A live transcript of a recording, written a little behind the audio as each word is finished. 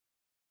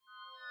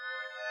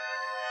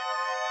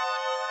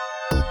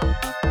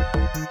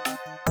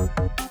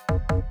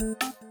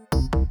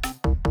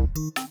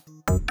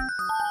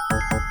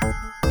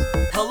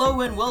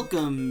Hello and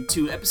welcome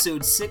to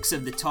episode 6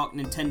 of the Talk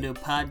Nintendo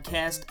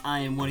podcast. I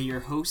am one of your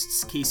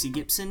hosts, Casey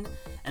Gibson,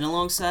 and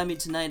alongside me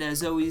tonight,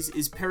 as always,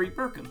 is Perry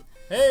Burkham.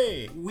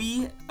 Hey!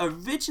 We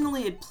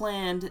originally had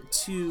planned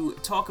to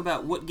talk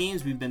about what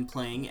games we've been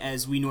playing,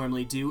 as we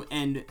normally do,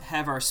 and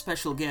have our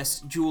special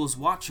guest, Jules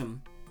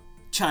Watcham,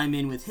 chime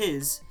in with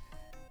his.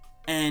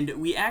 And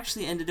we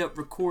actually ended up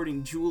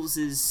recording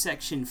Jules's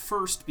section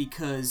first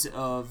because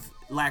of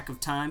lack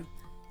of time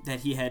that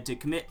he had to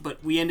commit,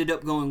 but we ended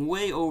up going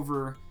way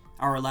over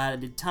our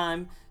allotted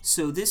time.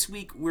 So this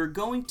week we're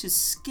going to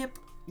skip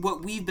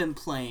what we've been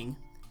playing,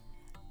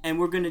 and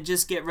we're going to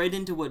just get right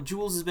into what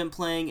Jules has been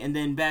playing, and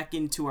then back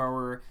into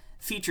our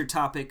feature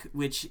topic,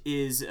 which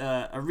is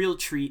a real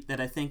treat that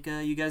I think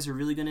you guys are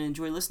really going to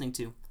enjoy listening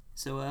to.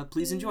 So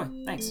please enjoy.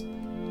 Thanks.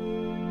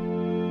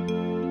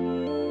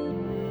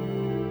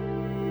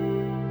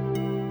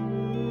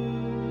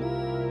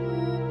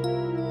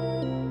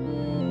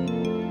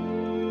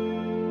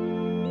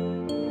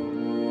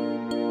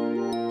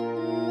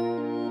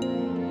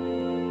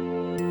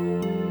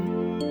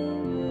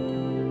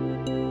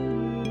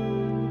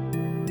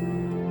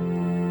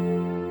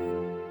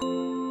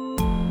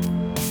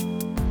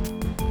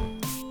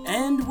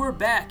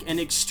 Back and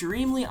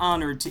extremely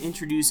honored to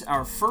introduce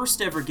our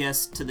first ever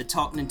guest to the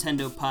Talk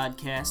Nintendo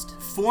podcast,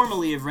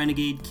 formerly of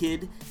Renegade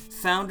Kid,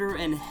 founder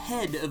and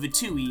head of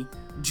Itui,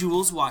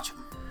 Jules Watcham.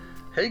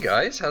 Hey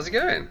guys, how's it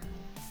going?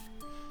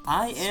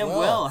 I am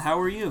well. How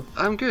are you?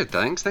 I'm good,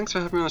 thanks. Thanks for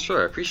having me on the show.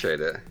 I appreciate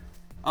it.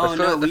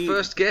 The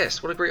First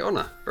guest. What a great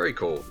honor. Very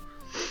cool.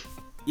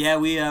 Yeah,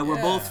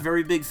 we're both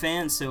very big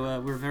fans,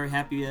 so we're very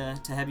happy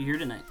to have you here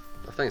tonight.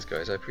 Well, thanks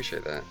guys. I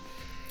appreciate that.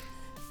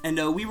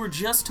 And we were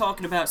just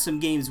talking about some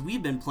games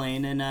we've been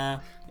playing,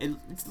 and it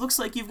looks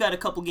like you've got a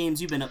couple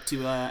games you've been up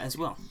to as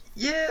well.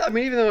 Yeah, I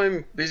mean, even though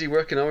I'm busy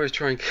working, I always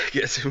try and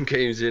get some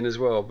games in as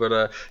well.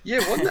 But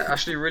one that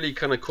actually really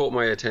kind of caught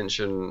my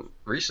attention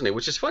recently,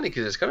 which is funny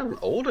because it's kind of an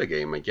older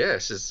game, I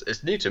guess.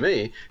 It's new to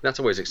me. That's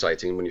always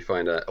exciting when you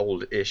find an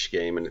old-ish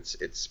game and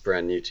it's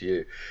brand new to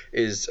you.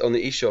 Is on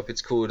the eShop.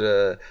 It's called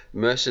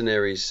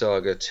Mercenaries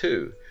Saga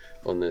 2.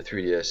 On the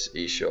 3DS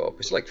eShop.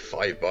 It's like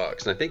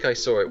 $5, and I think I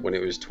saw it when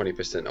it was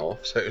 20%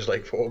 off, so it was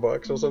like $4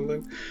 or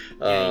something.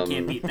 Yeah, you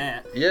can't beat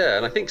that. Yeah,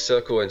 and I think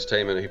Circle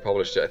Entertainment, who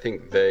published it, I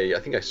think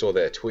I saw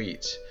their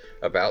tweet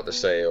about the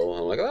sale.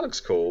 I'm like, oh, that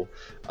looks cool.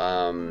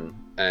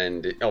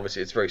 And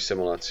obviously, it's very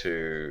similar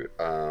to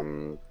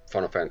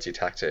Final Fantasy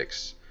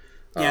Tactics.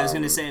 Yeah, I was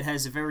going to say it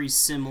has a very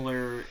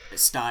similar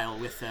style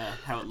with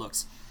how it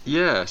looks.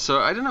 Yeah,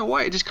 so I don't know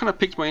why, it just kind of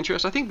piqued my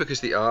interest. I think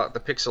because the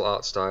pixel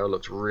art style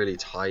looked really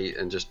tight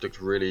and just looked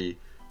really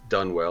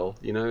done well.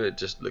 You know, it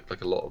just looked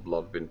like a lot of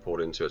love had been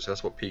poured into it. So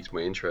that's what piqued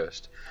my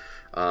interest.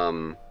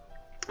 And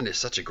it's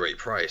such a great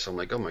price. I'm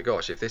like, oh my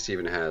gosh, if this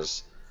even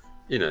has,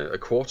 a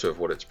quarter of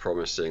what it's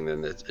promising,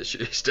 then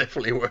it's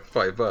definitely worth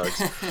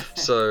 $5.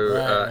 So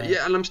right.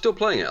 Yeah, and I'm still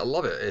playing it. I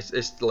love it.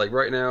 It's like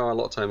right now, a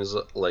lot of times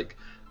like.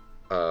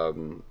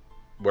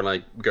 When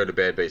I go to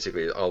bed,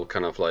 basically, I'll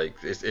kind of like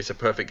it's a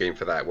perfect game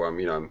for that. Where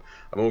I'm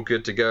all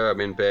good to go. I'm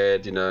in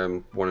bed.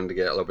 I'm wanting to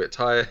get a little bit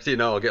tired.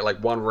 I'll get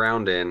like one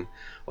round in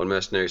on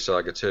Mercenary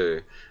Saga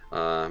 2,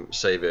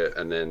 save it,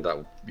 and then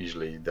that'll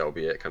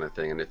be it, kind of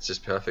thing. And it's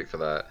just perfect for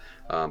that.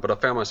 But I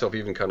found myself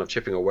even kind of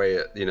chipping away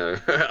at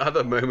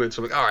other moments.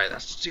 I'm like, all right,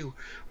 let's do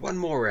one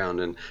more round,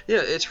 and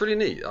yeah, it's really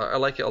neat. I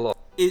like it a lot.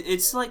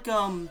 It's like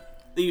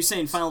you're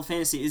saying Final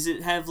Fantasy. Does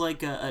it have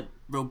like a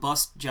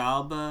robust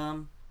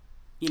job?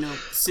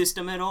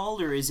 System at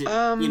all, or is it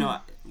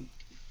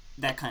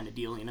that kind of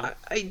deal?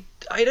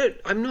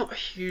 I'm not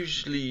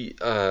hugely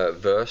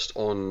versed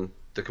on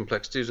the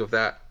complexities of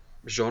that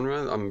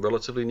genre. I'm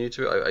relatively new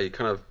to it.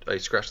 I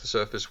scratched the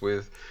surface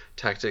with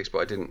Tactics, but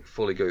I didn't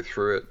fully go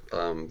through it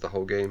the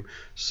whole game.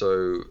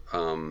 So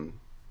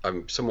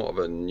I'm somewhat of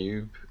a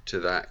noob to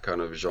that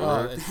kind of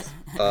genre.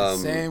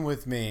 Same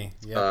with me.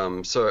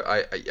 Yep. So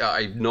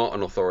I'm not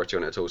an authority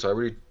on it at all. So I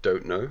really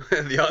don't know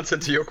the answer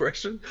to your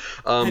question.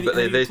 But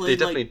they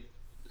definitely.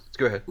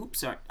 Go ahead. Oops,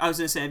 sorry. I was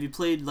gonna say, have you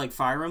played like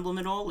Fire Emblem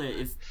at all?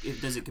 If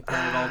does it compare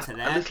at all to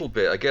that? A little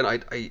bit. Again,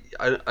 I've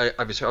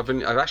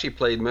actually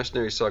played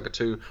Mercenary Saga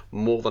 2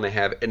 more than I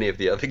have any of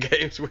the other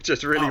games, which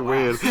is really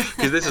weird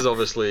because this is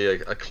obviously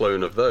a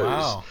clone of those.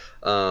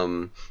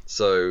 Wow.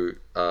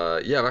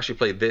 I've actually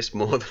played this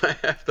more than I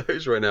have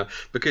those right now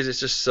because it's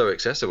just so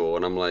accessible,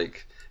 and I'm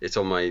like, it's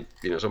on my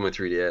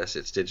 3DS,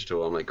 it's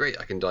digital. I'm like, great,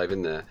 I can dive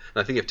in there. And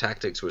I think if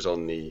Tactics was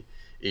on the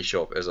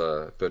eShop as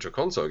a virtual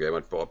console game,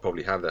 I'd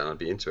probably have that and I'd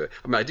be into it.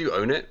 I mean, I do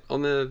own it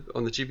on the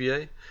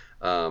GBA,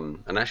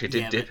 and I actually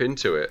did dip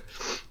into it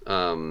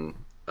after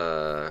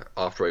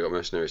I got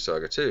Mercenary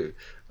Saga 2,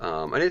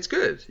 and it's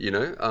good,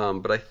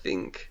 but I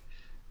think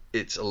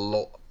it's a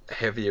lot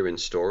heavier in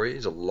story.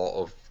 There's a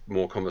lot of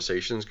more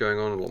conversations going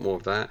on, a lot more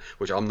of that,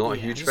 which I'm not a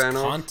huge fan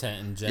of. Content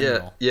in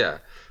general. Yeah.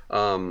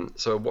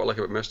 So what I like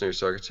about Mercenary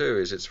Saga 2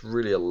 is it's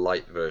really a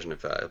light version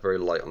of that, very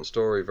light on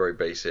story, very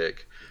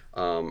basic,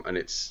 and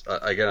it's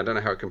again, I don't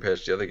know how it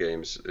compares to the other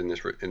games in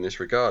this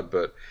regard,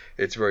 but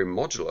it's very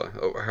modular,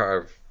 or how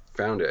I've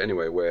found it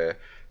anyway, where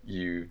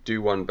you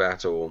do one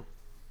battle,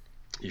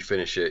 you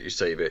finish it, you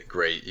save it,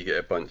 great, you get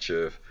a bunch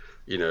of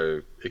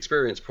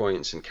experience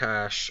points and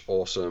cash,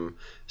 awesome.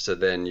 So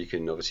then you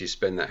can obviously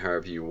spend that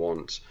however you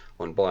want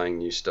on buying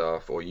new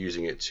stuff or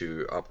using it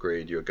to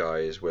upgrade your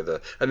guys.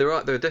 And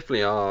there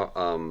definitely are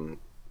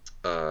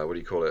what do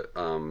you call it?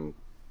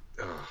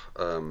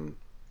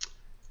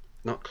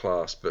 Not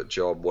class, but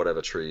job,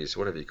 whatever trees,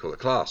 whatever you call it,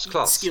 class.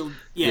 Skilled,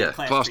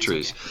 class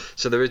trees. Okay.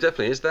 So there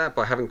definitely is that,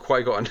 but I haven't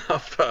quite got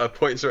enough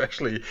points to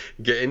actually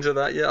get into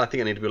that yet. I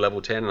think I need to be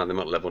level 10, and I'm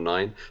at level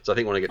 9. So I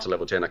think when I get to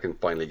level 10, I can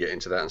finally get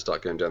into that and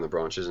start going down the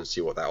branches and see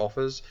what that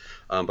offers.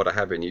 But I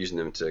have been using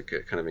them to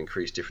kind of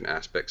increase different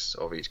aspects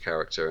of each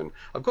character, and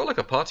I've got like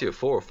a party of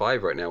 4 or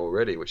 5 right now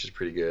already, which is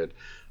pretty good.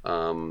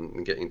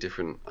 And getting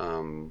different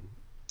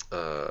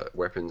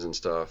weapons and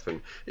stuff,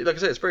 and like I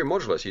said, it's very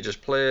modular. So you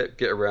just play it,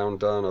 get a round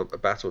done, a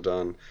battle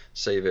done,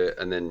 save it,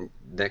 and then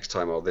next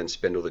time I'll then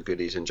spend all the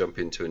goodies and jump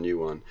into a new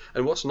one.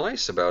 And what's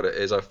nice about it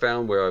is I've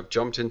found where I've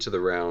jumped into the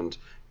round,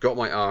 got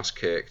my ass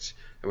kicked,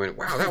 and went,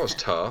 wow, that was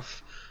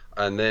tough.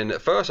 And then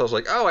at first I was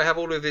like, oh, I have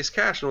all of this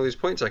cash and all these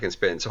points I can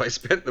spend, so I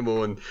spent them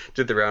all and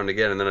did the round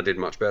again, and then I did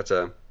much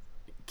better.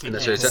 And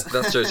that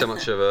shows how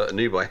much of a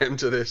noob I am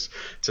to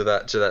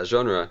that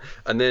genre.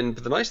 And then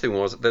but the nice thing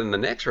was, then the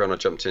next round I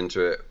jumped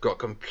into it, got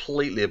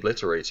completely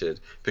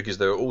obliterated because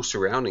they were all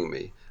surrounding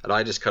me, and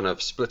I just kind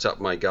of split up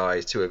my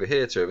guys, 2 over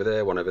here, 2 over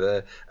there, 1 over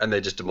there, and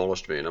they just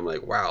demolished me. And I'm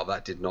like, wow,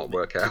 that did not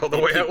work out the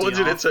way I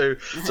wanted it to.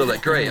 So I'm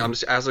like, great,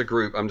 as a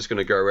group, I'm just going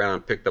to go around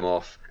and pick them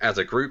off as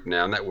a group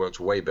now, and that works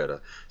way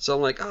better. So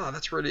I'm like,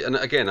 that's really, and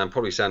again, I'm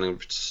probably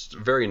sounding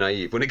very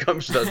naive when it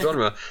comes to that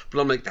genre, but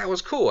I'm like, that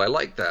was cool. I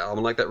like that.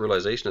 I'm like that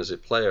realization as a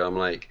player. I'm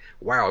like,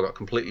 wow, I got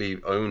completely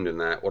owned in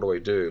that. What do I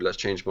do? Let's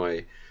change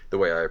the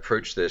way I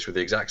approach this with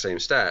the exact same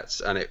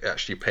stats, and it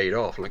actually paid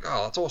off. I'm like,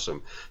 oh, that's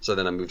awesome. So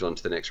then I moved on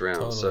to the next round.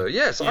 Totally. So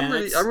yes, I'm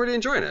really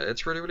enjoying it.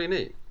 It's really, really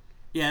neat.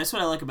 Yeah, that's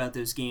what I like about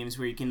those games,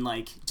 where you can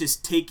like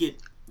just take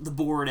the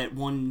board at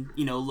one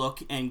look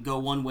and go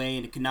one way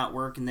and it could not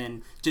work, and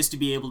then just to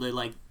be able to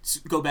like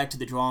go back to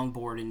the drawing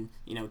board and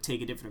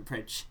take a different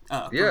approach.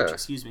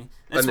 Excuse me.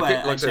 That's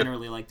why I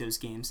generally like those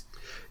games.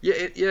 Yeah,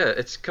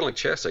 it's kind of like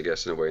chess, I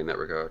guess, in a way, in that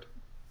regard.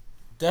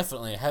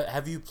 Definitely.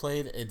 Have you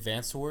played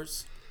Advance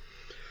Wars?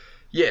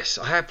 Yes,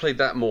 I have played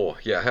that more.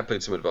 Yeah, I have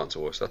played some Advance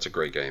Wars. That's a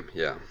great game.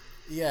 Yeah.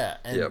 Yeah,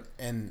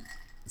 and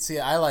see,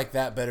 I like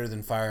that better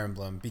than Fire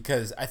Emblem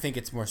because I think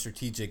it's more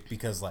strategic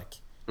because like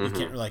you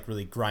can't like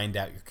really grind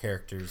out your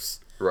characters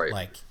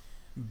like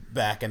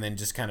back and then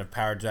just kind of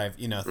power drive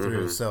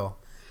through. So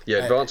yeah,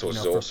 Advance Wars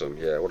is awesome.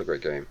 Yeah, what a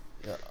great game.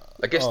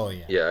 I guess.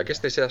 I guess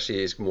this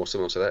actually is more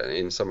similar to that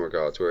in some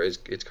regards, where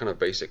it's kind of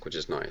basic, which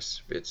is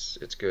nice.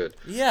 It's good.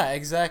 Yeah,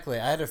 exactly.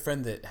 I had a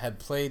friend that had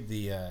played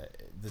the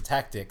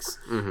Tactics.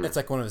 That's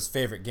like one of his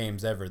favorite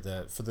games ever,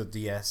 for the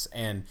DS,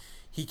 and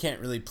he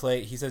can't really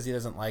play. He says he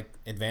doesn't like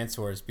Advance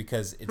Wars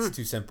because it's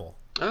too simple.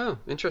 Oh,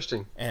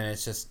 interesting. And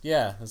it's just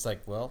it's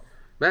like, well,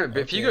 man,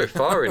 but if you go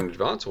far in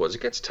Advance Wars,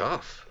 it gets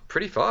tough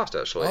pretty fast,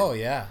 actually. Oh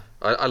yeah.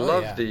 I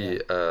love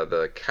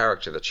the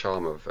character, the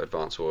charm of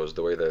Advance Wars,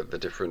 the way the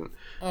different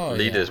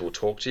leaders will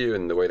talk to you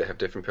and the way they have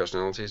different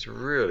personalities.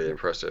 Really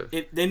impressive.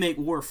 They make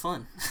war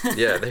fun.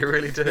 Yeah, they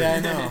really do. Yeah, I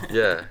know.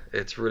 Yeah,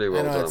 it's really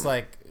well done. It's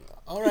like,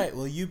 all right,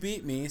 well, you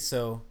beat me,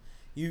 so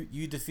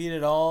you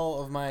defeated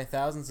all of my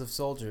thousands of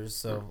soldiers,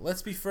 so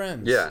let's be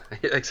friends. Yeah,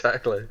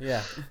 exactly.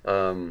 Yeah.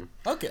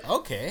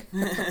 Okay.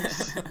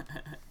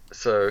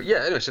 So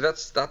yeah, anyway, so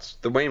that's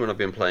the main one I've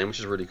been playing, which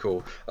is really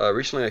cool.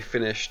 Recently, I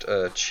finished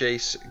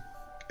Chase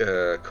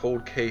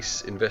Cold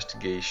Case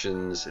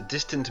Investigations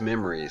Distant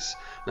Memories.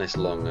 Nice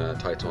long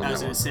title. I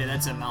was going to say,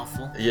 that's a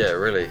mouthful. Yeah,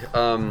 really.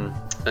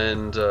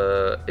 And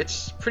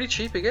it's pretty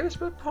cheap again. It's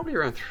probably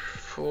around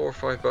 $4 or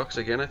 $5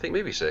 again. I think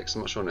maybe $6.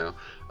 I'm not sure now.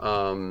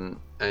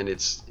 And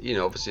it's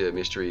obviously a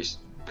mystery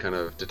kind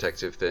of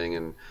detective thing,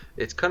 and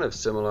it's kind of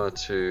similar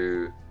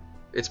to.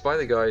 It's by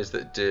the guys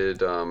that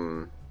did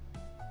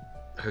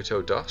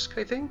Hotel Dusk,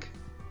 I think.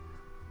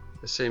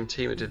 The same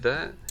team that did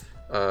that.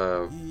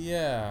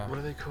 Yeah. What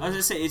are they called? I was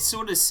gonna say, it's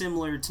sort of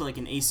similar to like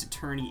an Ace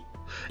Attorney.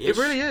 It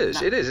really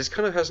is. It is. It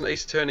kind of has an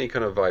Ace Attorney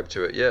kind of vibe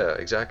to it. Yeah,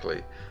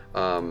 exactly.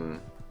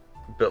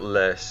 But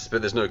less.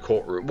 But there's no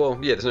courtroom. Well,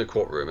 yeah, there's no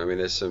courtroom. I mean,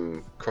 there's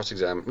some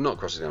not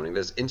cross-examining.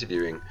 There's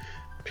interviewing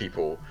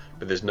people,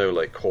 but there's no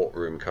like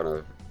courtroom kind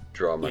of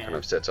drama kind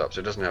of set up.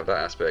 So it doesn't have that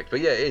aspect. But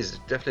yeah, it is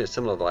definitely a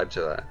similar vibe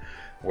to that,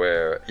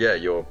 where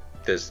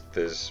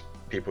there's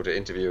people to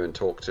interview and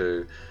talk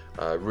to.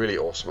 Really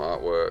awesome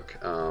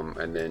artwork,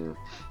 and then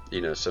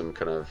some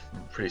kind of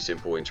pretty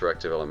simple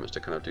interactive elements to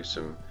kind of do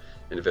some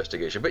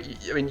investigation. But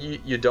I mean,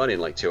 you're done in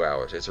like 2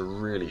 hours. It's a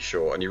really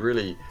short,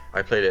 and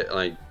I played it and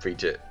I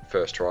beat it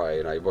first try,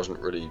 and I wasn't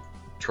really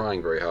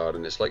trying very hard,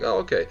 and it's like, oh,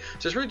 okay.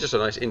 So it's really just a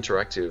nice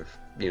interactive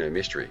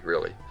mystery,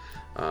 really.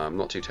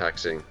 Not too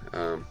taxing.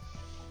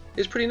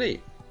 it's pretty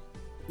neat.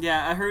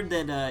 Yeah, I heard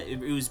that it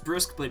was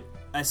brisk, but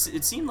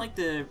it seemed like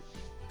a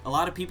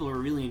lot of people were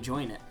really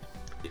enjoying it.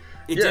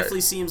 It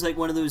definitely seems like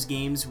one of those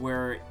games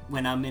where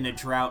when I'm in a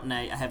drought and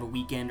I have a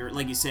weekend, or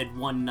like you said,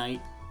 one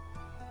night.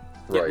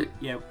 Right.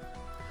 Yeah.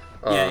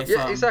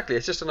 Exactly.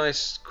 It's just a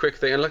nice, quick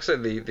thing, and like I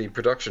said, the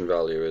production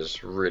value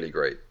is really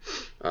great.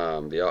 The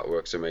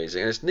artwork's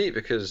amazing, and it's neat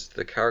because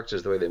the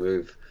characters, the way they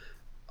move,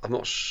 I'm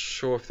not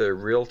sure if they're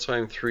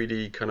real-time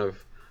 3D kind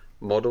of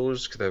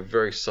models because they have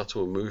very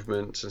subtle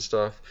movements and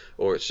stuff,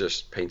 or it's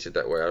just painted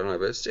that way. I don't know,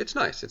 but it's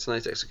nice. It's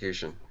nice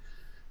execution.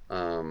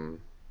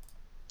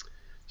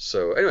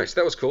 So anyway, so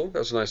that was cool. That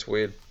was a nice,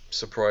 weird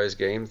surprise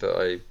game that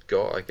I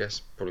got. I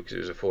guess probably because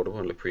it was affordable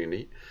and looked pretty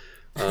neat.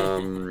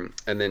 And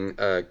then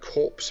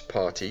Corpse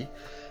Party,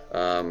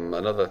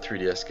 another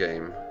 3DS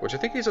game, which I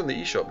think is on the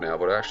eShop now,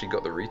 but I actually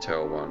got the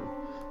retail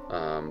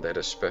one. They had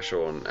a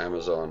special on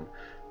Amazon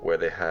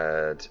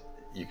where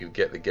you could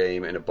get the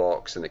game in a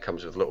box and it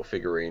comes with little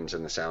figurines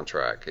and the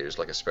soundtrack. It was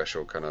like a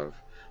special kind of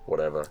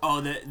whatever.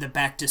 Oh, the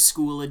back to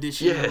school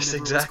edition. Yes,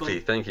 exactly.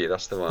 Thank you.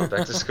 That's the one.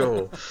 Back to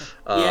school.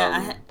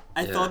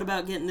 I thought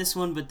about getting this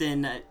one, but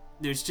then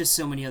there's just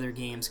so many other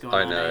games going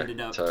on. I ended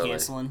up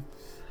canceling.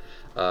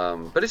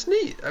 But it's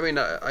neat. I mean,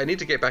 I need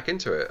to get back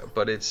into it,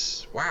 but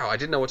I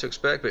didn't know what to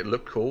expect, but it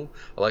looked cool.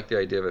 I like the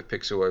idea of a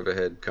pixel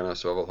overhead kind of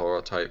survival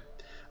horror type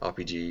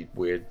RPG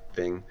weird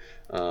thing.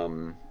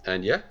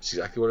 And yeah, it's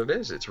exactly what it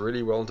is. It's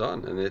really well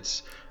done, and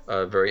it's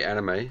very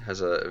anime,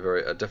 has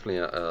definitely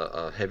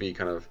a heavy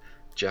kind of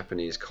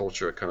Japanese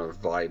culture kind of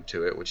vibe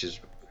to it, which is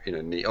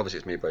neat. Obviously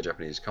it's made by a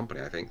Japanese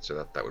company, I think, so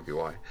that would be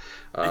why.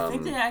 I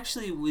think that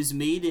actually was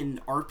made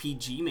in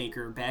RPG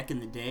Maker back in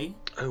the day.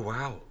 Oh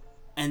wow.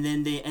 And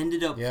then they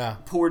ended up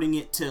porting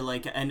it to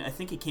and I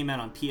think it came out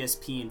on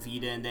PSP and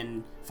Vita, and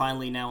then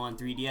finally now on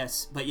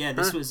 3DS. But yeah,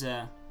 this was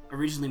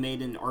originally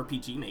made in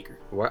RPG Maker.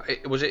 Wow.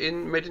 Was it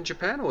made in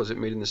Japan, or was it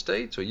made in the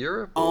States or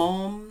Europe?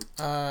 Or?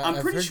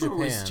 I'm pretty sure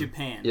Japan. It was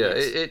Japan. Yeah,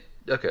 yes.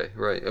 Okay,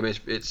 right. I mean,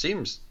 it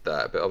seems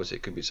that, but obviously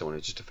it could be someone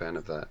who's just a fan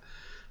of that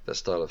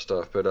style of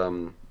stuff. But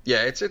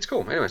yeah, it's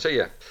cool. Anyway,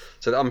 so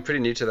I'm pretty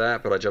new to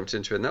that, but I jumped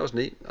into it and that was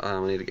neat.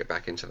 I need to get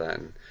back into that,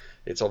 and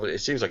it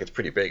seems like it's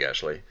pretty big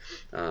actually.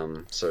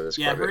 So there's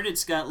I heard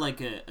it's got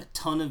like a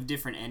ton of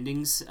different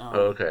endings.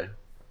 Okay.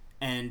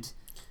 And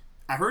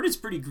I heard it's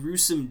pretty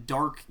gruesome,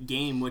 dark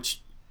game,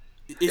 which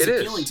is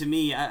appealing to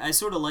me. I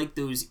sort of like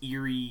those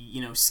eerie,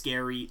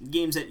 scary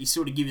games that you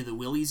sort of give you the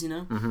willies,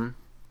 Mm-hmm.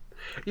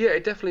 Yeah,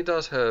 it definitely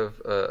does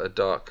have a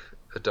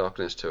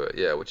darkness to it,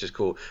 yeah, which is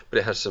cool. But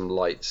it has some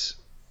light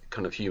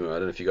kind of humor. I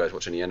don't know if you guys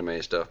watch any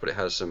anime stuff, but it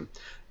has some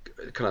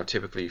kind of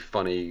typically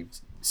funny,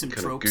 some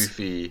kind tropes. of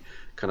goofy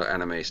kind of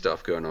anime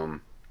stuff going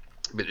on.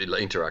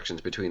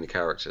 Interactions between the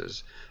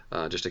characters,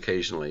 just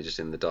occasionally, just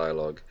in the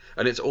dialogue,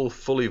 and it's all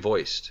fully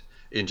voiced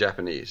in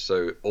Japanese.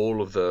 So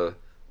all of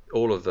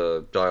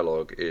the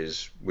dialogue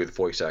is with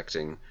voice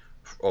acting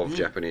of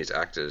Japanese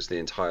actors the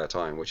entire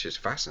time, which is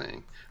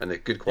fascinating, and they're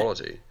good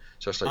quality.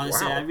 So it's like,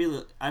 honestly,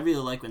 wow. I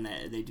really like when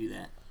they do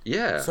that.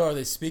 Yeah. So are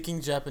they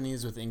speaking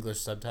Japanese with English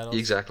subtitles?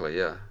 Exactly.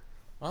 Yeah.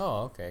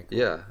 Oh, okay. Cool.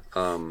 Yeah.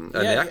 And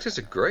the actors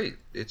are great.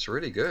 It's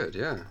really good.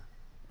 Yeah.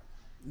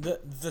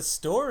 The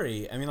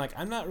story, I mean, like,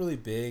 I'm not really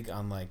big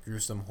on like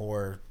gruesome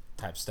horror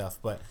type stuff,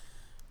 but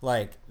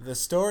like the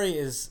story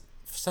is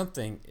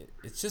something.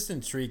 It's just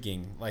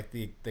intriguing, like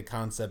the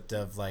concept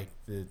of like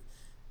the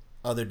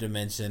other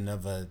dimension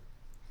of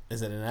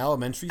is it an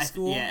elementary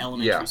school?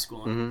 Elementary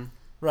school. Mm-hmm.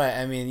 Right.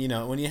 I mean,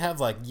 when you have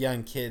like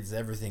young kids,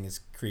 everything is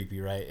creepy,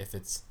 right? If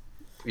it's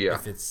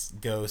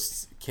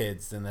ghosts,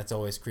 kids, then that's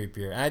always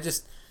creepier.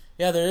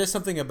 And there is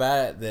something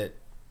about it that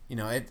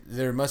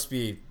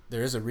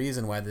there is a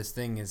reason why this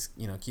thing is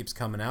keeps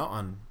coming out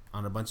on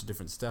a bunch of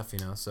different stuff,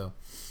 so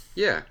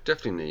yeah,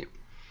 definitely neat.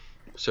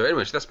 So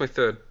anyway, that's my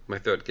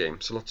third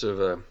game. So lots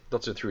of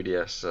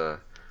 3DS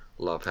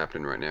love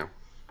happening right now.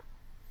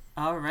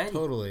 Alright.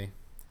 Totally.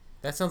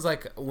 That sounds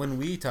like when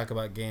we talk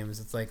about games,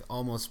 it's like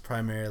almost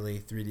primarily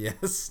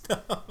 3DS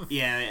stuff.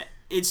 Yeah,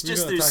 it's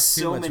just there's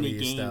so many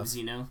games,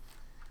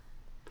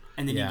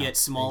 And then you get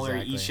smaller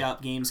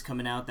eShop games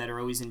coming out that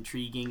are always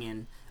intriguing.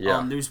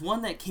 And there's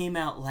one that came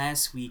out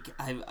last week.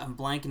 I'm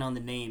blanking on the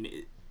name.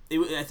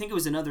 I think it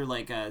was another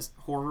like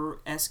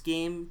horror-esque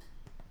game.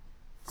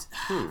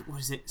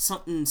 What is it?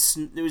 Something.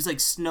 It was like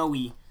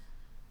snowy.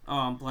 Oh,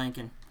 I'm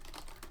blanking.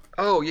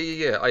 Oh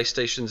yeah. Ice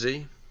Station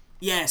Z.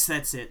 Yes,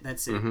 that's it.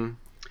 Mm-hmm.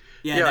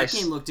 Yeah, that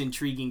game looked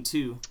intriguing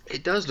too.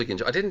 It does look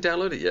intriguing. I didn't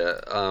download it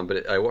yet,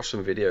 but I watched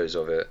some videos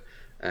of it,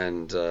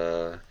 and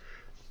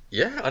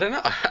I don't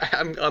know.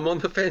 I'm on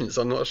the fence.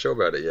 I'm not sure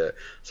about it yet,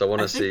 so I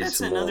want to see. That's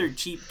some another more.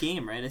 cheap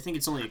game, right? I think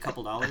it's only a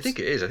couple dollars. I think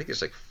it is. I think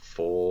it's like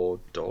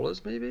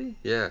 $4 maybe.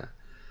 Yeah.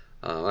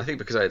 I think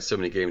because I had so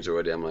many games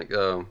already, I'm like,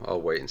 oh,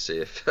 I'll wait and see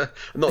if.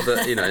 Not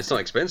that it's not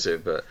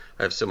expensive, but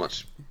I have so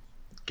much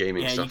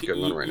gaming stuff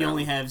going on right now. You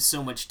only have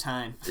so much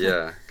time.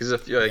 Yeah, because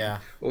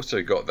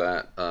also got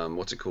that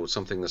what's it called?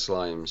 Something the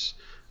Slimes,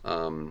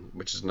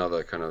 which is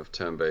another kind of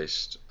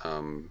turn-based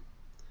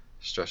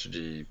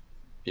strategy,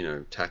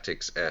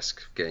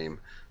 tactics-esque game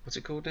what's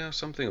it called now?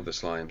 Something of the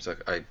Slimes.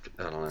 I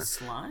don't know.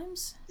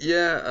 Slimes?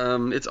 Yeah,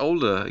 it's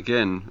older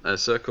again.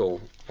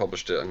 Circle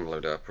published it. I'm gonna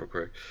load it up real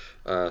quick.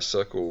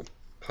 Circle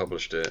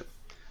published it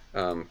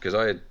because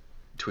I had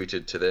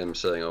tweeted to them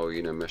saying, "Oh,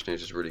 Mesh Ninja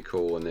is really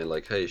cool," and they're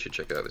like, "Hey, you should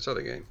check out this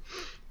other game,"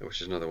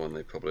 which is another one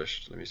they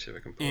published. Let me see if I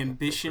can pull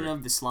Ambition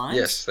of the Slimes?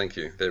 Yes, thank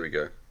you. There we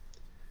go.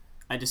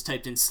 I just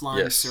typed in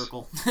slime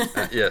circle.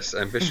 Yes,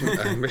 Ambition of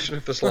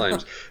the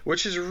Slimes,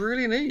 which is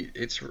really neat.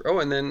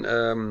 And then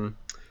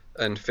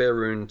and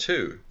Faerun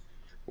 2,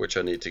 which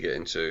I need to get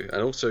into,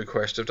 and also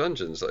Quest of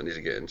Dungeons that I need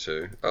to get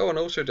into. Oh, and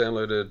also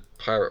downloaded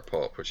Pirate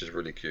Pop, which is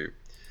really cute.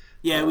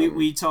 Yeah,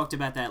 we talked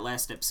about that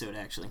last episode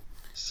actually.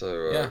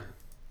 So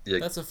yeah,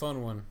 that's a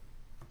fun one.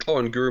 Oh,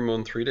 and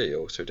Gurumon 3D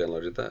also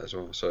downloaded that as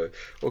well. So,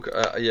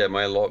 okay,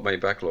 my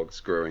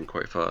backlog's growing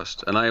quite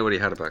fast, and I already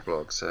had a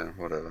backlog, so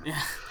whatever.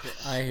 Yeah.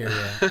 I hear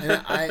you.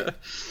 And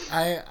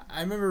I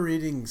remember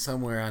reading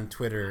somewhere on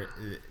Twitter,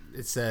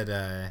 it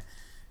said,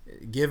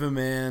 "Give a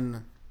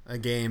man a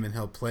game and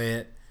he'll play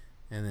it,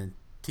 and then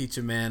teach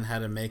a man how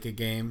to make a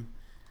game,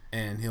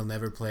 and he'll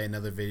never play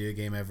another video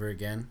game ever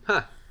again."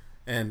 Huh.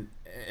 And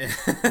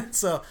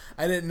so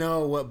I didn't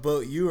know what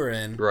boat you were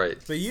in. Right.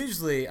 But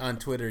usually on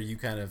Twitter you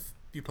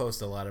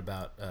post a lot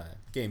about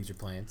games you're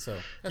playing. So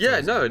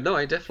no,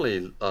 I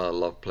definitely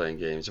love playing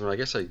games. I mean, I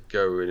guess I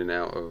go in and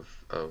out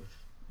of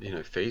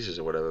phases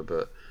or whatever,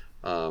 but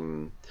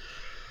no,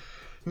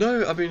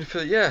 I mean,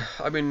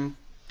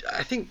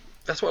 I think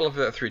that's what I love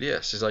about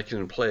 3DS is I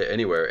can play it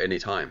anywhere,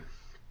 anytime.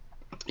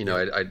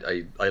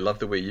 I love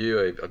the Wii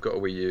U. I've got a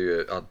Wii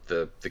U.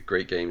 The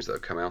great games that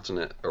have come out on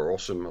it are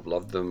awesome. I've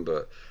loved them,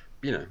 but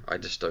I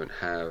just don't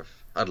have.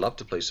 I'd love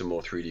to play some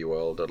more 3D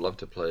World. I'd love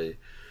to play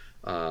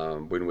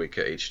Wind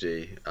Waker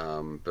HD,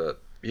 but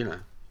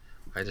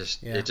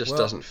it just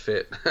doesn't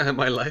fit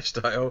my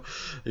lifestyle.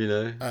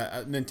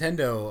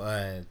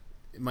 Nintendo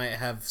might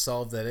have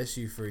solved that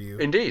issue for you.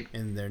 Indeed.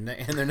 In their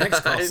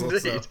next console.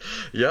 Indeed. So.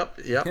 Yep,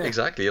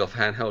 exactly. You'll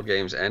have handheld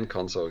games and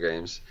console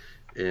games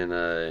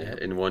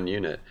in one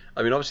unit.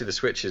 I mean, obviously the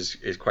Switch is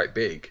quite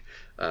big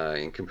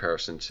in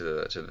comparison to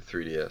the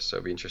 3DS, so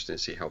it'll be interesting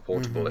to see how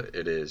portable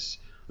it is.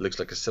 Looks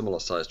like a similar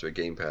size to a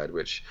gamepad,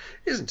 which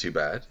isn't too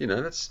bad.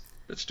 It's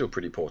still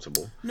pretty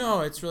portable.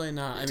 No, it's really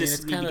not. I mean,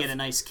 it's need to get a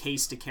nice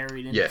case to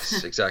carry it in.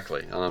 Yes,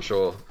 exactly, and I'm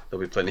sure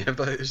there'll be plenty of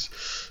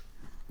those.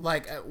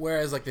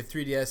 Whereas the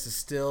 3DS is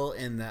still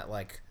in that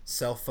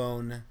cell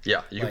phone.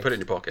 Yeah, you can put it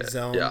in your pocket.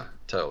 Zone. Yeah,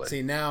 totally.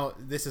 See, now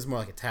this is more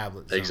like a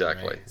tablet zone,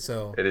 exactly. Right?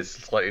 So it is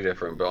slightly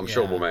different, but I'm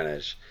sure we'll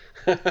manage.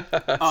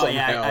 Oh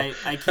yeah,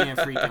 I can't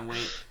freaking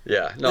wait.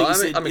 Yeah, no,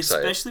 I'm excited.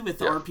 Especially with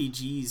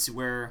RPGs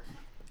where,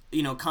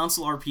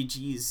 console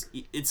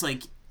RPGs, it's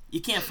like you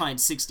can't find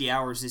 60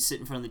 hours to sit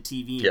in front of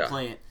the TV and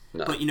play it.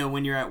 No. But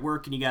when you're at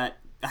work and you got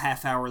a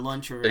half-hour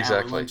lunch or an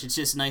hour lunch, it's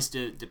just nice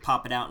to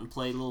pop it out and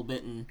play a little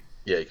bit and.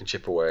 Yeah, you can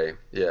chip away.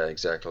 Yeah,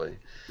 exactly.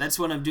 That's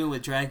what I'm doing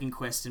with Dragon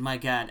Quest, and my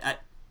God,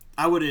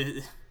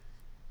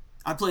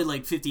 I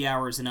played 50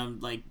 hours and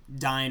I'm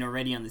dying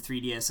already on the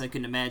 3DS. I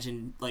couldn't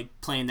imagine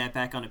playing that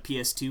back on a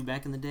PS2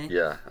 back in the day.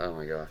 Yeah. Oh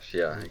my gosh.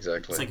 Yeah.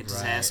 Exactly. It's like a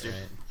disaster.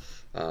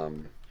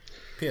 Right.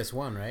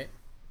 PS1, right?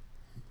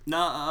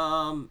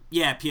 No.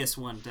 Yeah.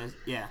 PS1 does.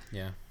 Yeah.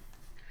 Yeah.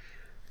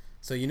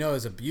 So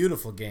it's a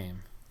beautiful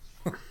game.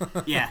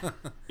 Yeah.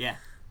 Yeah.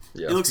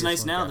 It looks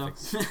nice now though.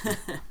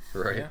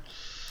 Right. Yeah.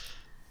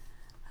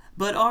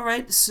 But all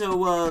right,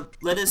 so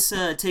let us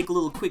take a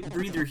little quick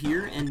breather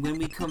here, and when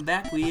we come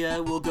back,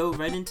 we'll go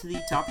right into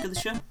the topic of the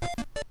show.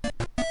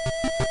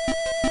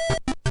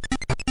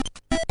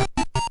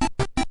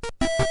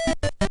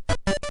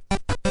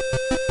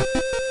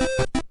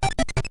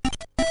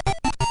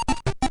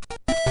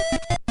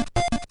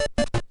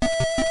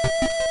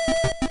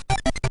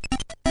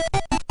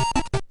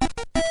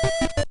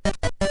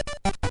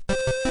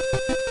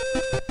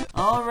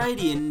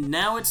 Alrighty, and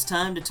now it's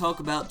time to talk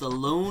about the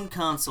lone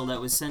console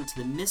that was sent to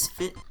the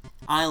Misfit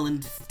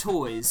Island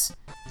Toys,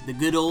 the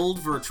good old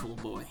Virtual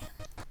Boy.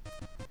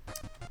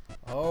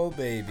 Oh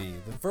baby,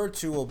 the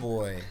Virtual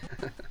Boy,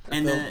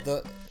 and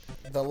the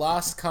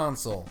lost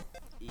console.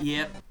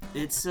 Yep,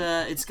 it's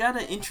got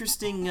an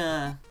interesting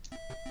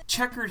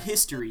checkered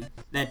history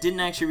that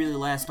didn't actually really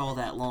last all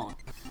that long.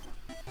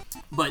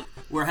 But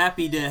we're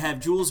happy to have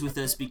Jules with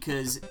us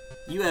because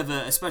you have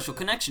a special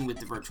connection with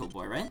the Virtual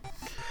Boy, right?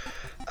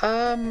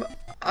 I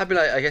mean,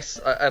 I guess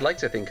I'd like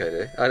to think I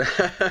do. I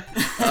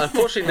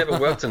unfortunately never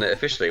worked on it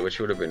officially, which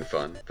would have been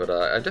fun, but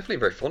I'm definitely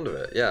very fond of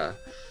it, yeah.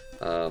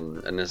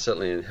 And it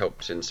certainly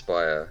helped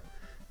inspire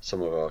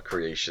some of our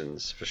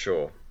creations, for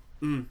sure.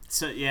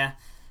 So, yeah,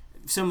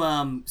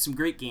 some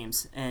great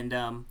games.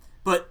 And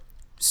but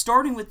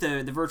starting with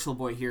the Virtual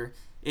Boy here,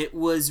 it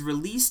was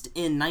released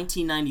in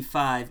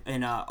 1995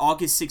 on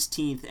August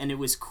 16th, and it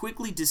was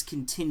quickly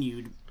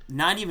discontinued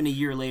not even a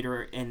year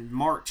later in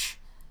March.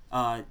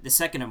 The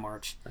 2nd of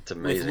March. That's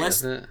amazing,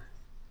 isn't it?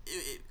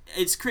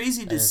 It's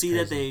crazy to see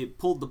that they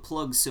pulled the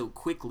plug so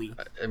quickly.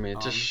 I mean,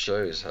 it just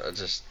shows,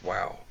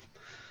 wow.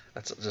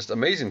 That's just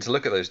amazing to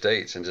look at those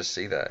dates and just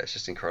see that. It's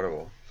just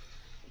incredible.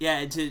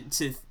 Yeah,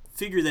 to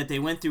figure that they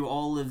went through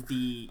all of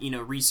the,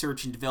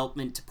 research and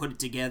development to put it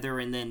together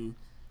and then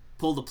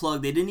pull the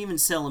plug. They didn't even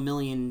sell 1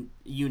 million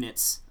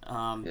units.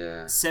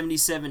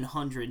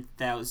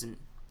 7,700,000,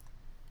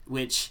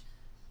 which,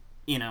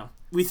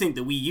 we think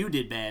the Wii U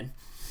did bad.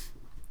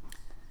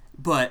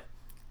 But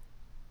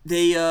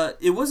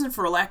it wasn't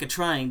for a lack of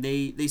trying.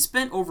 They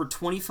spent over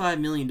 $25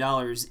 million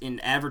in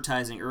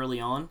advertising early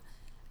on.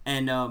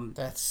 And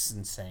that's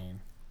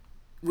insane.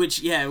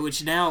 Which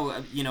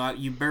now,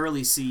 you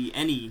barely see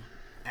any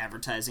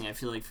advertising, I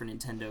feel like, for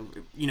Nintendo.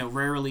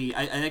 Rarely.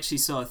 I actually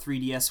saw a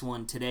 3DS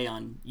one today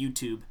on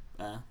YouTube.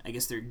 I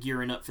guess they're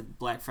gearing up for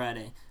Black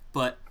Friday.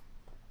 But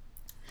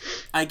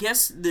I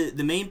guess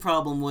the main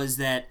problem was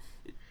that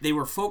they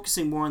were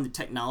focusing more on the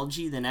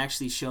technology than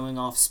actually showing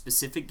off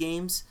specific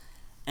games.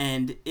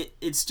 And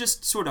it's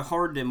just sort of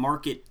hard to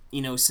market,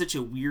 such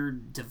a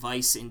weird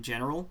device in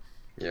general.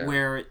 Yeah.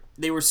 Where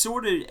they were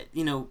sort of,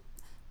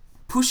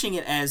 pushing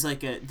it as like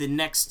the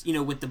next,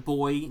 with the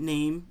boy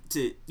name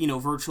to,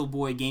 Virtual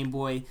Boy, Game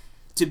Boy,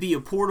 to be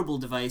a portable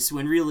device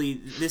when really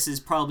this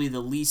is probably the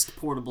least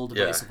portable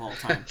device of all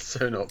time.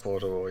 So not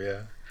portable,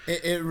 yeah.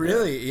 It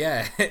really,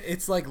 yeah.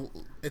 It's like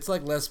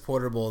less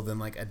portable than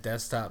like a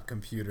desktop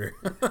computer.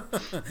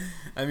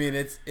 I mean,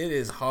 it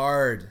is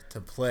hard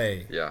to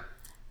play. Yeah.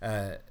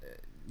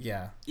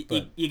 Yeah.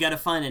 You got to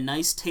find a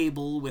nice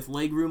table with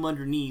leg room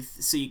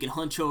underneath so you can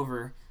hunch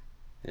over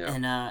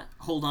and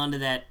hold on to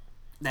that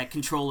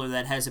controller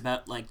that has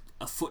about like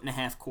 1.5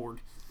 foot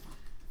cord.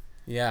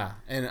 Yeah,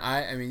 and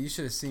I mean, you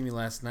should have seen me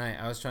last night.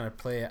 I was trying to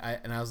play it,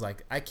 and I was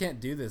like, I can't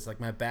do this. Like,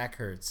 my back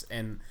hurts.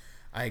 And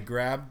I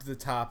grabbed the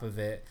top of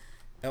it.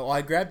 Well,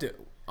 I grabbed it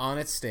on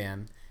its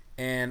stand,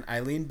 and I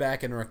leaned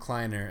back in a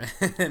recliner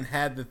and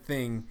had the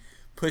thing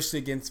pushed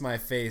against my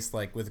face,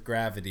 like, with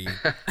gravity,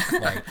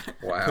 like,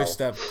 wow.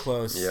 Pushed up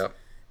close. Yep.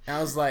 And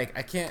I was like,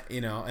 I can't,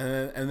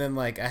 and then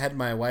like, I had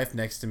my wife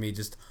next to me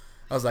just...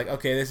 I was like,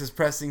 okay, this is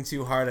pressing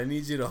too hard. I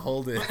need you to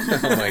hold it.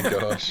 Oh my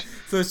gosh.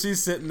 So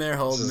she's sitting there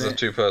holding it. This is a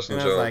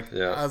two-person job.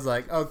 I was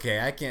like, okay,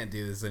 I can't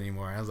do this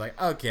anymore. I was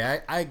like,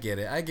 okay, I get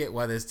it. I get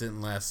why this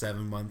didn't last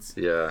 7 months.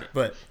 Yeah.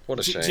 But what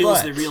a shame.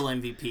 Jill's the real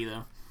MVP,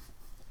 though.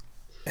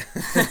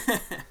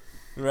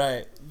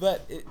 Right.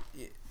 But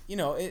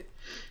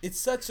it's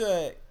such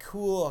a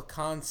cool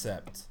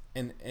concept,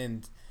 and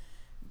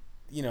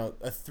the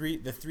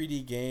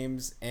 3D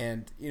games,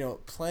 and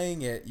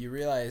playing it, you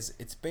realize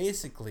it's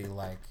basically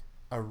like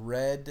a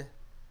red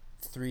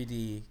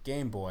 3D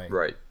Game Boy.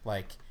 Right.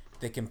 Like,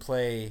 they can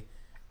play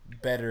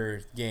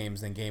better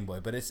games than Game Boy,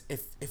 but it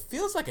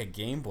feels like a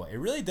Game Boy. It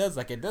really does.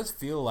 Like, it does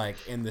feel like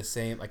in the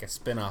same, like a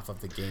spin-off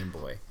of the Game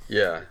Boy.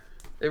 Yeah,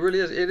 it really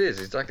is. It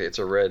is, exactly. It's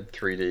a red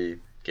 3D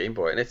Game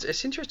Boy, and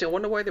it's interesting. I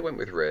wonder why they went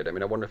with red. I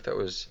mean, I wonder if that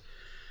was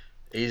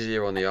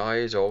easier on the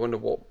eyes, or I wonder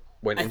what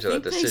went into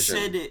that decision. I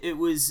think they said it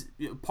was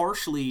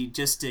partially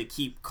just to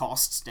keep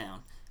costs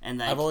down, and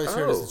like, I've always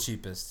heard it's the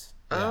cheapest.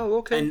 Oh,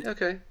 okay,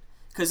 okay.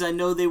 Because I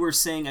know they were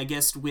saying, I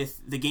guess,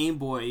 with the Game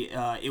Boy,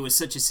 it was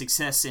such a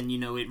success, and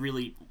it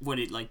really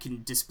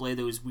can display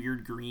those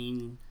weird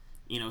green,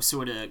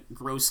 sort of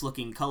gross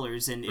looking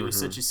colors, and it was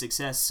such a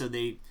success. So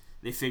they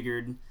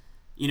figured,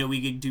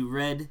 we could do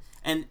red,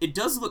 and it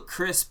does look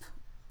crisp.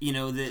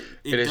 That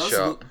it does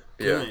sharp. look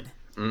good.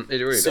 Yeah.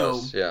 It really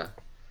does. Yeah.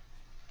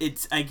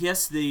 It's. I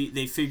guess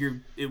they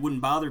figured it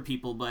wouldn't bother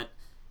people, but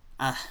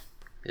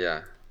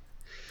yeah.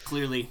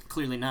 Clearly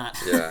not.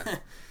 Yeah.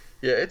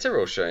 Yeah, it's a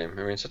real shame.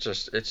 I mean, it's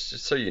just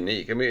so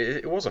unique. I mean,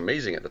 it was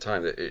amazing at the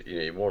time that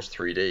it was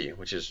 3D,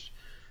 which is,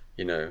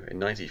 in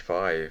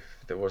 '95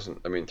 there wasn't.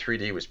 I mean,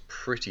 3D was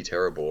pretty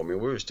terrible. I mean,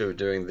 we were still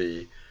doing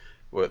the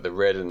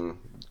red and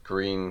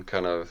green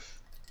kind of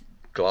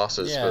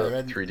glasses for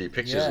 3D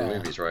pictures and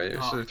movies, right?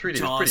 So the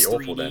 3D was pretty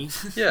awful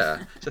 3D. Then.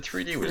 Yeah, so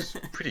 3D was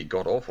pretty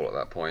god awful at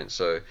that point.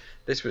 So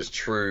this was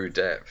true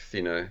depth,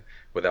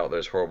 without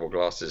those horrible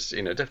glasses.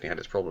 Definitely had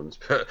its problems,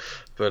 but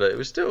it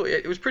was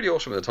pretty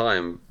awesome at the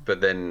time.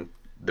 But then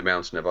the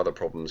mountain of other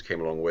problems came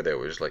along with it. It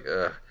was like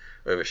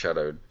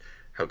overshadowed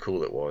how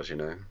cool it was,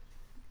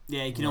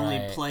 Yeah, you can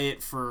only play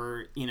it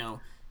for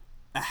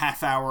a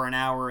half hour, an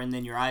hour, and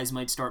then your eyes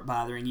might start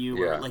bothering you.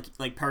 Yeah. Or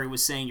like Perry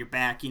was saying, your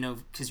back,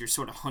 because you're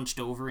sort of hunched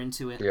over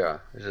into it.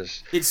 Yeah,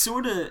 it's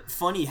sort of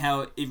funny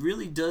how it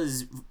really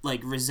does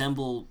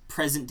resemble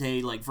present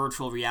day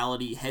virtual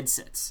reality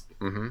headsets.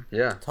 Mm-hmm.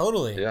 Yeah,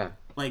 totally. Yeah.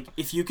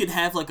 If you could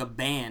have a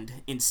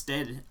band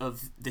instead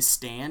of the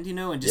stand,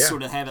 and just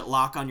sort of have it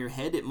lock on your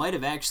head, it might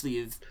have actually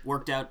have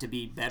worked out to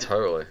be better.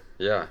 Totally,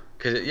 yeah.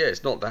 Because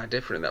it's not that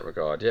different in that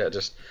regard. Yeah,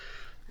 just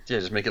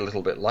make it a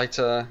little bit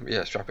lighter.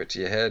 Yeah, strap it to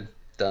your head.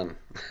 Done.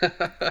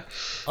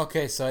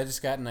 Okay, so I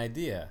just got an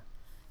idea.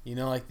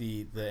 Like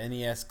the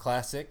NES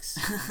classics,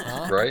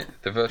 huh? Right?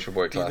 The Virtual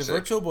Boy classics. The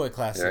Virtual Boy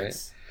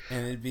classics. Right?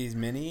 And it'd be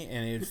mini,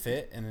 and it'd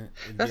fit, and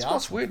it'd That's be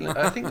what's awesome. weird.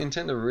 I think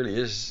Nintendo really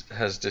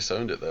has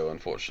disowned it, though.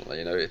 Unfortunately,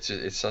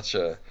 it's such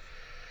a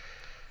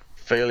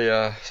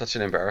failure, such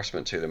an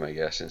embarrassment to them, I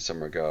guess, in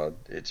some regard.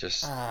 It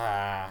just.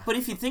 But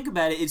if you think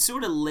about it, it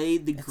sort of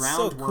laid the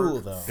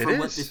groundwork for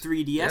what the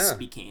 3DS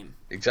became.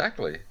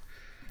 Exactly.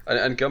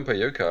 And Gunpei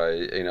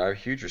Yokai, I have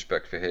huge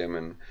respect for him,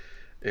 and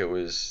it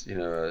was,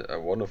 a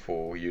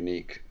wonderful,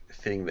 unique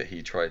thing that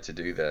he tried to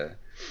do there.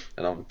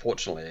 And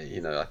unfortunately,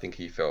 I think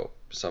he felt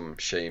some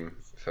shame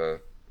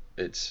for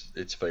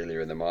its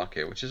failure in the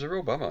market, which is a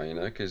real bummer,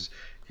 because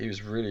he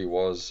really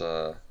was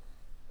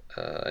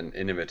an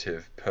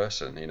innovative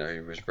person. He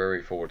was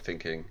very forward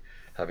thinking,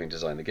 having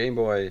designed the Game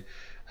Boy,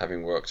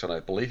 having worked on, I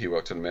believe he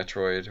worked on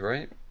Metroid,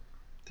 right?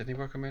 Didn't he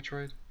work on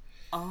Metroid?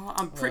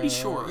 I'm pretty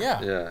sure.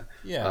 Yeah.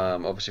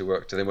 Obviously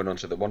worked, and then went on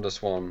to the Wonder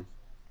Swan.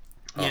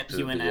 Yep,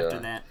 he went after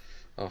that.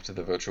 After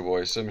the Virtual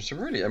Boy. So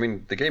really, I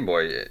mean, the Game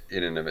Boy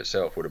in and of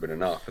itself would have been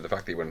enough. But the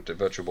fact that he went to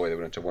Virtual Boy, they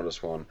went into Wonder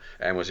Swan,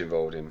 and was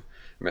involved in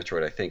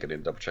Metroid, I think. I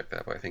didn't double check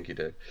that, but I think he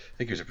did. I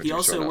think he was a producer. He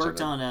also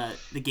worked on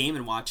the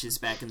Game & Watches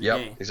back in the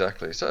day. Yeah,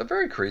 exactly. So a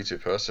very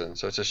creative person.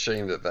 So it's a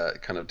shame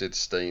that kind of did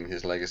stain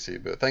his legacy.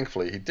 But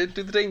thankfully, he did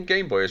do the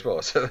Game Boy as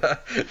well. So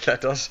that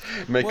does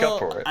make up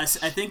for it. I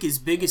think his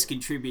biggest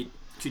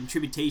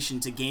contribution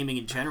to gaming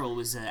in general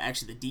was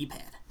actually the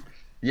D-pad.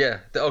 Yeah.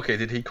 Okay.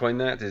 Did he coin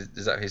that?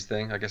 Is that his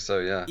thing? I guess so.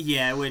 Yeah.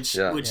 Yeah. Which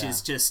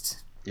is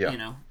just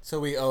So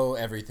we owe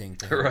everything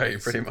to him.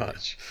 Right. Pretty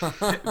much.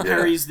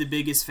 Perry's the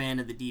biggest fan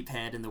of the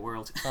D-pad in the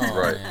world. Oh,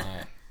 right.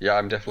 Man. Yeah,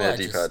 I'm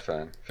definitely a D-pad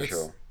fan for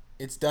sure.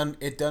 It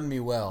done me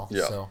well.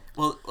 Yeah. So.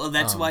 Well,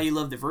 that's why you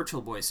love the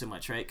Virtual Boy so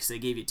much, right? Because they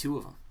gave you 2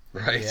 of them.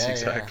 Right. Yeah,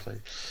 exactly.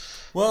 Yeah.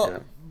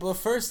 Well, but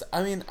first,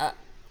 I mean,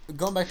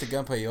 going back to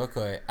Gunpei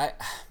Yokoi,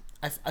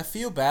 I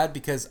feel bad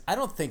because I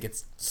don't think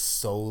it's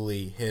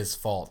solely his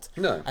fault.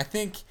 No. I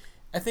think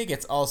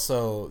it's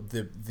also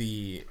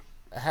the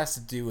it has to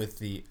do with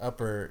the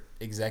upper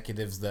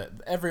executives, that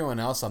everyone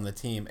else on the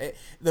team.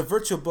 The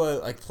Virtual Boy,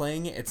 like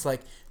playing it, it's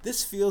like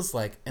this feels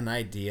like an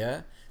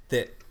idea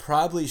that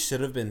probably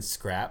should have been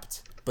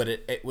scrapped, but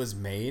it was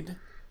made,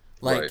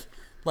 like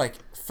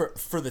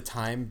for the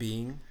time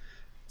being.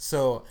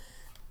 So.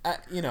 I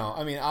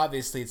mean,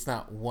 obviously it's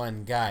not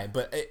one guy,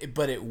 but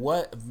it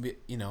was,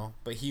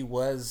 but he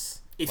was.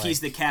 If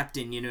he's the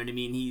captain, you know what I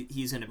mean.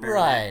 He's gonna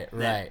bear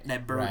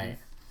that burden. Right.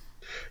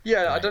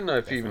 Yeah, I don't know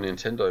if even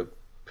Nintendo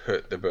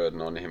put the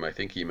burden on him. I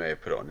think he may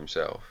have put it on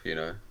himself. He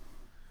may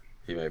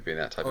have been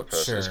that type of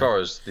person. Sure. As far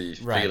as the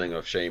feeling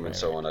of shame and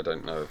so on, I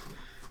don't know.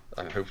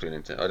 Hopefully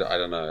Nintendo. I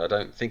don't know. I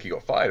don't think he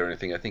got fired or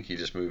anything. I think he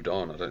just moved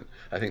on.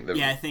 I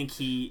think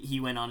he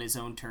went on his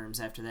own terms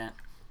after that.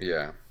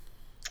 Yeah.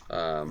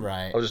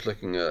 Right. I was just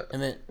looking at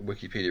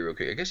Wikipedia real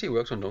quick. I guess he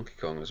worked on Donkey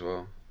Kong as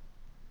well.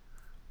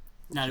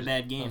 Not a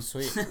bad game. Oh,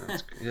 sweet.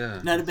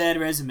 Yeah. Not a bad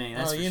resume.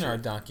 That's for sure. Know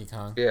Donkey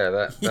Kong.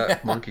 Yeah,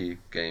 that monkey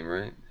game,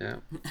 right? Yeah.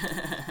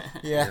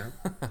 Yeah.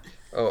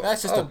 Oh,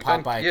 that's just a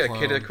Popeye clone.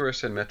 Kid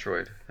Icarus and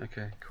Metroid.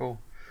 Okay, cool.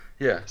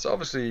 Yeah, so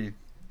obviously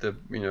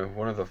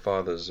one of the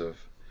fathers of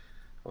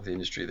the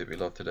industry that we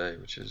love today,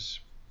 which is.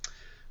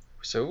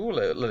 So we'll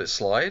let it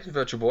slide.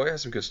 Virtual Boy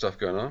has some good stuff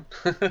going on.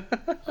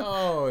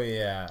 Oh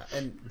yeah,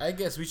 and I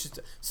guess we should.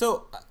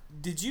 So,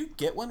 did you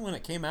get one when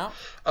it came out?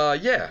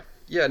 Yeah.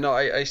 No,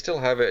 I still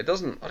have it. It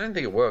doesn't. I don't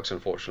think it works,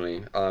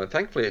 unfortunately.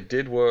 Thankfully, it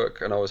did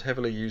work, and I was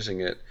heavily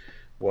using it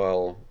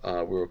while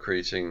we were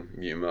creating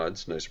Mutant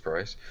Muds. No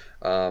surprise.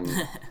 So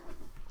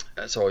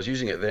I was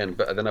using it then,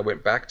 but then I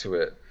went back to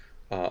it.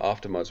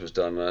 After Muds was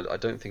done, I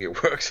don't think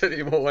it works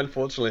anymore,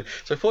 unfortunately.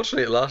 So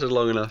fortunately, it lasted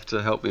long enough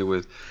to help me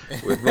with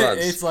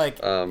Muds. It's like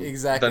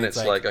exactly. Then it's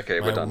like okay,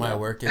 we're done. My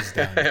work is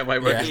done. My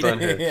work is done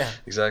here. Yeah,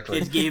 exactly.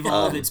 It gave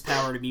all of its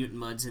power to Mutant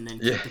Muds and then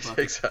kicked the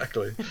bucket.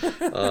 Exactly.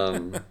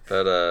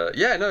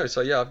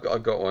 So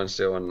I've got one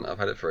still, and I've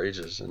had it for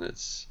ages, and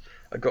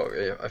I've got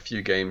a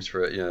few games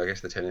for it. I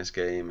guess the tennis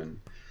game and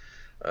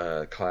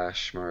Mario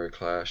Clash.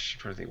 I'm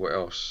trying to think what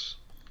else.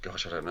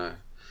 Gosh, I don't know.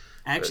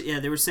 Actually,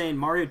 they were saying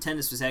Mario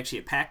Tennis was actually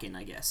a pack-in,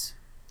 I guess.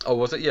 Oh,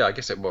 was it? Yeah, I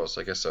guess it was.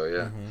 I guess so,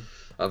 yeah. Mm-hmm.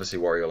 Obviously,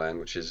 Wario Land,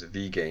 which is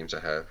the games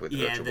I have with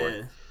Virtual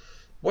Boy.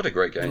 What a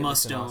great game. The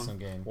must-own. Awesome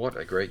game. What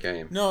a great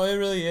game. No, it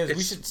really is.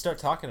 We should start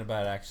talking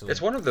about it, actually.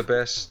 It's one of the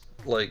best,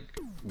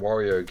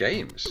 Wario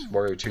games,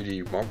 Wario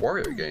 2D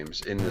Wario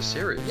games in the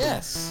series.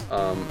 Yes.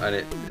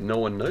 And no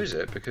one knows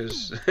it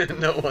because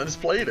no one's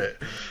played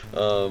it.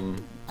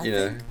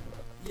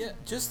 Yeah,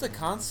 just the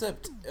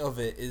concept of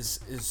it is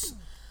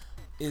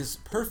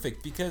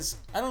perfect because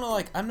I don't know,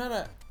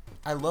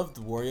 I love the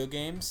Wario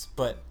games,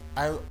 but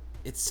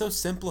it's so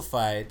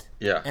simplified.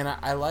 Yeah. And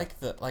I like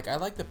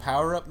the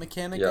power up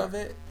mechanic of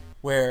it,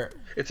 where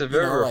it's a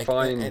very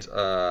refined,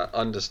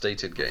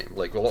 understated game.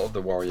 Like a lot of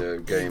the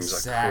Wario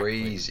games are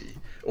crazy,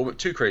 or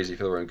too crazy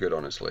for their own good,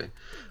 honestly.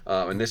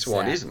 And this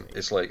one isn't.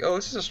 It's like,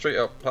 this is a straight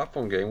up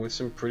platform game with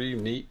some pretty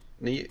neat,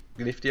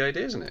 nifty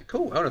ideas in it.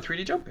 Cool. Oh, no,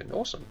 3D jumping.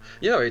 Awesome.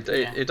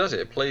 It does it.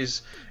 It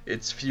plays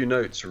its few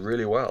notes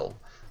really well.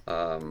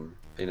 And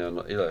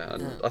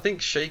I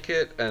think Shake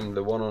It and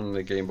the one on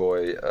the Game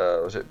Boy,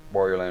 was it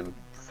Wario Land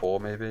 4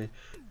 maybe?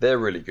 They're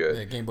really good.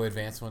 The Game Boy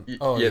Advance one?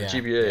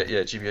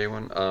 GBA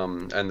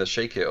one. And the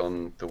Shake It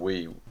on the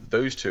Wii,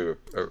 those two,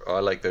 I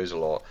like those a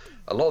lot.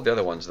 A lot of the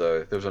other ones,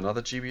 though, there was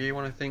another GBA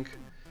one, I think,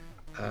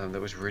 that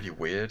was really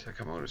weird. I can't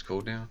remember what it's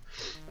called now.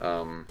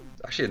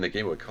 Actually, in the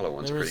Game Boy Color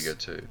one's pretty good,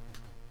 too.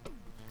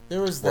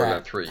 There was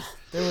Borderlands 3.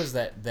 There was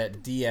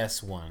that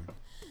DS one.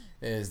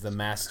 Is the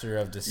Master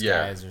of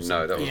Disguise or something?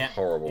 No, that was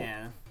horrible.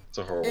 Yeah. It's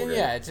a horrible game.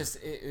 Yeah, it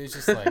was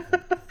just like.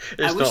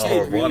 It's not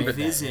horrible.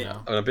 Revisit.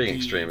 I'm being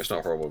extreme. It's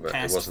not horrible, but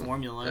it wasn't.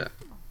 Formula.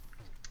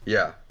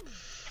 Yeah.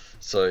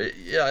 So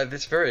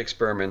it's very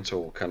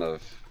experimental kind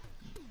of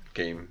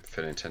game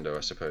for Nintendo, I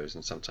suppose,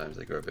 and sometimes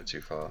they go a bit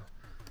too far.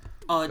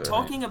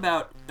 Talking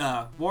about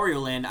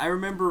Wario Land, I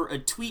remember a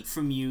tweet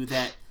from you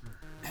that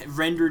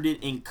rendered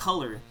it in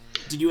color.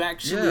 Did you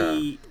actually?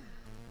 Yeah.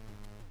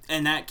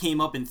 And that came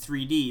up in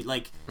 3D.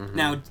 Like,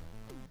 now,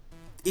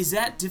 is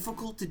that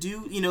difficult to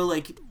do? You know,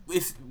 like,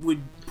 if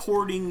would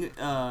porting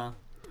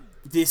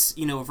this,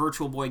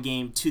 Virtual Boy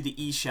game to the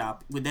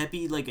eShop, would that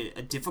be, like,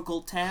 a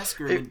difficult task?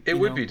 Or it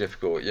would be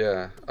difficult,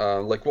 yeah.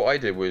 Like, what I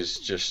did was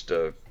just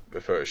a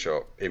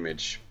Photoshop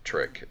image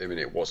trick. I mean,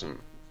 it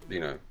wasn't,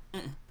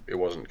 it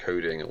wasn't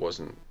coding. It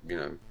wasn't,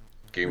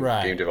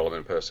 game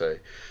development per se.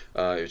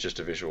 It was just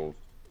a visual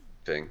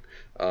thing.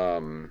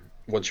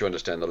 Once you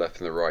understand the left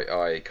and the right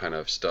eye kind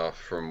of stuff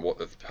from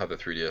how the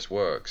 3DS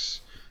works,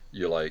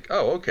 you're like,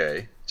 oh,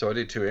 okay. So I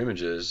did 2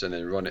 images and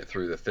then run it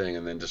through the thing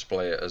and then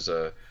display it as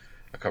I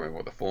can't remember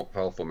what the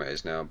file format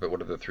is now, but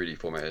whatever the 3D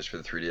format is for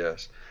the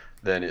 3DS,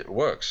 then it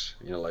works.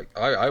 Like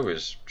I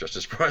was just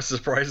as surprised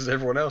as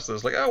everyone else. I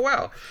was like, oh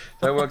wow,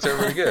 that works out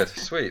really good,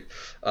 sweet.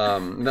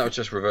 And that was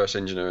just reverse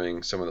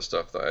engineering some of the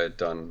stuff that I had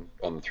done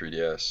on the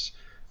 3DS.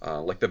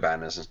 Like the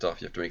banners and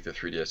stuff, you have to make the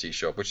 3DS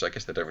eShop, which I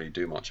guess they don't really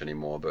do much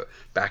anymore. But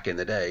back in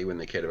the day, when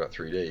they cared about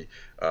 3D,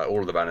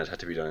 all of the banners had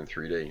to be done in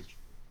 3D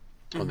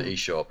on the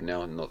eShop.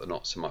 Now,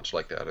 not so much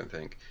like that, I don't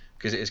think,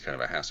 because it is kind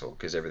of a hassle.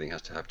 Because everything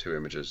has to have 2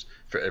 images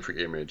for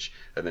every image,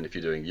 and then if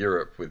you're doing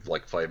Europe with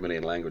like 5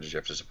 million languages you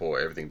have to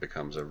support, everything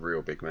becomes a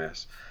real big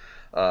mess.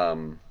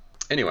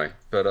 Anyway,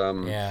 but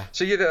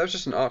so yeah, that was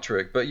just an art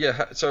trick. But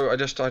yeah, so I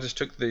just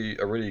took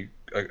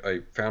I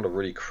found a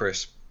really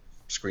crisp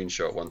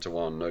screenshot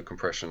 1-to-1, no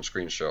compression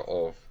screenshot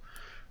of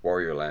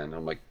Wario Land.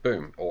 I'm like,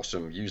 boom,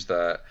 awesome, use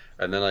that.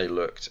 And then I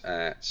looked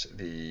at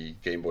the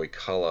Game Boy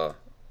Color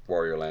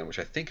Wario Land, which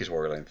I think is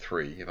Wario Land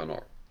 3, if I'm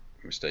not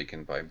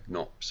mistaken, but I'm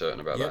not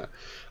certain about that.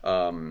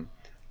 And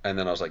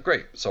then I was like,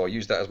 great, so I'll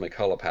use that as my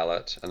color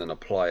palette and then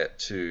apply it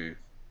to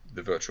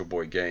the Virtual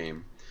Boy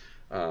game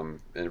and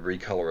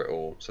recolor it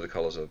all so the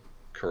colors are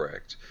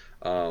correct.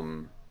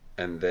 And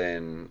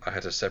then I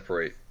had to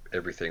separate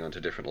everything onto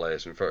different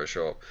layers in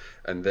Photoshop,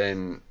 and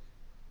then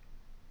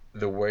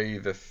the way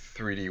the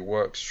 3D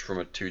works from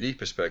a 2D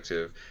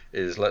perspective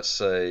is, let's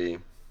say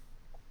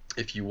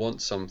if you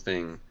want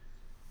something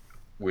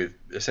with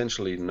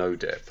essentially no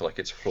depth, like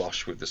it's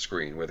flush with the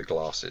screen where the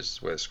glass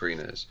is, where the screen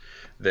is,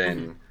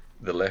 then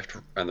the left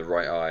and the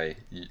right eye,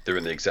 they're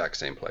in the exact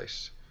same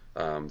place.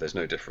 There's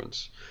no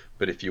difference.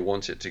 But if you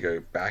want it to go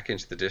back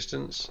into the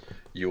distance,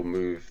 you'll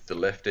move the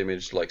left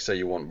image, like say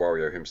you want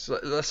Wario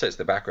himself, let's say it's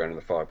the background in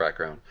the far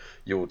background,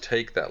 you'll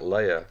take that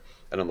layer,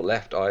 and on the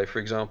left eye, for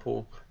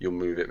example, you'll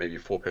move it maybe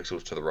 4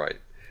 pixels to the right.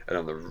 And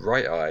on the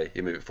right eye,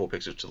 you move it 4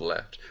 pixels to the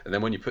left. And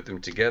then when you put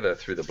them together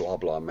through the blah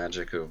blah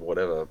magic of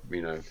whatever,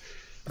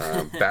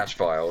 batch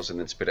files, and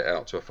then spit it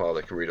out to a file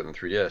that can read on the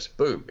 3DS,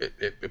 boom,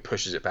 it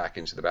pushes it back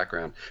into the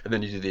background. And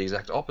then you do the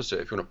exact opposite.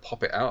 If you want to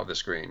pop it out of the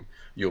screen,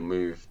 you'll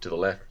move to the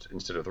left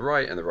instead of the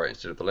right, and the right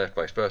instead of the left,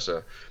 vice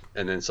versa,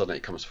 and then suddenly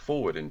it comes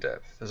forward in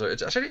depth. So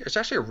it's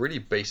actually a really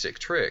basic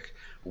trick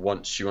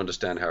once you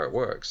understand how it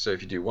works. So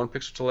if you do 1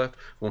 pixel to the left,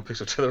 1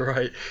 pixel to the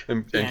right,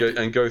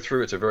 and go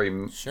through it to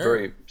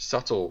very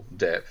subtle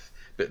depth,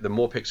 but the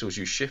more pixels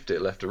you shift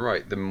it left and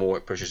right, the more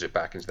it pushes it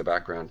back into the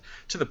background,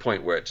 to the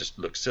point where it just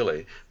looks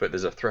silly, but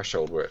there's a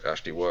threshold where it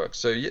actually works.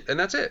 So and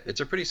that's it.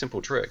 It's a pretty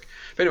simple trick.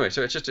 But anyway,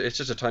 so it's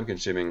just a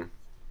time-consuming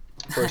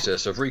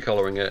process of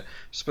recoloring it,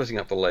 splitting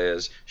up the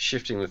layers,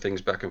 shifting the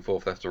things back and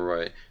forth left and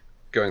right,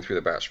 going through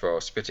the batch file,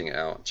 spitting it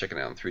out, checking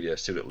it out in 3DS,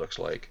 see what it looks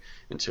like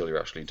until you're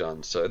actually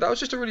done. So that was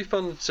just a really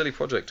fun, silly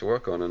project to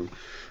work on.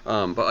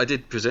 And but I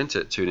did present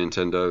it to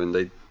Nintendo, and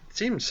they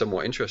seemed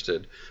somewhat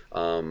interested,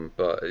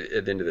 but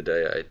at the end of the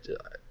day,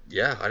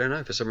 I don't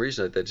know, for some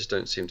reason they just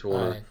don't seem to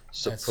want to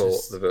support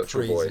the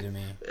Virtual Boy.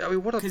 I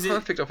mean, what a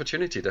perfect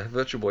opportunity to have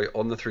Virtual Boy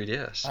on the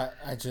 3DS.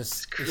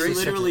 It's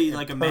literally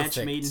like a match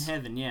made in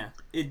heaven.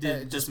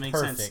 It just makes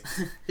sense.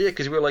 Yeah,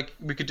 because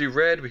we could do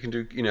red, we can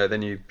do,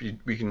 then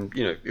we can,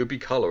 it would be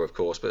color, of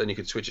course, but then you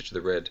could switch it to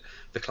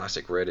the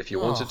classic red if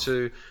you wanted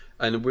to.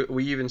 And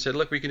we even said,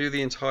 look, we can do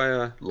the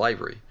entire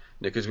library.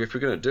 Because if we're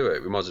going to do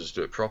it, we might as well just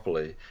do it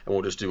properly, and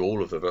we'll just do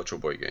all of the Virtual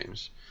Boy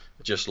games,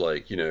 just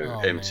like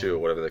M2 or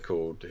whatever they're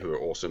called, who are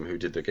awesome, who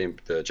did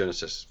the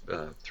Genesis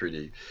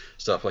 3D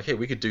stuff. Like, hey,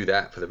 we could do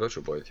that for the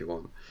Virtual Boy if you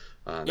want.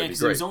 Because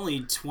there's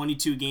only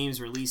 22 games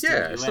released in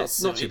the US,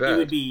 it's not too bad. It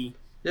would be.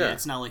 Yeah,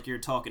 it's not like you're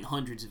talking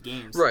hundreds of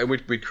games. Right, and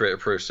we'd create a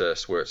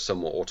process where it's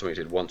somewhat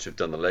automated. Once we've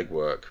done the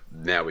legwork,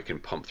 now we can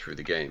pump through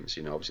the games.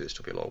 Obviously there's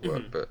still be a lot of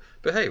work,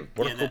 but hey,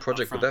 what a cool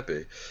project would that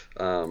be?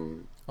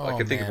 I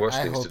can think of worse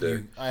things to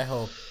do. I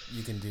hope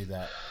you can do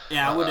that.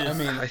 Yeah, I would have. I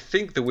mean, I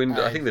think the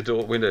window. I think the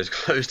door window is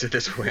closed at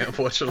this point.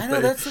 Unfortunately, I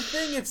know that's the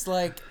thing. It's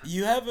like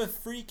you have a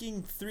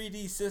freaking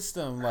 3D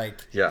system.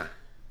 Like yeah,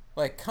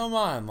 like come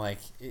on, like.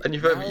 And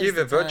you have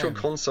a virtual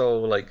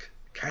console like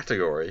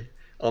category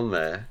on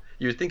there.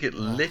 You would think it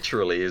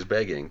literally is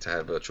begging to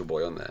have Virtual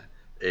Boy on there.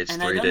 It's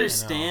and 3D. I'd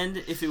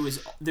understand if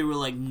there were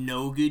like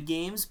no good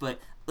games, but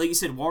like you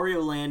said,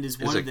 Wario Land is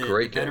one of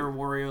the better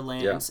Wario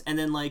Lands, and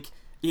then like.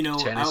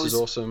 Tennis is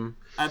awesome.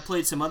 I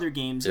played some other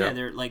games. Yeah,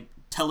 they're like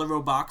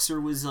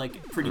Teleroboxer was like a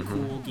pretty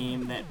cool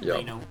game that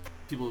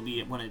people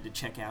would wanted to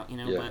check out.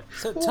 But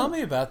so tell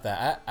me about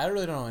that. I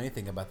really don't know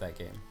anything about that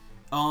game.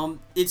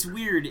 It's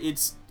weird.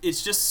 It's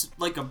just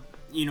like a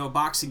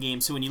boxing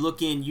game. So when you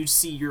look in, you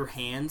see your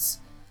hands,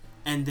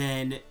 and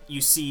then you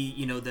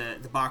see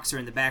the boxer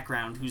in the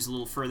background who's a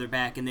little further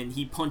back, and then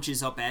he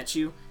punches up at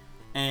you,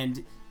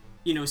 and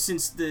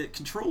since the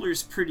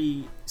controller's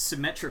pretty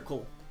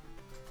symmetrical.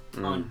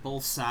 On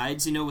both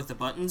sides, with the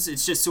buttons.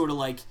 It's just sort of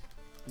like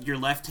your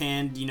left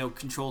hand,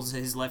 controls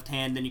his left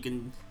hand, then you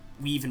can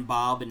weave and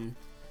bob, and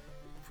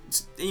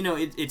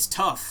it's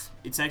tough.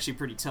 It's actually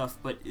pretty tough,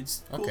 but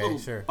it's a cool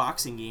little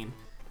boxing game.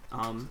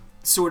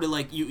 Sort of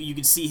like you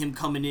can see him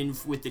coming in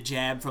with the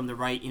jab from the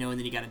right, and then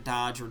you got to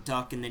dodge or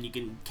duck, and then you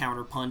can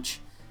counter punch.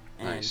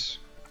 Nice.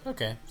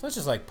 Okay, so it's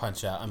just like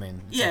Punch Out. I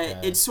mean,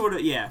 it's sort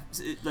of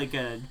like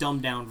a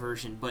dumbed down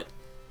version, but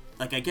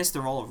like I guess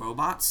they're all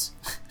robots.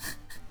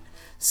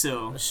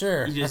 So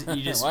sure, you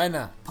just why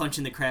not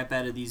punching the crap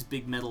out of these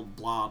big metal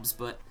blobs,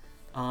 but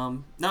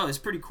no, it's a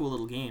pretty cool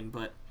little game.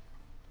 But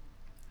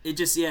it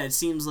just it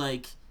seems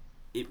like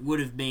it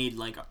would have made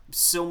like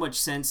so much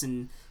sense,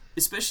 and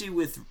especially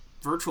with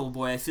Virtual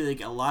Boy, I feel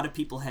like a lot of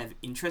people have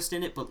interest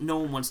in it, but no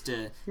one wants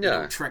to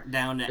track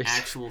down the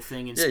actual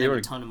thing and spend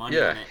a ton of money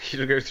on it. You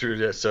don't go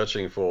through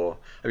searching for.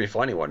 I mean,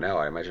 finding one now,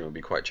 I imagine would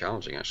be quite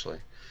challenging. Actually,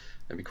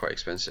 it'd be quite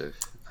expensive.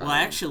 Well,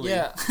 actually,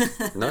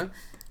 no.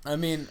 I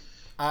mean.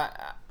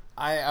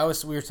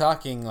 We were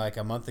talking like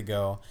a month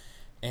ago,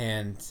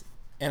 and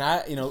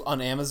I on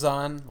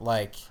Amazon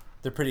like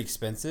they're pretty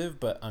expensive,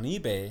 but on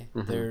eBay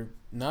they're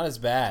not as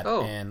bad.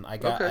 Oh, and I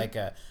got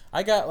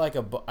I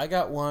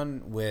got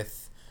one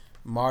with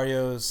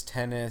Mario's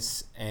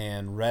Tennis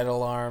and Red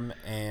Alarm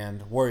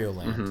and Wario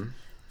Land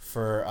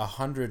for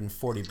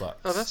 $140.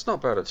 Oh, that's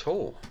not bad at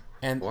all.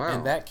 And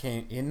that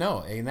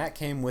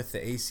came with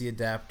the AC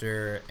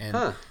adapter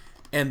and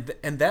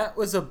that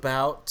was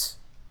about.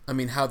 I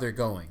mean, how they're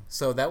going.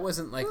 So that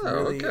wasn't like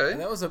really. Okay.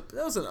 That was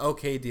an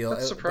okay deal.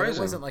 That's surprising. It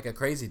wasn't like a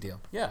crazy deal.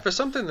 Yeah. For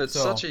something that's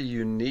such a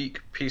unique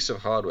piece of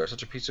hardware,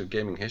 such a piece of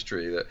gaming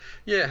history that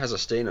it has a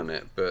stain on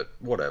it, but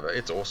whatever,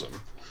 it's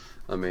awesome.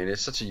 I mean,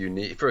 it's such a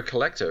unique for a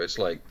collector. It's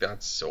like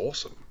that's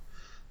awesome.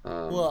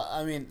 Well,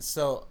 I mean,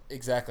 so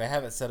exactly. I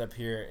have it set up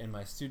here in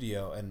my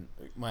studio, and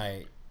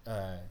my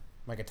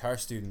guitar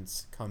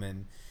students come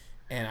in.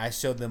 And I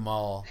showed them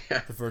all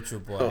the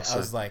Virtual Boy. Awesome. I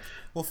was like,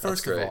 well,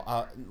 first of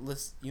all,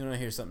 you want to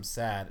hear something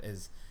sad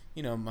is,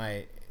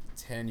 my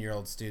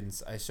 10-year-old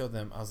students, I showed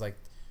them, I was like,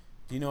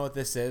 do you know what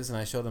this is? And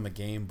I showed them a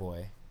Game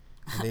Boy.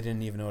 And they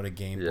didn't even know what a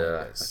Game Boy was.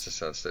 Yeah, that's a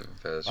sad state of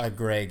affairs. A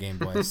gray Game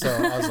Boy. So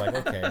I was like,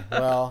 okay,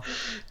 well...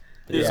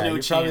 There's no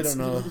you chance.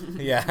 Probably don't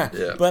know.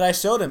 Yeah. But I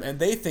showed them, and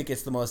they think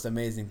it's the most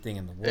amazing thing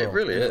in the world. It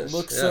really is. It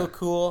looks so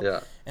cool. Yeah.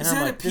 And is I'm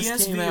that like, a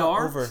this came PSVR?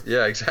 out over.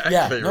 Yeah, exactly.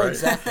 Yeah, right.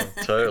 exactly.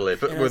 Totally.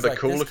 But with a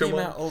cool looking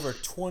one. This came out over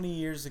 20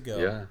 years ago.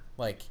 Yeah.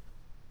 Like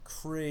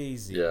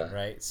crazy. Yeah.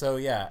 Right. So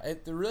they're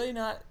really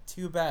not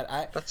too bad.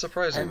 That's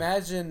surprising. I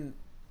imagine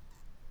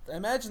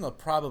they'll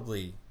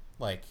probably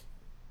like,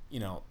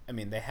 I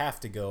mean, they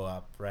have to go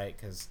up, right?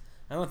 Because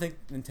I don't think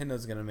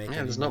Nintendo's gonna make.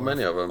 Yeah, there's not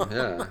many of them.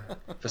 Yeah,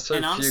 there's so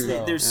and honestly,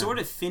 few. they're sort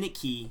of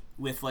finicky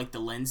with like the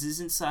lenses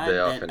inside. They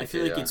are that finicky, I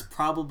feel like it's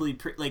probably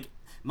like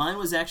mine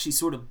was actually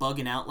sort of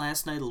bugging out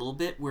last night a little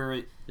bit.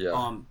 Where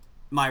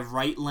my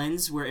right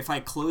lens, where if I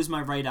close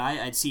my right eye,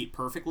 I'd see it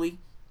perfectly.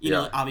 You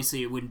know,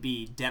 obviously it wouldn't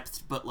be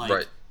depth, but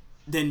like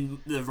then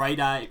the right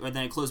eye, or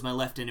then I closed my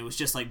left, and it was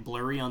just like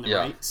blurry on the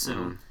right.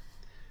 So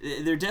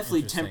they're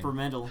definitely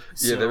temperamental.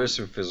 So. Yeah, there is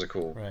some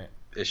physical.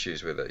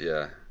 Issues with it,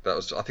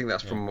 I think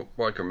that's from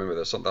what I can remember.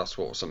 That's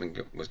what something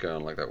was going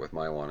on like that with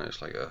my one.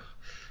 It's like,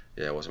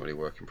 it wasn't really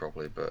working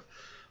properly, but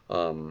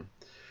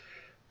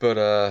what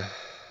a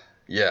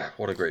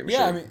great machine.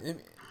 Yeah, I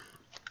mean,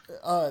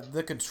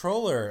 the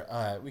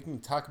controller. We can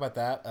talk about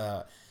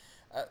that.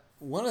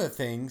 One of the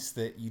things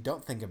that you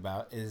don't think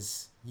about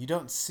is you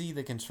don't see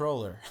the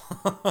controller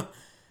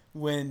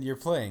when you're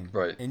playing,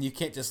 right? And you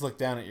can't just look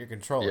down at your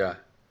controller. Yeah.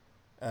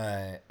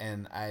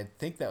 And I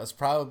think that was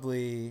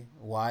probably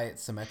why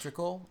it's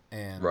symmetrical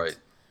and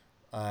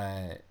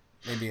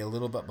maybe a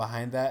little bit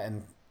behind that,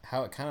 and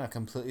how it kind of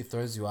completely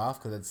throws you off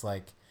because it's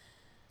like,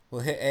 well,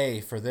 hit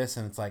A for this,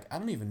 and it's like, I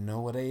don't even know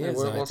what A is.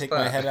 And I take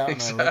my head out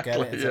and I look at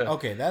it and it's like,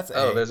 okay, that's A.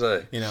 Oh, there's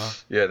A.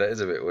 Yeah, that is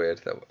a bit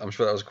weird. I'm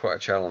sure that was quite a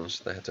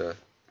challenge they had to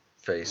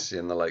face,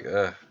 and they're like,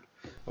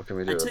 what can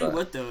we do with that? I tell you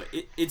what, though,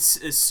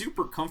 it's a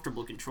super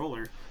comfortable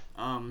controller.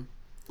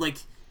 Like,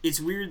 it's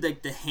weird.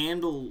 Like the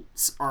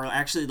handles are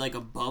actually like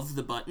above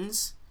the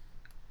buttons,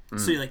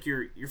 so like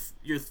your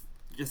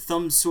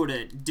thumbs sort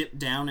of dip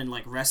down and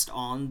like rest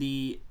on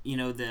the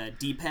the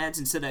D-pads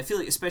instead. I feel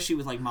like especially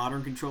with like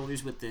modern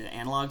controllers with the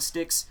analog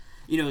sticks,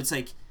 it's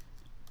like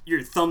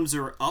your thumbs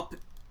are up.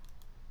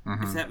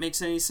 If that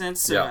makes any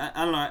sense. So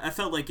I don't know. I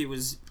felt like it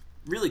was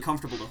really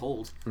comfortable to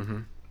hold.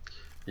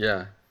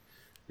 Yeah.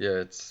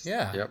 It's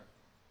Yep.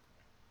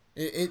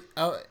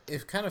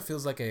 It kind of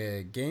feels like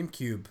a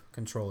GameCube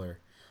controller.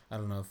 I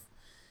don't know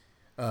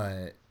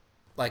if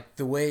like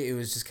the way it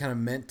was just kind of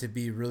meant to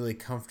be really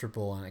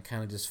comfortable, and it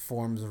kind of just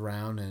forms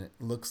around and it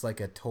looks like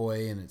a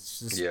toy, and it's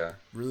just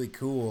really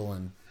cool.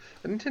 And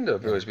Nintendo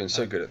have always been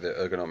so good at the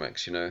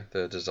ergonomics,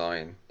 the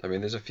design. I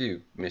mean, there's a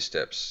few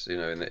missteps,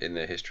 in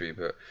their history,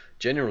 but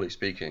generally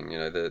speaking,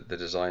 the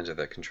designs of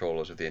their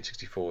controllers with the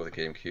N64, the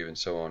GameCube, and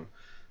so on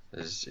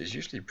is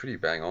usually pretty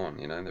bang on.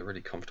 They're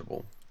really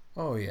comfortable.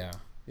 Oh yeah.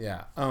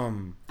 Yeah.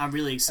 I'm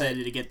really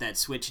excited to get that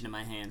Switch into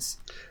my hands.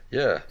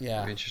 Yeah.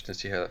 It'll be interesting to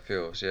see how that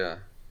feels. Yeah.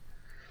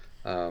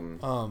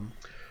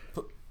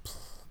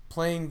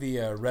 Playing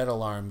the Red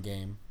Alarm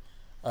game,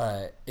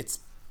 it's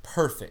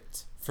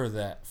perfect for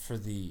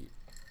the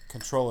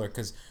controller,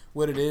 because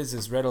what it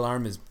is Red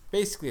Alarm is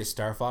basically a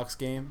Star Fox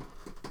game.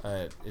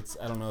 I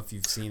don't know if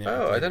you've seen it.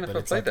 Oh, I don't know if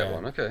I played that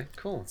one. Okay,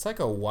 cool. It's like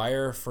a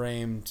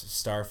wire-framed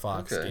Star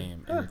Fox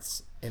game, and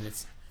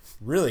it's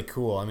really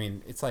cool. I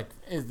mean, it's like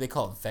they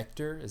call it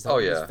Vector. Is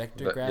that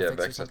Vector graphics? Yeah, or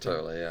Vector, something?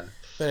 totally. Yeah.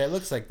 But it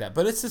looks like that.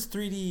 But it's this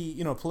 3D,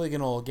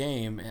 polygonal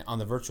game on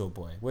the Virtual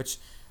Boy, which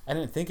I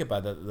didn't think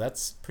about that.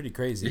 That's pretty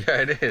crazy.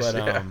 Yeah, it is.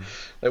 But,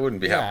 that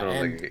wouldn't be happening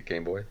on the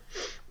Game Boy.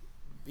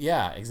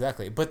 Yeah,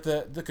 exactly. But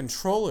the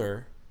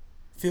controller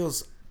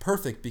feels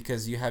perfect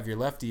because you have your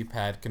left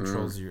D-pad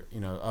controls your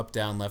up,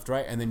 down, left,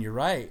 right, and then your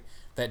right,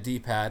 that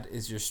D-pad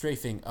is your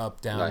strafing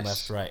up, down,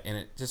 left, right, and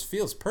it just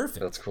feels perfect.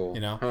 That's cool.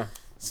 Huh.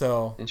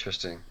 So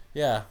interesting.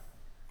 Yeah,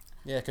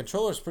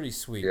 controller's pretty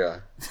sweet.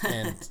 Yeah,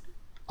 and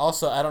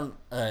also I don't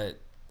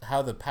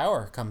how the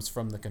power comes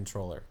from the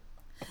controller.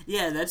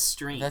 Yeah, that's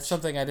strange. That's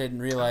something I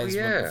didn't realize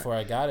before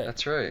I got it.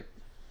 That's right.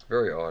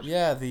 Very odd.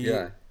 Yeah,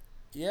 it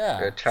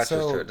attaches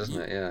to it,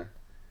 doesn't it? Yeah.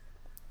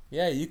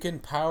 Yeah, you can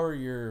power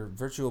your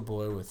Virtual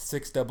Boy with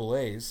 6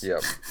 AA's.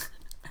 Yep.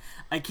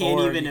 I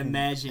can't even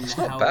imagine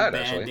how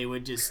bad they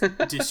would just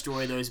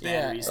destroy those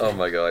batteries. Oh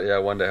my god, yeah, I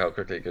wonder how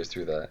quickly it goes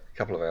through that. A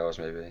couple of hours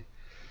maybe.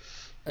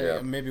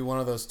 Yeah. Maybe one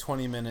of those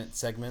 20-minute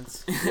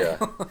segments.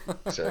 Yeah,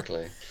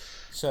 exactly.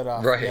 Shut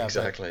off. Right,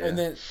 exactly. And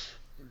then,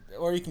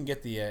 or you can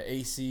get the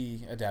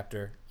AC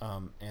adapter,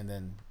 and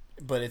then,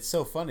 but it's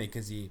so funny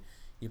because you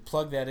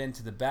plug that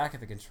into the back of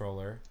the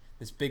controller,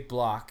 this big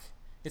block.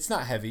 It's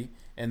not heavy,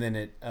 and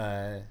then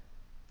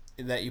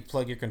that you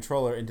plug your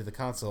controller into the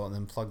console and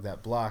then plug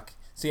that block.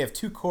 So you have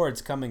 2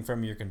 cords coming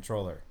from your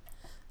controller.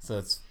 So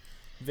it's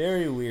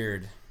very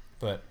weird,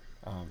 but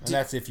and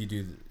that's if you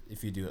do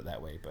it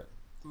that way. But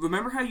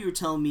remember how you were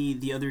telling me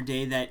the other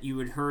day that you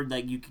had heard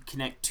like you could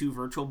connect 2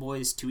 Virtual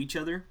Boys to each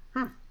other?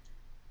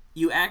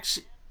 You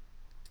actually,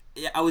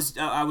 I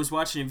was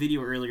watching a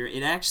video earlier.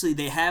 It actually,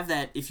 they have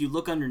that. If you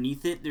look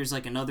underneath it, there's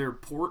like another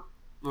port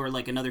or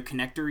like another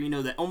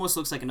connector, that almost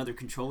looks like another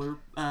controller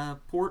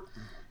port.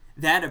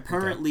 That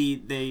apparently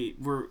they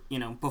were,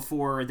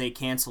 before they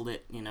canceled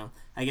it,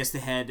 I guess they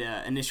had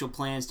initial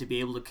plans to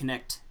be able to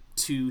connect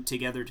 2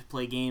 together to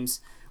play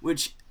games,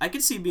 which I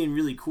could see being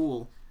really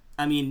cool.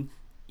 I mean,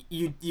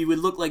 you would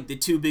look like the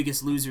 2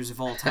 biggest losers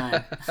of all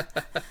time.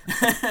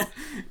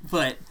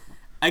 But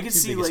I could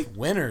see like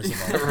winners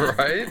of all time.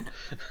 Right?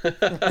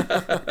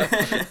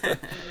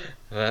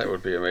 That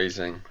would be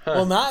amazing. Huh.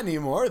 Well, not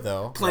anymore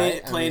though.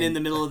 Playing in the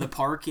middle of the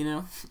park,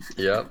 Yep,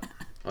 on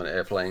an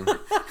airplane.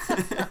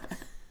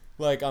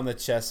 Like on the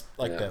chess,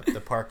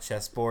 the park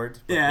chessboard.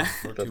 Yeah,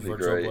 that'd be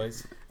great.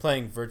 Boys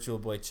playing Virtual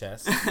Boy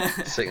chess.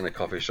 Sitting in a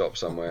coffee shop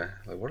somewhere.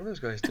 Like, what are those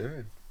guys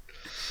doing?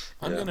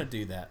 I'm gonna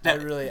do that.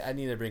 I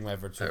need to bring my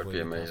Virtual Boy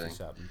to the coffee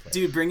shop and play.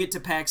 Dude, bring it to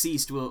PAX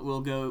East.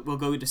 We'll go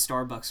to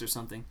Starbucks or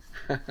something.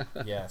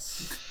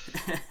 Yes.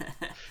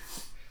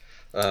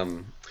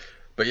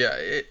 But yeah,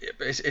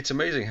 it's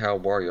amazing how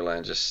Wario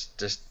Land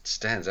just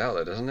stands out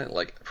there, doesn't it?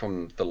 Like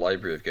from the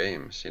library of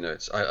games,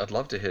 I'd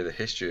love to hear the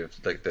history of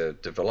like the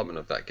development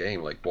of that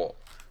game, like what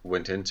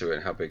went into it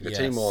and how big the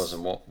team was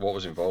and what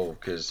was involved,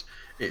 because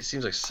it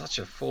seems like such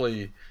a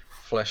fully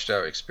fleshed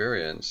out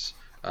experience.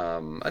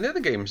 And the other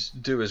games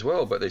do as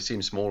well, but they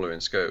seem smaller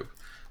in scope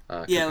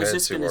compared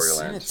to Wario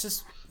Land.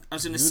 I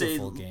was gonna say,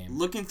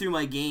 looking through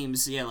my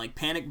games, like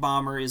Panic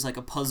Bomber is like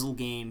a puzzle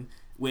game,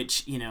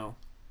 which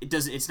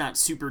it's not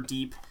super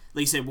deep.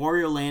 Like you said,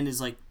 Wario Land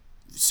is like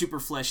super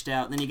fleshed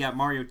out. Then you got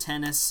Mario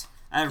Tennis.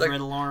 I have Red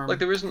Alarm. Like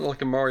there isn't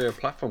like a Mario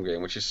platform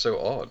game, which is so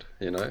odd.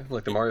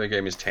 Like the Mario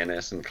game is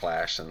tennis and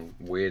Clash and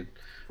weird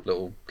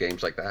little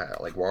games like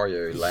that. Like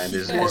Wario Land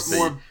is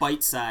more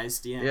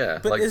bite-sized. Yeah. Yeah.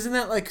 But isn't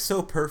that like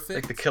so perfect?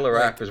 Like the killer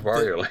app is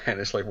Wario Land.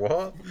 It's like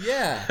what?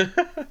 Yeah.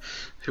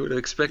 Who would have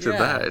expected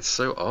that? It's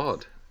so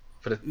odd.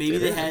 But maybe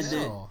they had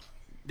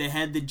they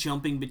had the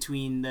jumping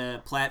between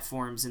the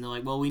platforms, and they're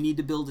like, well, we need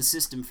to build a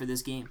system for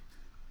this game.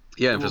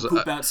 Yeah, and we'll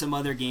poop out some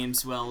other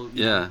games. Well,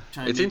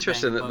 it's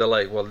interesting that they're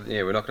like, well,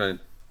 yeah, we're not going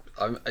to.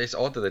 It's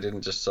odd that they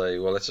didn't just say,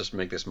 well, let's just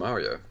make this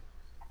Mario.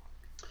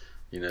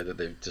 That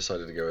they've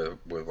decided to go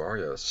with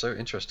Wario. It's so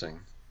interesting.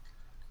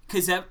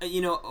 Because a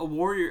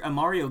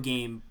Mario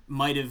game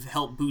might have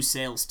helped boost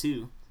sales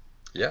too.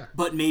 Yeah.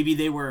 But maybe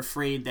they were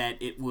afraid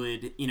that it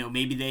would,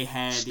 maybe they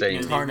had they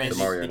read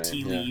the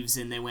tea leaves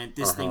and they went,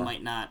 this thing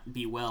might not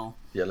be well.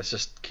 Yeah, let's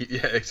just keep.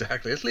 Yeah,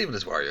 exactly. Let's leave it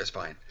as Wario. It's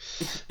fine.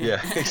 Yeah,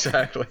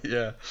 exactly.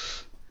 Yeah.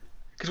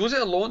 Because was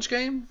it a launch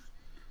game?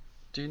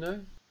 Do you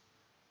know?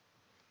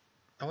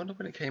 I wonder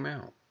when it came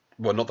out.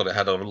 Well, not that it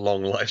had a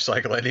long life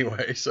cycle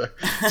anyway, so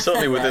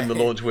certainly within the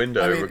launch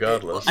window,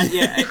 regardless. I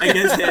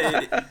guess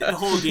the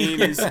whole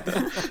game is.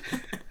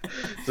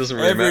 Doesn't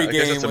really matter. I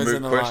guess it's a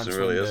moot question,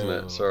 really, isn't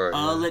it? Sorry.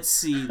 Let's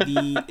see.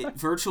 The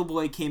Virtual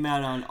Boy came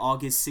out on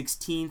August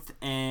 16th,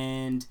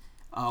 and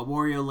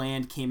Wario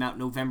Land came out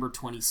November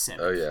 27th.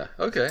 Oh yeah.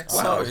 Okay.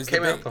 Wow. It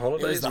came out the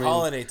holidays. It was the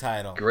holiday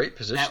title. Great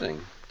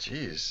positioning.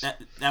 Jeez.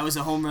 That was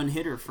a home run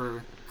hitter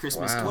for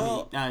Christmas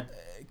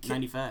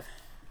 95.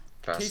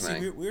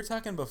 Casey, we were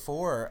talking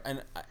before,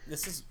 and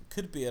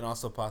could be an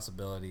also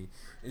possibility,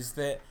 is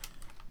that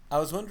I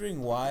was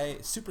wondering why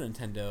Super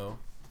Nintendo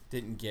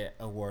didn't get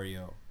a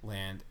Wario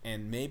Land,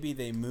 and maybe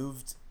they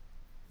moved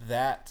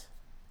that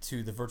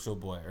to the Virtual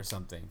Boy or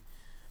something,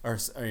 or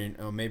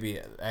maybe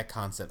that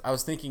concept. I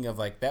was thinking of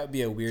that would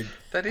be a weird.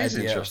 That is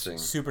idea interesting. Of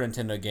Super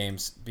Nintendo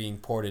games being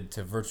ported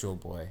to Virtual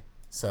Boy.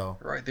 So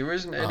right, there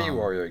isn't any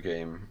Wario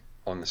game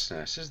on the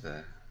SNES, is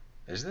there?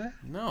 Is there?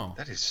 No.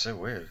 That is so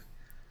weird.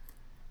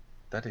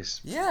 That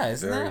is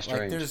isn't very that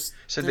strange.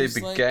 So they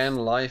began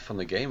life on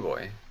the Game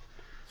Boy,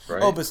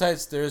 right? Oh,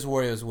 besides there's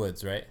Wario's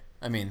Woods, right?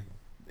 I mean,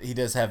 he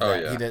does have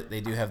that. Yeah. They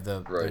do have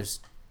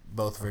there's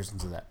both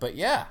versions of that. But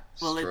yeah.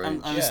 Well,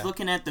 I was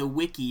looking at the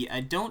wiki.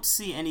 I don't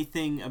see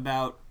anything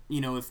about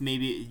if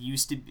maybe it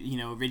used to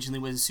originally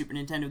was a Super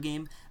Nintendo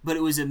game, but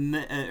it was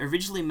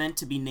originally meant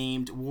to be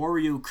named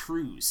Wario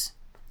Cruise.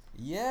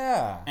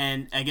 Yeah.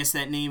 And I guess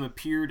that name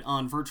appered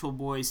on Virtual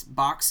Boy's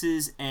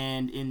boxes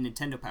and in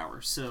Nintendo Power.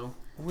 So.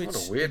 What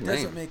a weird name.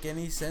 Doesn't make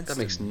any sense. That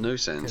makes no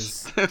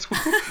sense.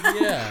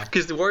 Yeah.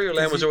 Because the Wario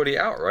Land was already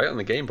out, right, on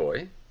the Game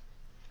Boy?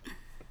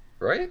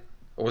 Right?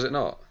 Or was it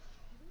not?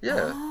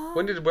 Yeah.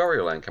 When did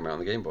Wario Land come out on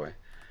the Game Boy?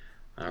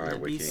 All right,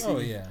 Wiki. Oh,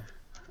 yeah.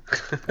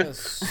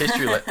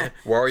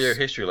 Wario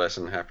history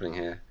lesson happening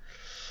here.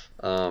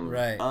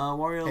 Right.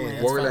 Wario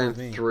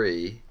Land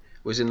 3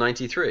 was in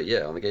 93,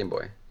 yeah, on the Game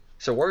Boy.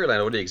 So Wario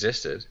Land already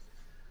existed.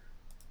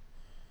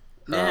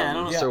 Yeah, I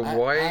don't know. So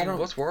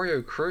what's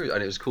Wario Cruise?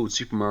 And it was called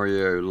Super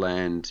Mario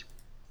Land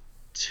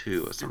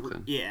 2 or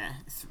something. Yeah.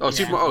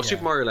 Super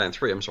Mario Land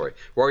 3. I'm sorry.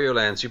 Wario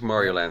Land, Super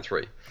Mario Land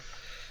 3.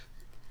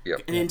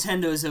 Yep.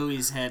 Nintendo's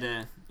always had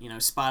a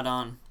spot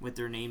on with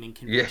their naming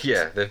conventions.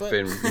 Yeah, they've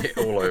been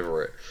all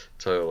over it,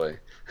 totally.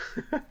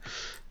 And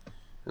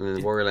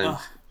then Wario Land,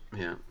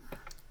 yeah.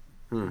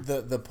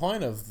 The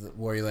point of the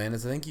Wario Land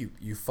is I think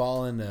you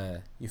fall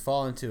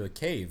into a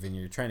cave and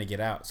you're trying to get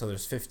out. So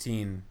there's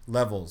 15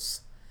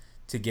 levels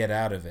to get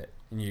out of it,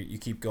 and you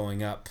keep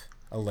going up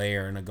a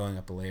layer and going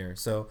up a layer.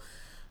 So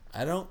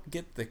I don't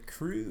get the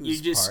cruise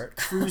You're just part.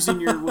 Cruising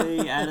your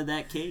way out of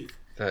that cave.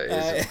 That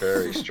is a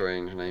very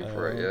strange name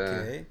for it. Yeah.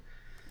 Okay.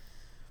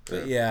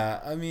 But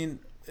yeah, I mean,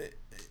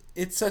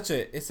 it's such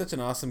an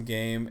awesome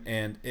game,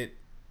 and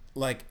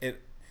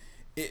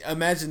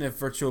imagine if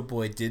Virtual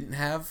Boy didn't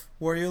have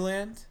Wario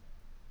Land.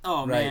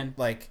 Oh man!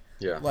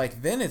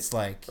 Then it's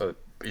like a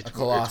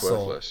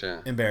colossal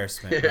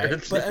embarrassment,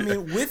 right? But I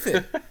mean, with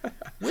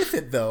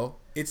it though,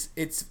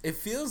 it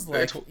feels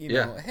like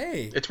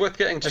hey, it's worth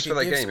getting just for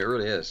that game. It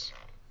really is.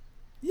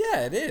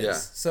 Yeah, it is. Yeah.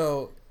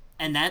 So.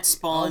 And that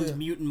spawned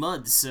Mutant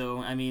Mudds, so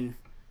I mean.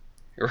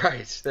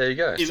 Right, there you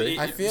go.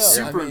 I feel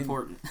super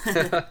important.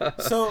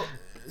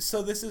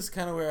 So this is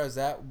kind of where I was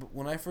at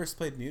when I first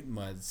played Mutant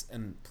Mudds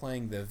and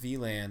playing the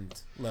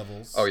V-Land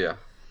levels. Oh yeah.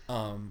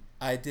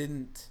 I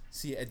didn't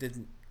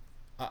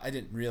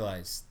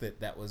realize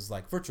that was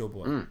like Virtual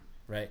Boy,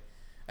 right?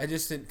 I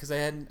just didn't because I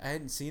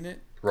hadn't seen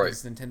it. Right.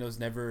 Nintendo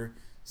never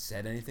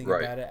said anything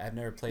about it. I've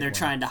never played. They're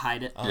trying to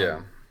hide it.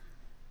 Yeah.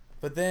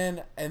 But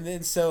then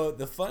so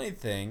the funny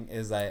thing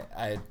is when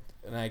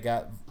I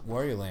got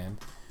Wario Land,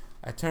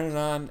 I turn it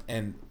on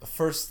and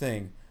first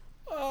thing,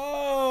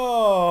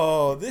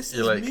 this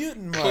is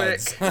Mutant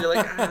Mudds. You're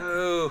like,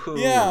 oh.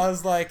 Yeah, I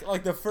was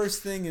like the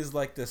first thing is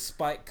like the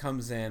spike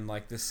comes in,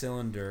 like the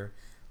cylinder,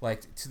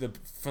 like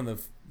from the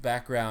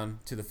background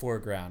to the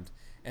foreground,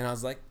 and I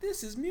was like,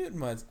 this is Mutant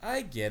Mudds.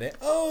 I get it.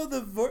 Oh,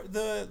 the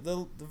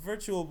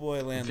Virtual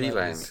Boy Land.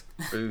 V-Land.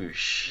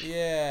 Boosh.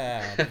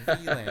 Yeah, the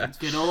V-Land.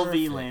 Good old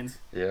V-Land.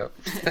 Yep.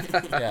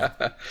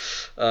 Yeah.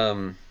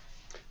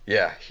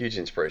 Yeah, huge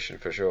inspiration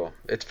for sure.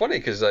 It's funny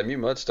because Mutant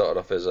Mudds started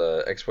off as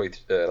a Xbox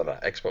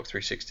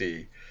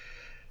 360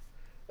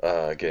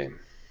 game,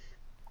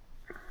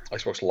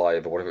 Xbox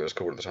Live or whatever it was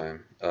called at the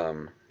time.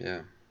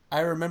 Yeah, I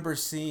remember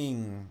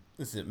seeing,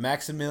 is it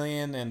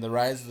Maximilian and the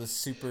Rise of the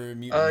Super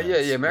Mutant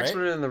Nuts, yeah,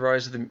 Maximilian right? and the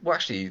Rise of the... Well,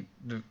 actually,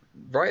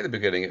 right at the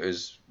beginning, it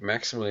was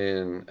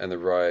Maximilian and the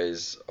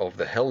Rise of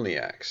the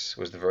Helniacs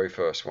was the very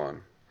first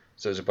one.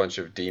 So there's a bunch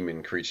of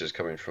demon creatures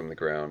coming from the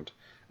ground.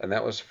 And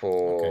that was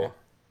for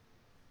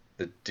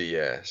the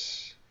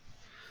DS.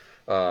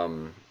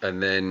 And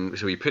then,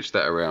 so we pitched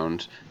that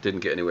around, didn't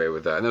get anywhere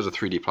with that. And there was a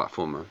 3D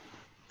platformer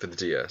for the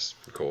DS,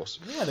 of course.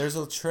 Yeah, there's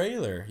a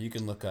trailer you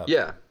can look up.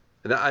 Yeah.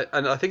 And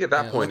I think at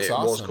that point it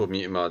was awesome. called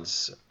Mutant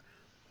Mudds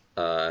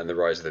and the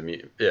Rise of the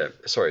Mutant... Yeah,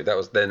 sorry, it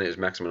was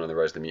Maximilian and the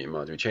Rise of the Mutant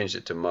Mudds. We changed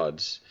it to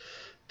Mudds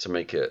to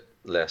make it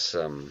less...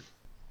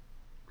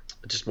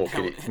 just more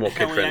kid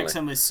friendly.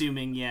 I'm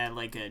assuming,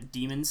 like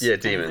demons. Yeah,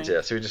 demons.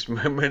 Yeah, so we just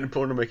wanted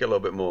to make it a little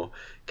bit more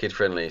kid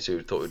friendly. So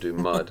we thought we'd do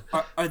Mud.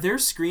 Are there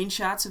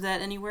screenshots of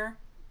that anywhere?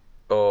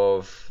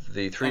 Of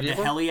the 3D of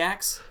the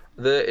Helniacs?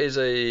 There is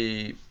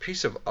a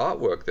piece of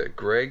artwork that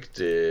Greg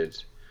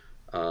did.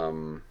 I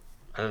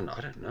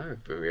don't know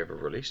if we ever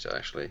released it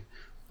actually.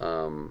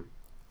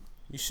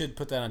 You should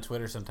put that on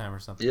Twitter sometime or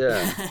something.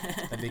 Yeah,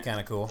 that'd be kind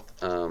of cool.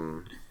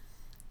 I'm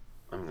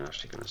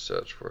actually going to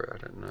search for it. I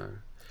don't know.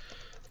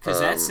 Because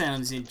that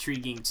sounds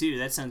intriguing too.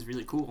 That sounds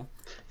really cool.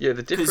 Yeah,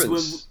 the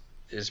difference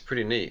is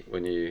pretty neat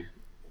when you...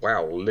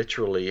 Wow,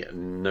 literally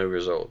no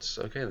results.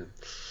 Okay then.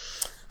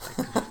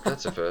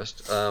 That's a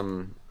first.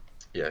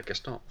 Yeah, I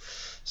guess not.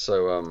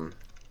 So,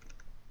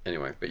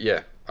 anyway, but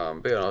yeah,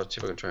 I'll see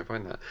if I can try and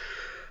find that.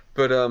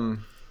 But,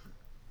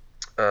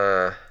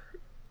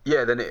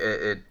 yeah, then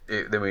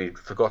then we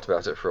forgot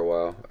about it for a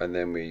while, and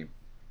then we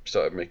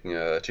started making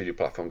a 2D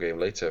platform game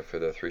later for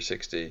the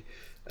 360,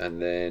 and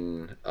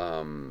then,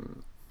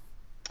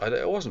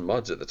 it wasn't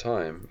Muds at the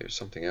time, it was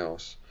something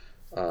else.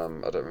 I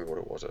don't remember what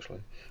it was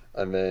actually.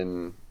 And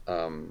then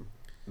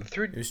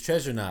it was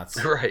Treasure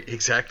Knots. Right,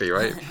 exactly,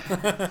 right.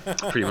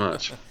 Pretty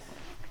much.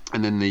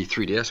 And then the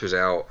 3DS was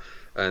out,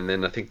 and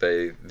then I think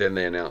they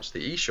announced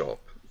the eShop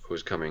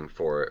was coming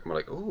for it. And we're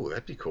like, oh,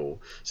 that'd be cool.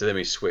 So then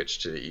we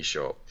switched to the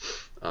eShop,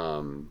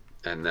 and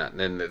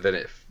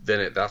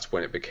that's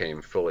when it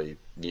became fully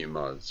Mutant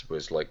Mudds.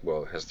 Was like,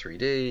 well, it has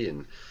 3D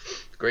and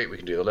great, we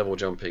can do the level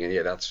jumping, and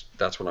yeah,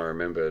 that's when I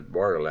remembered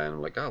Wario Land.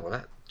 I'm like, oh well,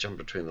 that jump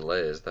between the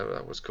layers,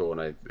 that was cool,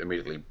 and I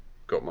immediately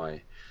got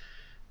my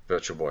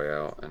Virtual Boy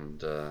out,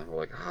 and we're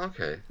like, oh,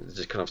 okay,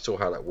 just kind of saw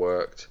how that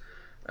worked,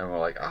 and we're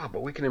like,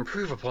 but we can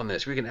improve upon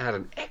this. We can add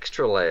an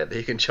extra layer that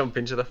you can jump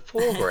into the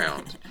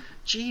foreground.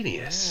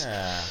 Genius.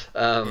 Yeah,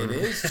 it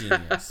is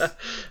genius.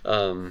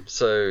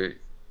 So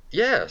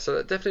yeah, so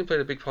that definitely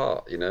played a big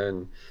part,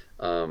 and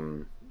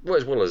well,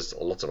 as well as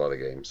lots of other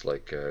games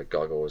like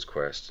Gargoyle's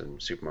Quest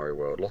and Super Mario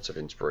World. Lots of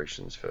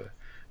inspirations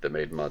that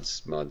made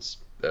Mudds,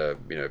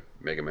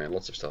 Mega Man,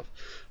 lots of stuff.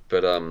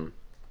 But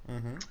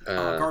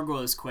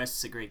Gargoyle's Quest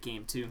is a great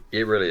game too.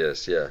 It really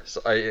is, yeah.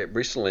 So I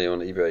recently on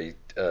eBay,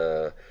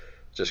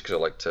 just because I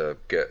like to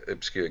get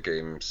obscure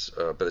games,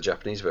 but the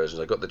Japanese versions.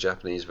 I got the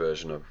Japanese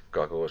version of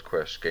Gargoyle's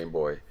Quest Game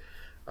Boy.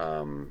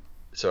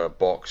 So a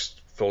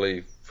boxed,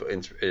 fully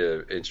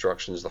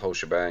instructions, the whole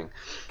shebang.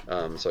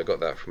 So I got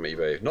that from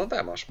eBay. Not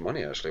that much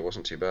money actually. It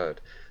wasn't too bad.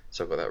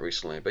 So I got that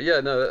recently. But yeah,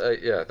 no,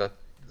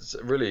 that's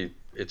really,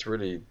 it's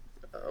really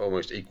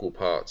almost equal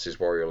parts is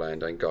Wario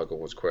Land and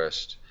Gargoyle's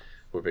Quest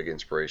were big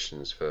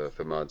inspirations for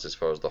Mudds, as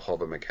far as the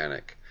hover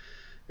mechanic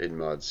in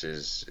Mudds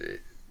is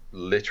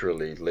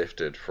literally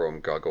lifted from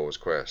Gargoyle's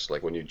Quest.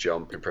 Like when you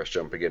jump and press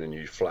jump again and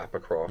you flap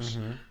across.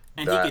 Mm-hmm.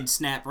 And he could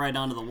snap right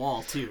onto the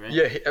wall too, right?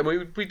 Yeah, and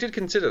we did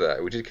consider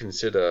that. We did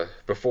consider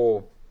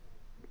before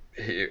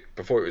it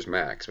was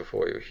Max,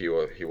 before he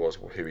was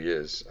who he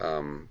is.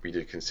 We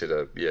did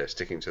consider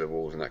sticking to the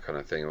walls and that kind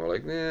of thing. And we're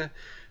like,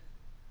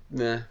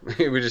 nah.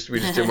 we just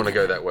didn't want to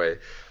go that way.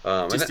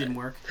 Didn't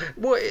work.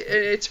 Well,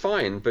 it's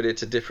fine, but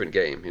it's a different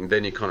game, and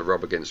then you kind of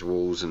rub against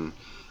walls, and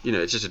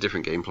it's just a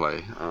different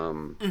gameplay.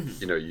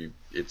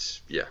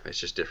 It's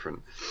just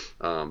different.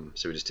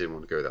 So we just didn't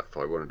want to go that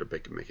far. We wanted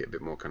to make it a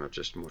bit more kind of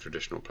just more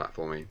traditional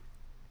platforming.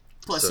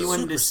 Plus, you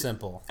wanted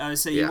simple. I would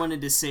say you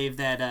wanted to save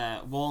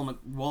that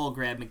wall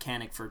grab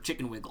mechanic for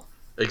Chicken Wiggle.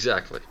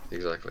 Exactly.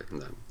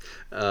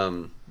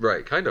 No.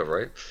 Right, kind of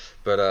right,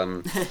 but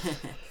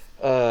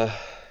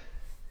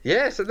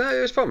yeah, so no,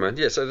 it was fun, man.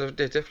 Yeah, so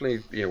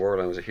definitely, Wario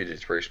Land was a huge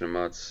inspiration of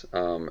Mudds.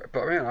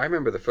 But man, I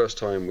remember the first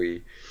time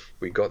we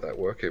got that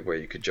working where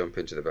you could jump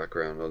into the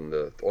background on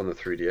the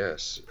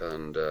 3DS,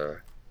 and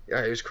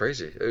it was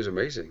crazy. It was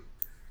amazing.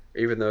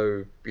 Even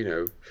though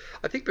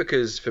I think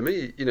because for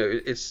me,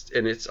 it's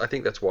I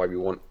think that's why we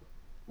want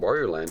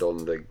Wario Land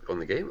on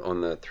the game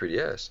on the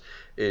 3DS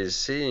is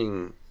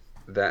seeing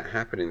that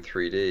happen in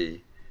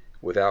 3D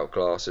without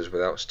glasses,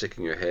 without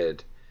sticking your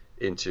head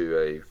into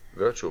a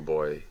Virtual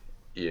Boy.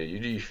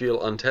 You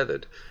feel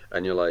untethered,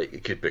 and you're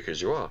like,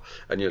 because you are,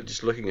 and you're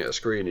just looking at a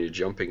screen and you're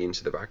jumping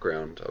into the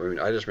background. I mean,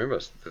 I just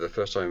remember the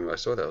first time I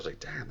saw that, I was like,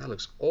 damn, that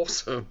looks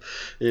awesome.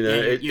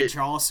 Your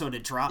jaw sort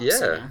of drops.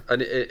 Yeah,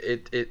 and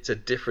it's a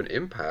different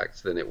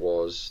impact than it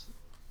was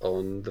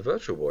on the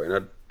Virtual Boy,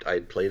 and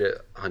I'd played it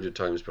 100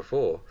 times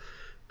before,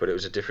 but it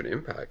was a different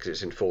impact because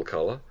it's in full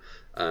color,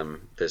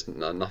 There's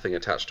nothing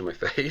attached to my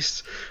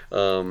face.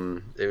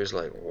 It was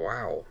like,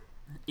 wow.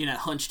 You're not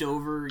hunched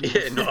over.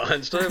 Yeah, not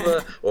hunched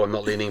over, or I'm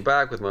not leaning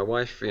back with my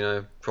wife,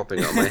 propping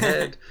it on my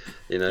head.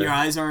 Your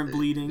eyes aren't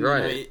bleeding.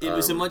 Right. It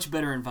was a much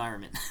better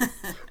environment.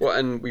 Well,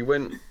 and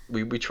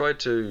we tried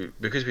to,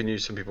 because we knew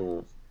some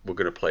people were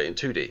going to play it in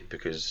 2D,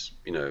 because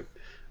not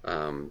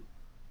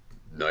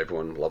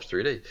everyone loves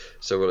 3D.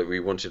 So we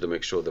wanted to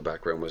make sure the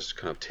background was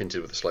kind of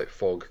tinted with a slight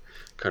fog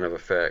kind of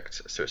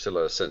effect, so it still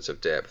had a sense of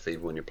depth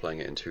even when you're playing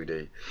it in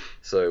 2D.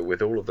 So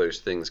with all of those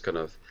things kind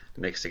of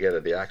mixed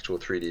together, the actual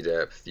 3D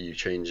depth, you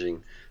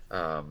changing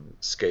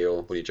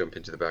scale when you jump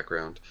into the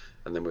background,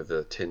 and then with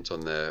the tint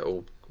on there,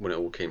 when it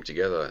all came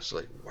together, it's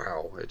like,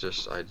 wow,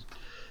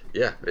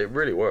 it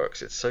really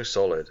works. It's so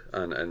solid,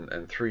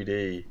 and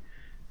 3D,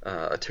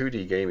 a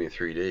 2D game in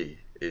 3D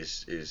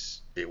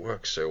it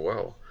works so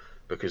well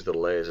because the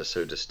layers are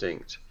so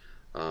distinct.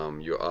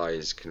 Your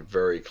eyes can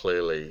very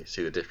clearly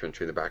see the difference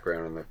between the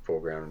background and the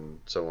foreground and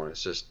so on.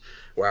 It's just,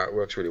 wow, it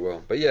works really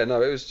well. But yeah,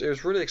 no, it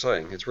was really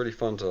exciting. It's really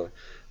fun to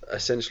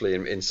essentially,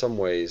 in some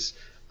ways,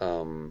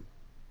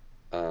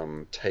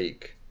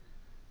 take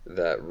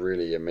that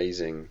really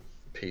amazing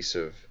piece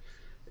of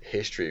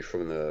history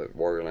from the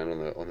Wario Land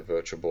on the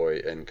Virtual Boy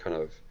and kind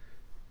of,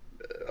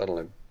 I don't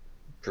know,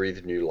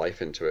 breathe new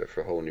life into it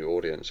for a whole new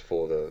audience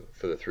for the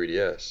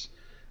 3DS.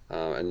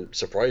 And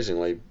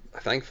surprisingly,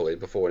 thankfully,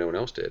 before anyone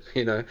else did,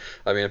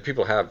 I mean,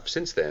 people have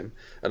since then,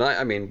 and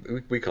I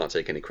mean, we can't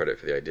take any credit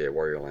for the idea.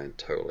 Wario Land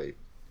totally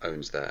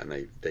owns that, and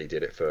they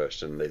did it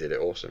first, and they did it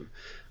awesome.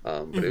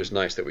 But it was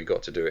nice that we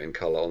got to do it in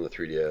color on the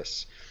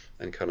 3DS,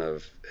 and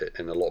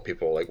and a lot of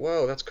people were like,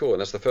 "Whoa, that's cool!"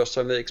 And that's the first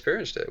time they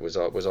experienced it. Was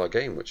our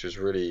game, which was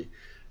really,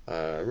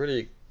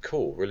 really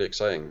cool, really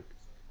exciting.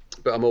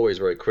 But I'm always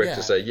very quick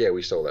to say, yeah,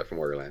 we stole that from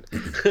Wario Land.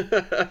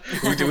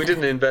 we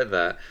didn't invent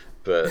that.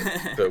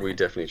 But we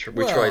definitely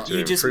tried to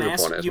improve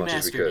upon it as much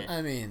as we could.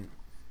 I mean,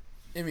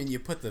 you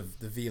put the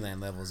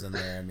VLAN levels in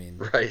there. I mean,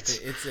 right?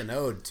 It's an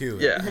ode to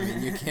it. Yeah, I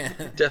mean, you can't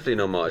definitely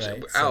no homage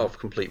out of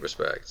complete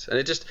respect, and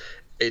it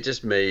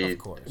just made, of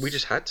course, we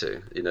just had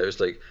to. It's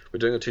like we're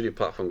doing a 2D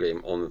platform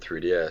game on the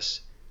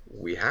 3DS.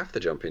 We have to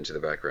jump into the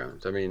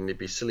background. I mean, it'd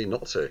be silly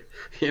not to,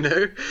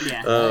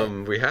 Yeah.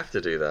 We have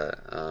to do that.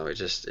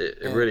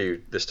 It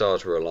really, the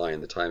stars were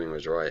aligned, the timing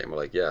was right, and we're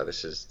like, yeah,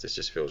 this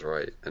just feels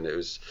right, and it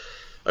was.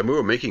 And we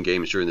were making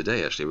games during the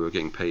day, actually. We were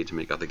getting paid to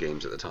make other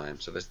games at the time.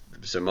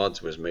 So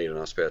Mods was made in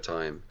our spare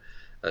time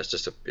as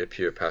just a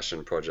pure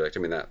passion project. I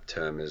mean, that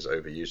term is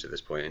overused at this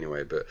point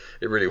anyway, but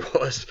it really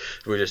was.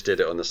 We just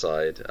did it on the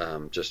side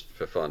just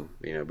for fun.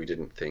 We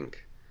didn't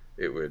think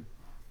it would...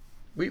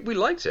 We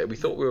liked it. We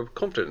thought we were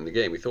confident in the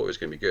game. We thought it was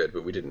going to be good,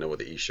 but we didn't know what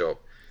the eShop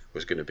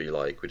was going to be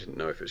like. We didn't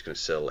know if it was going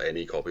to sell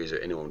any copies or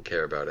anyone would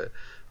care about it.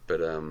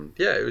 But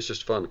it was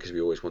just fun because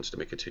we always wanted to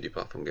make a 2D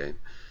platform game.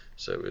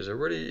 So it was a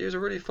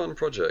really fun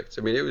project.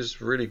 I mean, it was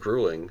really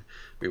grueling.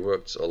 We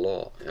worked a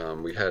lot.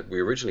 We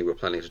originally were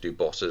planning to do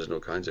bosses and all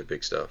kinds of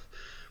big stuff,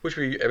 which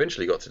we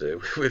eventually got to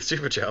do with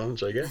Super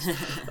Challenge, I guess.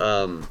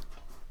 But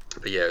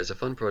yeah, it was a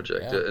fun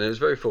project, and it was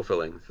very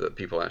fulfilling that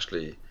people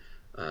actually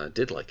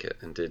did like it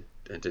and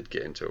did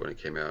get into it when it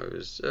came out. It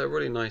was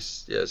really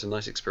nice. Yeah, it's a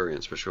nice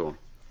experience for sure.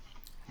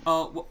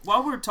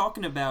 While we're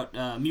talking about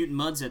Mutant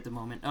Mudds at the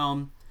moment,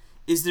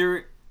 is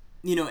there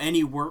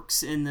any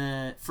works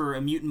for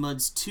a Mutant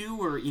Mudds 2,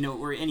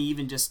 or any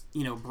even just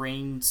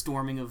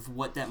brainstorming of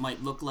what that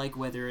might look like,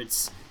 whether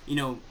it's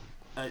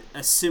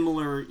a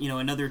similar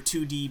another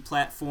 2D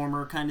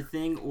platformer kind of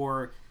thing,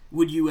 or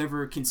would you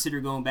ever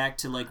consider going back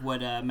to like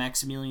what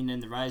Maximilian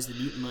and the Rise of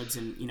the Mutant Mudds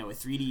and a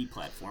 3D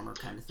platformer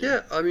kind of thing?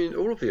 Yeah, I mean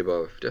all of the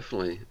above,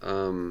 definitely.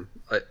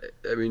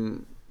 I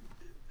mean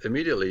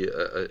immediately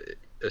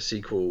a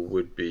sequel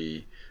would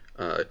be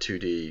a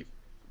 2D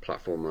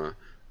platformer.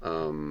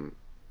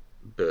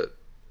 But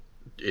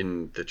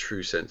in the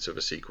true sense of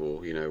a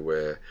sequel,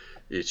 where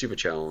Super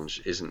Challenge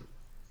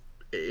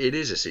it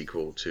is a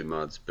sequel to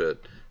Mudds, but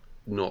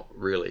not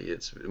really.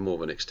 It's more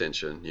of an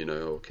extension,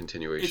 or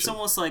continuation. It's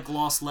almost like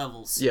Lost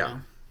Levels. Yeah,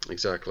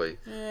 exactly.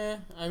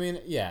 I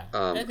mean, yeah.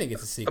 I think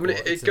it's a sequel. I mean,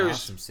 it's an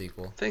awesome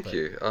sequel. Thank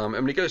you. I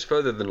mean, it goes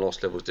further than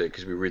Lost Levels did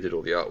because we redid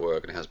all the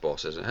artwork and it has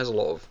bosses and it has a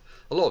lot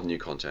of new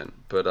content.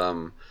 But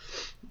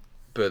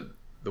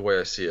the way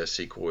I see a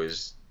sequel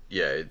is,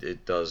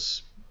 it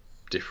does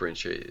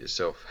differentiate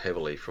itself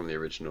heavily from the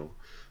original,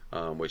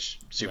 which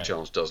Super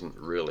Challenge doesn't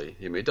really.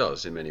 I mean, it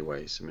does in many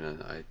ways. I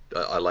mean,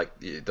 I like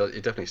it.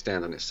 It definitely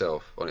stands on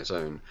itself on its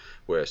own,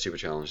 where Super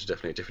Challenge is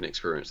definitely a different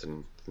experience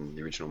than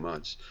the original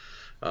Mudds.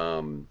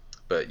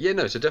 But yeah,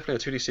 no, it's definitely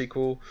a 2D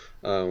sequel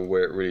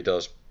where it really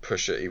does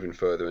push it even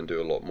further and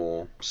do a lot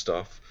more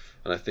stuff.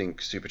 And I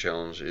think Super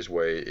Challenge is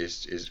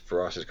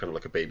for us is kind of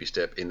like a baby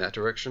step in that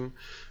direction,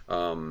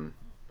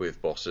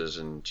 with bosses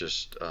and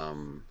just.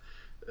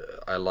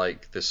 I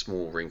like the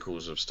small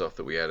wrinkles of stuff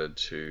that we added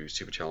to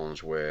Super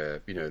Challenge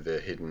where, they're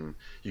hidden.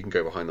 You can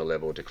go behind the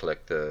level to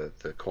collect the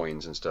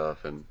coins and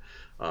stuff, and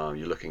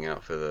you're looking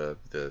out for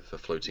the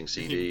floating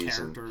CDs.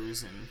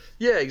 Characters and...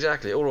 Yeah,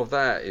 exactly. All of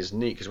that is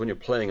neat because when you're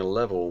playing a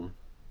level,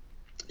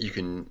 you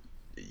can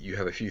you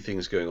have a few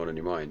things going on in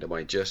your mind. Am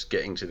I just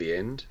getting to the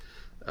end,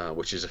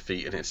 which is a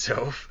feat in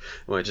itself?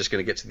 Am I just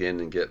going to get to the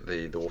end and get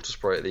the water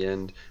sprite at the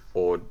end,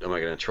 or am I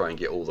going to try and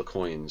get all the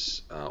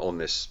coins on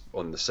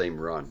the same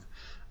run?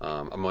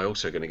 Am I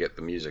also going to get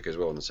the music as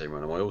well on the same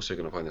run? Am I also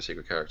going to find the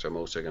secret character? I'm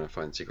also going to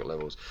find secret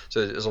levels.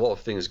 So there's a lot of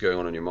things going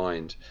on in your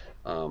mind,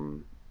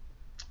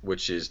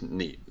 which is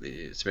neat.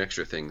 It's some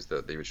extra things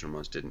that the original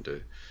ones didn't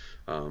do.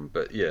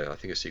 But yeah, I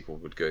think a sequel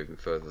would go even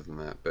further than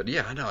that. But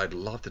yeah, I know I'd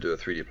love to do a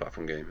 3D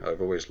platform game.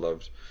 I've always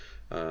loved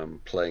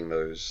playing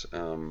those.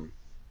 And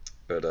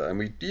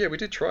we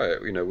did try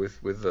it,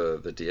 with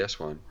the DS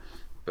one.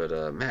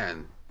 But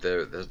man, they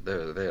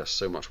are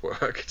so much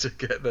work to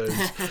get those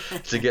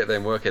to get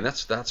them working.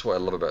 That's what I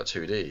love about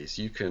 2Ds.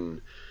 You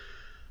can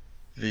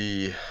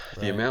the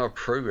amount of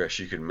progress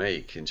you can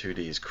make in 2D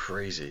is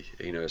crazy.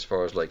 As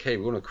far as like, hey,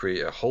 we want to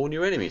create a whole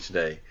new enemy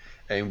today,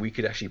 and we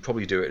could actually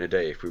probably do it in a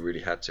day if we really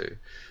had to.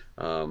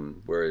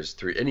 Whereas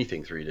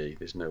anything 3D,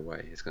 there's no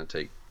way. It's going to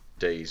take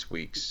days,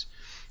 weeks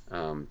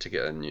to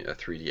get a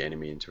 3D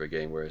enemy into a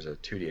game. Whereas a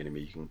 2D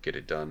enemy, you can get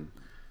it done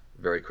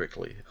very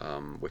quickly,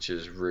 which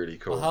is really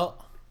cool.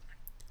 Well,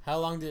 how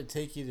long did it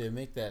take you to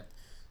make that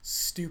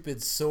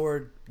stupid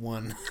sword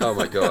one? Oh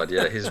my god,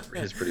 yeah, he's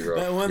pretty rough.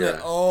 That one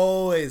that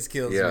always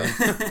kills me.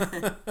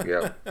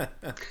 Yeah.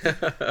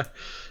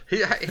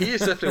 He is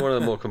definitely one of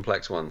the more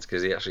complex ones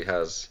because he actually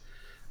has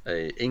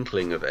a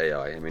inkling of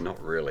AI. I mean,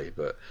 not really,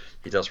 but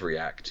he does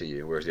react to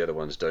you, whereas the other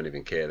ones don't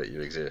even care that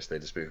you exist. They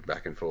just move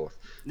back and forth.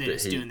 They're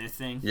just doing their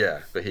thing.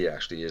 Yeah, but he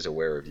actually is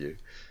aware of you.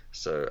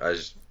 So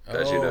as you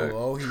know.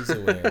 Oh, he's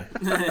aware.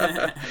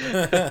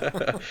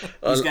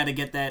 He's got to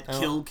get that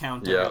kill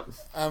counter up.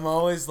 I'm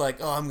always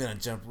like, I'm going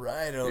to jump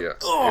right over.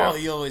 Yeah.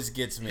 He always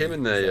gets me. Him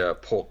and the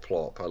pork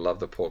plop. I love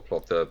the pork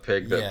plop. The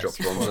pig that drops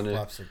bombs on you.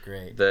 Pork plops are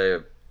great.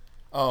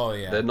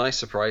 They're nice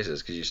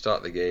surprises because you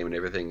start the game and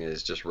everything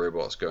is just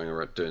robots going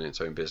around doing its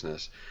own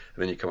business.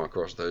 And then you come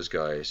across those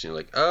guys and you're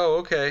like, oh,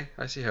 okay,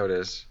 I see how it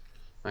is.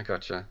 I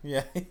gotcha.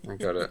 Yeah. I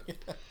got it.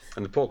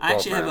 And the pork I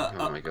actually have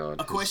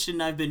a question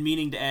I've been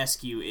meaning to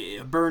ask you,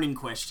 a burning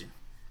question,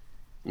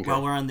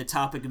 while we're on the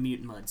topic of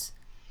Mutant Mudds.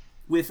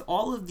 With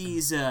all of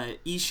these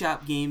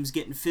eShop games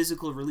getting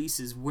physical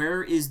releases,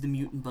 where is the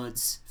Mutant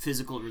Mudds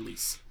physical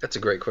release? That's a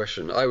great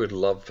question. I would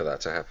love for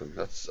that to happen.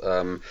 That's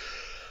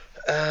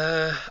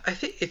I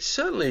think it's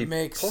certainly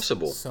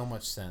possible. So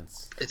much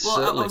sense. It's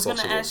certainly I was going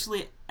to possible.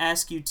 actually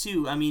ask you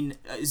too. I mean,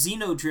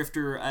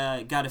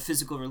 Xenodrifter got a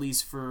physical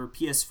release for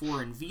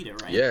PS4 and Vita,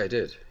 right? Yeah, it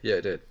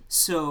did.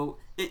 So,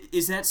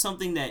 is that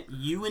something that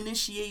you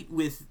initiate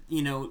with,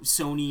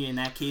 Sony in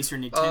that case, or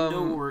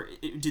Nintendo, or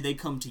do they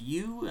come to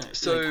you?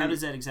 How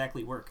does that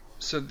exactly work?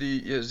 So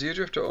the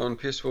Xenodrifter on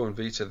PS4 and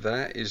Vita,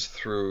 that is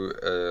through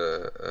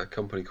a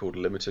company called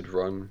Limited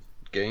Run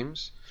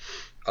Games.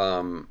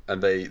 And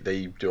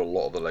they do a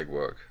lot of the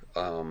legwork.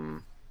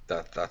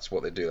 That's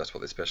what they do. That's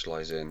what they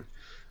specialize in.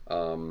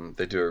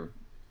 They do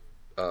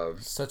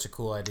such a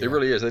cool idea. It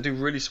really is. They do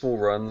really small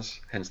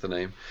runs, hence the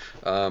name.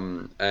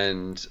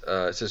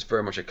 It's just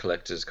very much a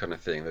collector's kind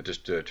of thing. They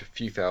just do a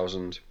few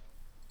thousand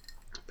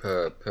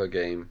per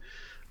game,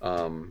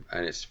 and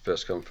it's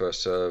first come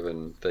first serve,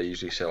 and they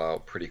usually sell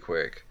out pretty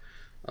quick.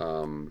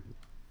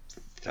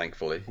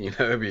 Thankfully,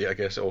 it'd be, I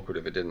guess, awkward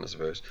if it didn't, I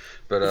suppose.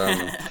 But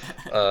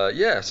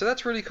so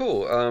that's really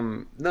cool.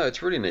 No,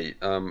 it's really neat.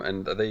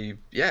 And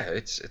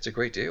it's a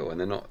great deal. And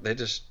they're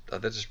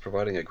just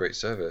providing a great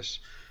service,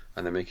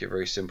 and they make it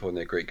very simple, and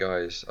they're great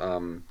guys.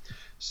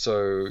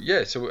 So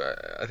I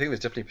think there's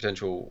definitely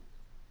potential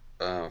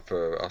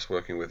for us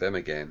working with them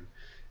again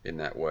in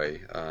that way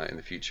in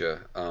the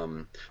future.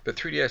 But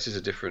 3DS is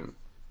a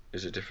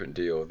different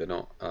deal. They're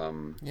not.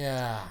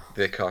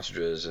 They're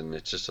cartridges, and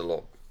it's just a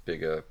lot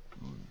bigger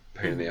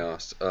pain in the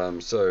ass. I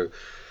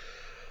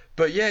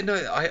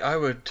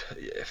would,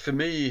 for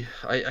me,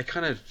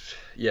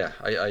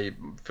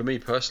 for me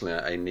personally,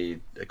 I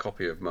need a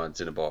copy of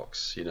Mudds in a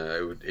box.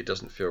 It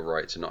doesn't feel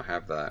right to not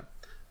have that.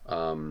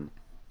 And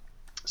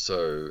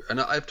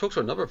I've talked to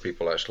a number of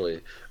people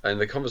actually,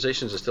 and the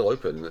conversations are still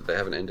open. They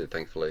haven't ended,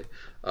 thankfully,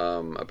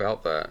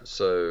 about that.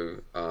 So,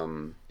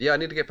 I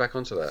need to get back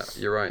onto that.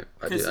 You're right.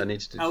 I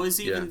need to. I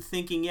was even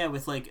thinking,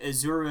 with like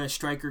Azura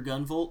Striker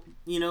Gunvolt,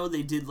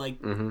 they did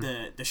like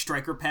the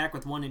Striker pack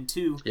with 1 and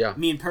 2. Yeah.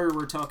 Me and Perry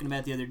were talking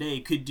about the other day.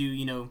 Could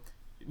do,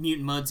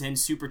 Mutant Mudds and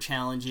Super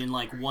Challenge in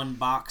like one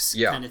box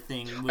kind of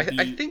thing.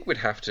 I think we'd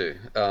have to,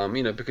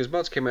 because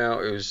Mudds came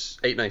out, it was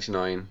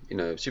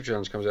 $8.99. Super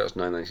Challenge comes out, it's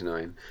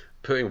 $9.99.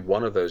 Putting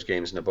one of those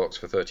games in a box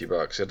for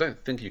 $30, I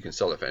don't think you can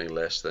sell it for any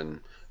less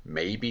than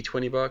maybe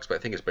 $20, but I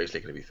think it's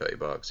basically going to be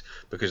 $30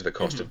 because the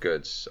cost of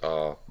goods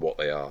are what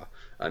they are,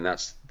 and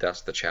that's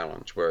the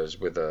challenge.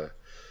 Whereas with a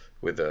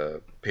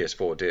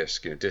PS4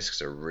 disc,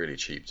 discs are really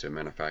cheap to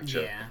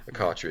manufacture. Yeah. A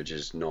cartridge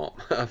is not,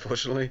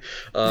 unfortunately.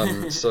 I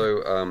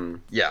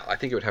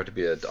think it would have to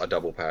be a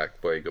double pack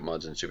where you got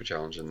Mudds and Super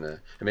Challenge in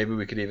there, and maybe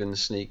we could even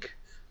sneak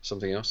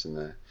something else in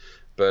there.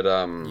 But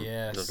a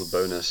little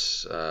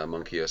bonus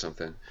monkey or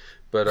something.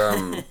 But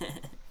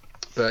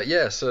But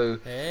yeah, so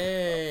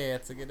hey,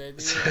 that's a good idea.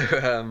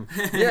 So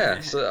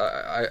yeah, so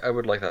I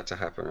would like that to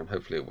happen, and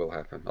hopefully it will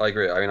happen. I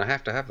agree. I mean, I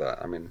have to have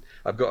that. I mean,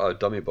 I've got a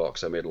dummy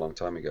box I made a long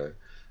time ago,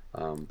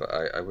 but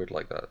I would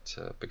like that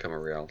to become a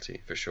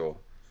reality for sure.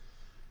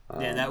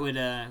 Yeah, that would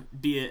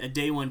be a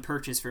day one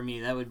purchase for me.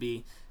 That would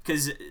be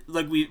because,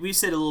 like we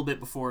said a little bit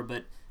before,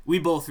 but we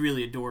both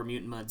really adore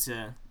Mutant Mudds.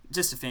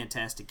 Just a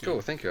fantastic game.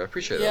 Cool, thank you. I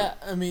appreciate that. Yeah,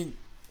 I mean,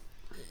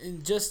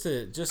 just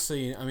so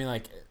you, I mean,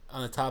 like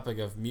on the topic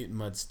of Mutant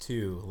Mudds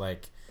 2,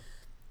 like,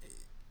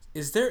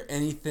 is there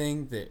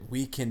anything that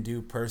we can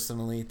do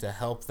personally to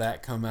help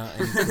that come out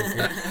any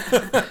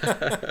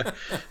quicker?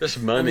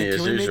 Just money,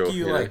 as usual. Can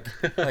we make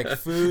you like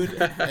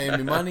food? I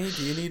mean, money?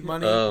 Do you need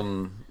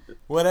money?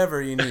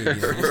 Whatever you need,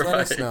 just let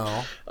us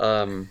know.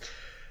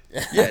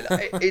 Yeah,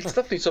 it's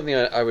definitely something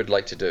I would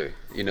like to do.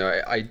 You know,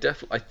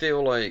 I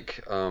feel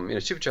like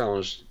Super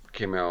Challenge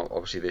came out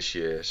obviously this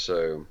year,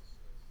 so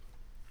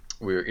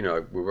we're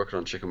working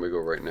on Chicken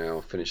Wiggle right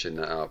now, finishing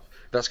that up.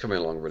 That's coming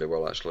along really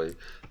well actually,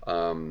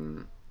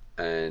 and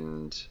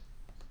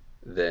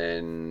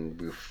then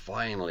we're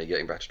finally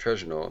getting back to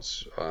Treasure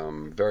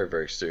very,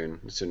 very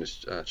soon, as soon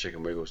as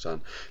Chicken Wiggle's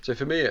done. So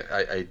for me,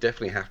 I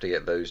definitely have to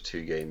get those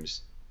two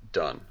games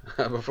done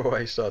before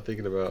I start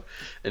thinking about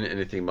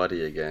anything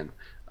muddy again.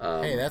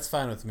 Hey, that's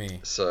fine with me.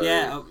 So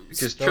yeah,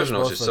 because Treasure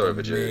Knots is so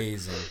overdue.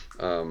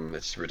 Amazing.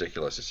 It's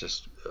ridiculous. It's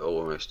just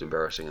almost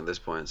embarrassing at this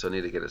point. So I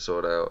need to get it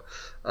sorted out.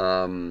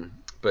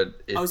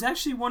 But I was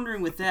actually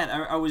wondering with that.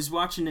 I was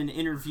watching an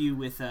interview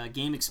with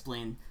Game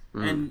Explain,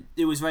 and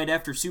it was right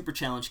after Super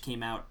Challenge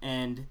came out,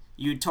 and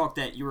you had talked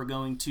that you were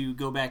going to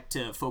go back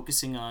to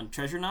focusing on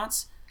Treasure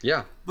Knots.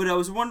 Yeah. But I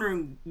was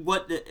wondering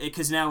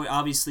because now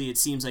obviously it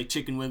seems like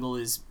Chicken Wiggle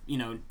is,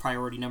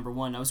 priority number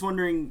one. I was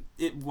wondering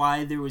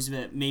why there was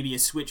maybe a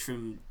switch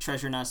from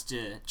Treasure Knots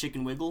to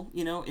Chicken Wiggle,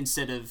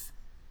 instead of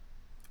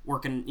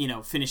working,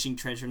 finishing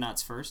Treasure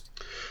Knots first.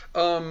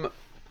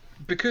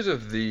 Because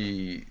of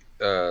the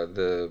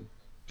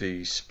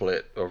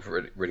split of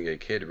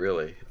Renegade Kid,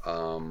 really, we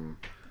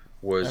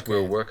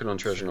were working on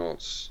Treasure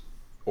Knots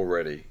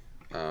already,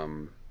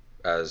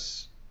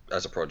 as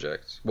a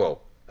project.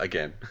 Well,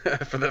 again,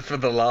 for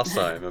the last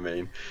time, I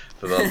mean,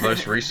 for the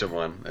most recent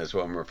one is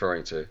what I'm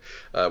referring to.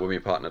 When we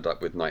partnered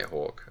up with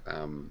Nighthawk,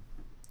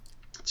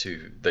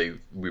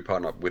 we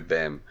partnered up with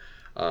them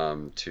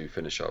to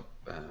finish up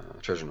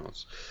Treasure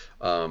Knots.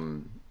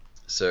 And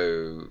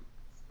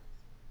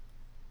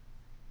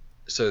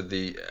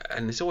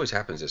this always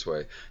happens this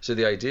way. So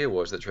the idea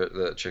was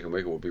that Chicken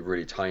Wiggle would be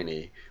really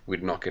tiny.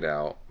 We'd knock it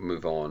out,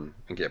 move on,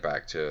 and get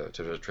back to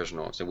Treasure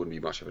Knots. It wouldn't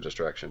be much of a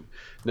distraction.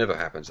 Never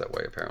happens that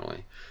way,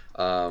 apparently.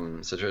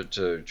 So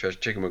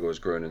Chicken Wiggle has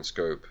grown in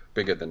scope,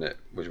 bigger than it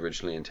was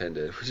originally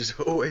intended, which is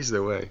always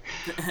the way.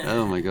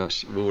 Oh my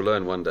gosh, we'll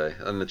learn one day.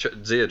 And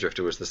the Zia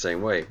Drifter was the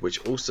same way, which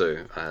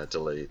also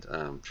delayed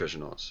Treasure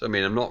Knots. I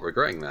mean, I'm not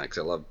regretting that because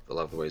I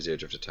love the way Zia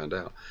Drifter turned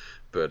out,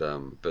 but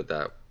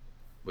that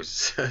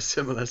was a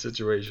similar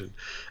situation.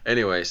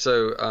 Anyway,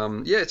 so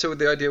so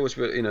the idea was,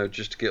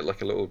 just to get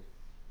like a little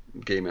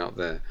game out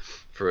there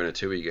for a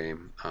 2E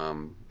game,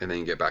 and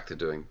then get back to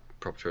doing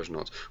proper Treasure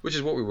Knots, which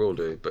is what we will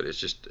do, but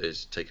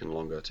it's taken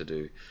longer to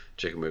do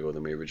Chicken Wiggle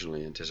than we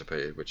originally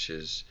anticipated, which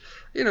is,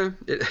 it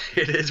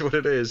is what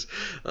it is.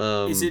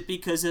 Is it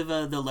because of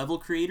the level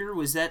creator?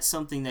 Was that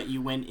something that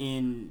you went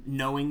in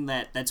knowing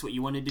that that's what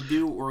you wanted to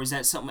do, or was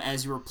that something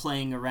as you were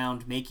playing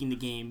around making the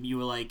game, you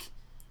were like,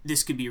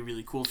 this could be a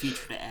really cool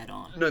feature to add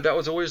on? No, that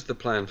was always the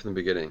plan from the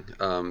beginning.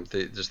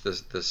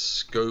 The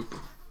scope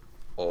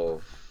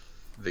of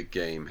the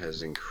game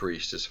has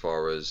increased as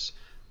far as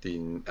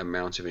the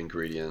amount of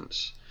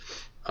ingredients,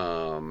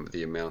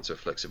 the amount of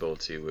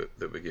flexibility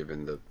that we're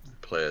giving the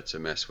player to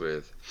mess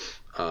with,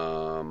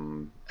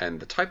 and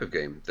the type of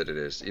game that it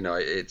is.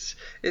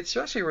 It's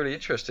actually really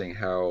interesting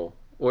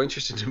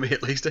interesting to me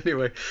at least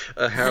anyway,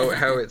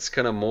 how it's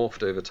kind of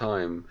morphed over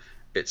time.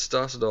 It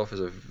started off as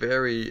a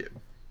very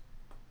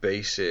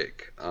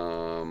basic,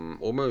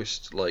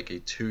 almost like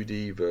a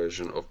 2D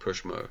version of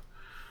Pushmo,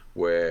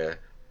 where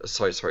a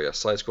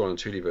side-scrolling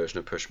 2D version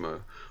of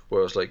Pushmo,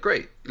 where I was like,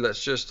 great,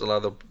 let's just allow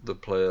the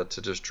player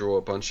to just draw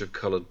a bunch of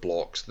colored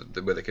blocks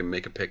where they can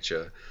make a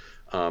picture,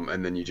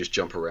 and then you just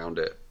jump around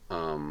it,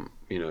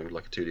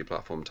 like a 2D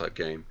platform type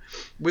game.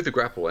 With the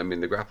grapple, I mean,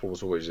 the grapple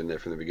was always in there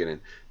from the beginning,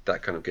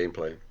 that kind of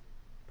gameplay.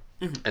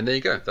 And there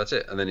you go, that's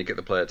it. And then you get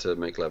the player to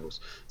make levels.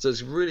 So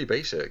it's really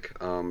basic,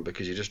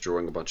 because you're just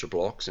drawing a bunch of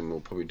blocks, and we'll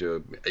probably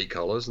do 8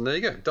 colors, and there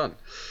you go, done.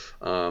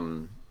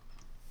 And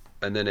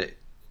then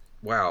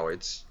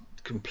it's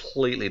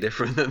completely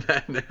different than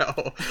that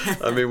now.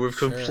 I mean, we've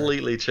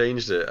completely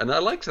changed it. And I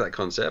liked that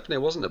concept, and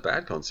it wasn't a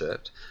bad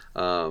concept,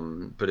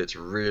 but it's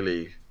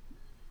really...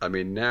 I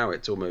mean, now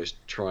it's almost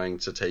trying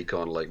to take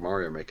on like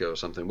Mario Maker or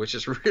something, which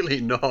is really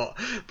not,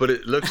 but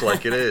it looks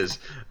like it is.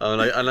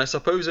 And I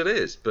suppose it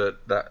is,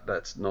 but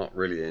that's not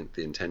really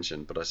the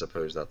intention, but I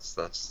suppose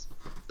that's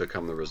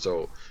become the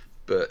result.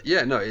 But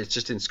yeah, no, it's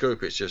just in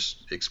scope, it's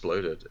just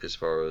exploded as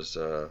far as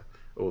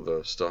all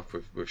the stuff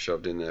we've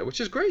shoved in there, which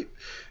is great.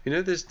 You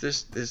know, there's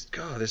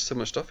so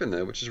much stuff in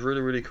there, which is really,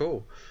 really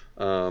cool.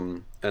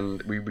 And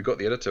we got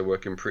the editor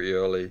working pretty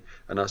early,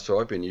 and so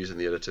I've been using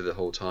the editor the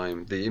whole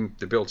time, the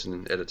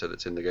built-in editor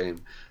that's in the game,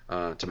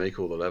 to make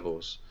all the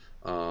levels.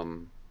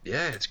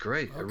 Yeah, it's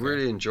great. Okay. I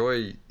really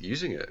enjoy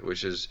using it,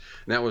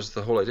 that was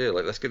the whole idea.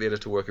 Like, let's get the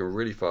editor working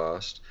really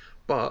fast.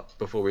 But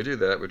before we do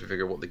that, we have to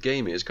figure out what the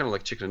game is. Kind of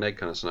like chicken and egg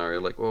kind of scenario.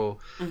 Like, well,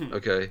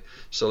 okay,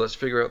 so let's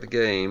figure out the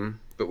game,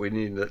 but we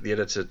need the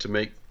editor to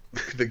make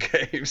the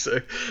game.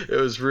 So it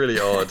was really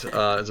odd.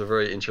 It's a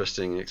very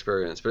interesting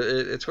experience, but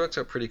it's worked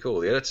out pretty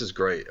cool. The editor's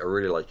great. I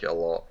really like it a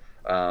lot.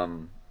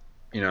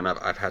 You know, and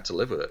I've had to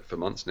live with it for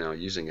months now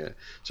using it.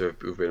 So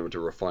we've been able to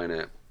refine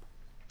it,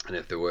 and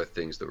if there were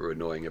things that were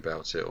annoying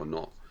about it or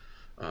not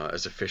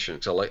as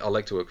efficient. So I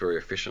like to work very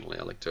efficiently.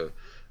 I like to,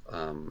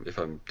 if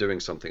I'm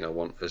doing something, I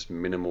want as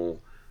minimal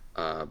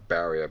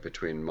barrier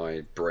between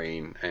my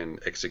brain and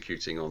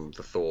executing on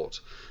the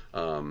thought.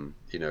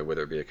 You know,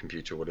 whether it be a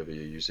computer, whatever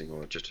you're using,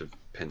 or just a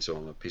pencil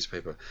on a piece of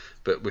paper.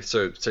 But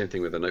same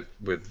thing with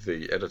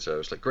the editor.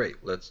 It's like, great,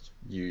 let's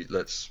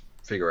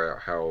figure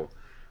out how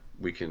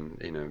we can,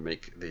 you know,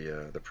 make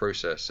the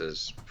process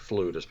as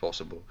fluid as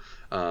possible.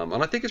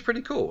 And I think it's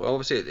pretty cool.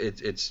 Obviously,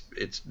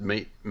 it's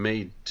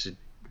made to.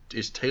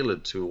 Is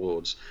tailored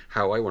towards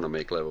how I want to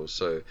make levels.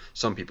 So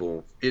some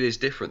people, it is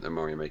different than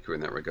Mario Maker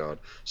in that regard.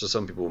 So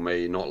some people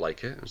may not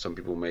like it, and some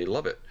people may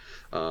love it.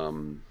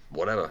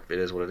 Whatever, it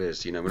is what it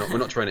is. You know, we're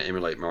not trying to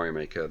emulate Mario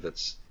Maker.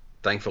 That's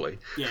thankfully.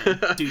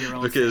 Yeah, do your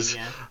own because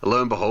thing, yeah. Lo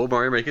and behold,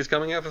 Mario Maker is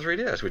coming out for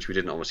 3DS, which we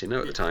didn't obviously know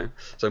at the time.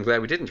 So I'm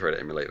glad we didn't try to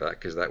emulate that,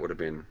 because that would have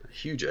been a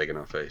huge egg in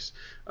our face.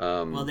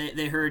 Well,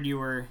 they heard you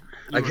were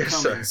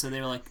coming, so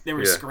they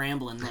were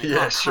scrambling. Like, yeah,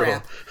 oh, crap.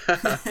 Sure.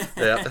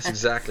 Yeah, that's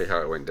exactly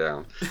how it went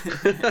down.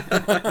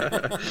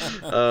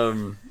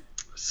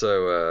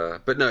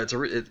 But no,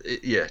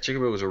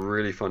 Chicken Ball was a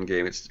really fun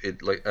game.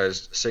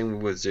 Same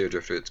with Zero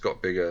Drifter. It's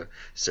got bigger.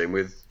 Same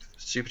with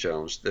Super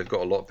Challenge. They've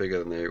got a lot bigger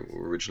than they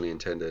originally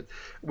intended,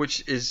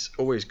 which is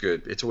always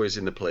good. It's always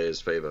in the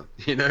player's favor,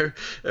 you know.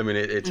 I mean,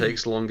 it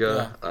takes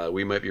longer. Yeah.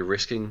 We might be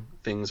risking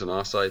things on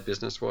our side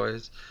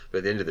business-wise, but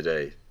at the end of the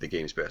day, the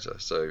game's better.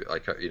 So I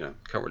can't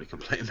really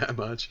complain that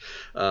much.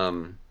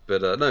 No,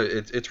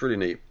 it's really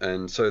neat.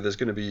 And so there's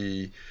going to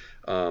be,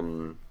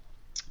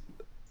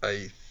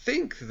 I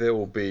think there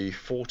will be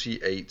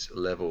 48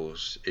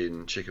 levels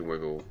in Chicken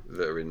Wiggle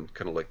that are in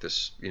kind of like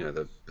this, you know,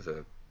 the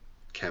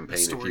campaign,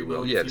 if you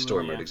will. Yeah, the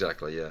story mode,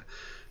 exactly, yeah.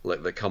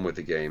 Like, they come with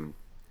the game.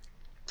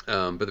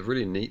 But the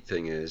really neat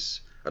thing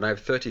is, and I have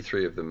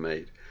 33 of them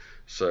made,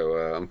 so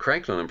I'm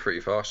cranking on them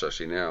pretty fast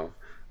actually now.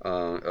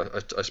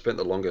 I spent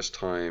the longest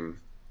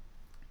time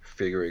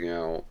figuring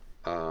out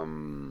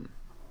kind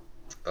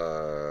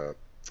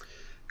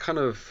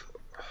of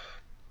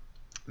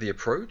the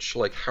approach,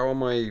 like how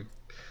am I...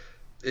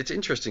 It's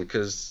interesting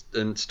because,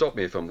 and stop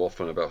me if I'm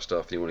waffling about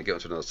stuff and you want to get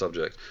onto another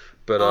subject,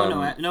 but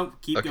no,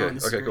 keep going.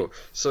 Okay, cool.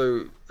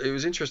 So it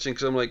was interesting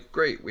because I'm like,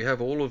 great, we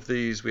have all of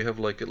these. We have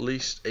like at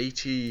least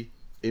 80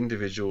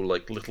 individual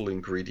like little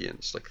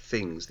ingredients, like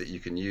things that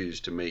you can use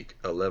to make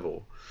a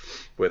level,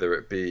 whether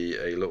it be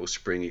a little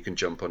spring you can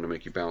jump on to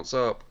make you bounce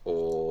up,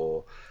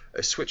 or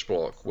a switch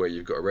block where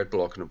you've got a red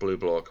block and a blue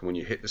block, and when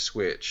you hit the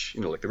switch,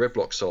 you know, like the red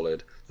block's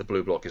solid, the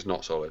blue block is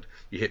not solid.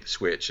 You hit the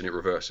switch and it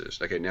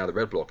reverses. Okay, now the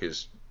red block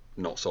is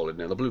not solid,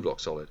 now the blue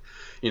block's solid.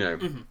 You know,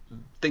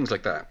 things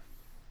like that.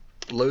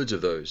 Loads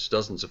of those,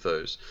 dozens of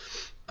those.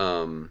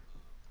 And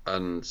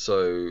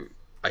so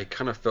I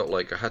kind of felt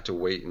like I had to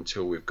wait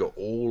until we've got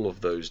all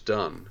of those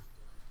done.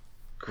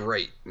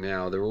 Great,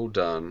 now they're all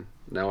done.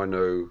 Now I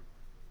know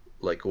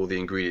like all the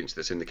ingredients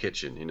that's in the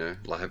kitchen, you know,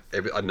 like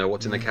I know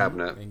what's in the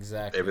cabinet.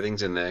 Exactly.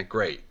 Everything's in there.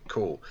 Great,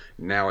 cool.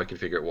 Now I can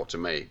figure out what to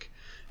make.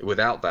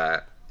 Without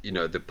that, you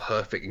know, the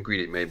perfect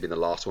ingredient may have been the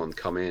last one to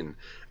come in,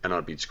 and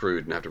I'd be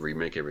screwed and have to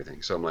remake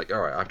everything. So I'm like,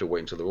 all right, I have to wait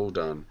until they're all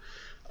done.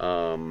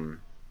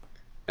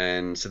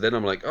 And so then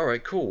I'm like, all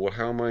right, cool. Well,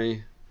 how am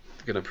I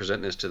going to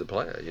present this to the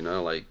player? You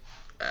know, like,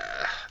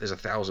 there's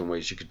 1,000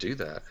 ways you could do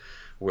that.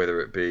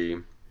 Whether it be,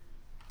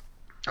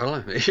 I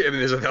don't know. I mean,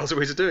 there's 1,000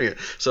 ways of doing it.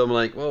 So I'm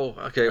like, well,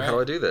 okay, right. How do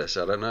I do this?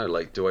 I don't know.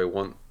 Like, do I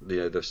want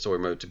the story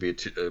mode to be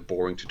a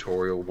boring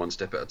tutorial, one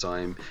step at a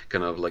time,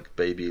 kind of like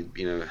baby,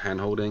 you know,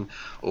 hand holding,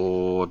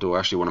 or do I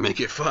actually want to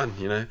make it fun?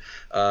 You know.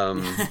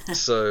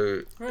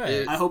 So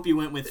right. I hope you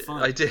went with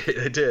fun. I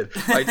did.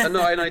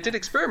 I did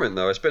experiment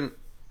though. I spent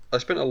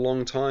a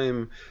long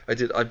time.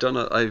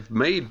 I've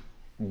made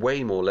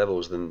way more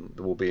levels than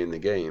will be in the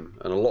game,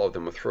 and a lot of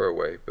them were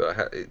throwaway.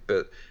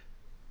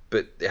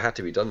 But it had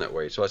to be done that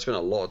way. So I spent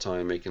a lot of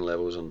time making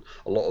levels, and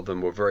a lot of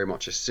them were very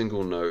much a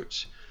single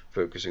note,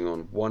 focusing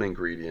on one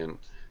ingredient.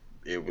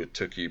 It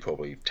took you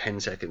probably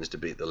 10 seconds to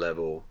beat the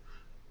level.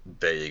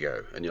 There you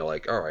go. And you're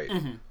like, all right,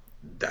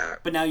 that.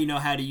 But now you know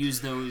how to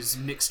use those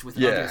mixed with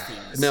other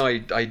things. No,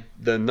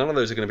 none of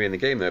those are going to be in the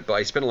game there, but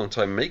I spent a long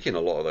time making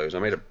a lot of those. I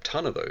made a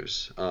ton of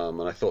those,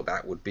 and I thought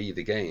that would be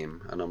the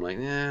game. And I'm like,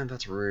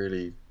 that's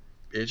really...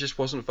 It just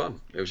wasn't fun.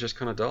 It was just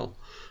kind of dull.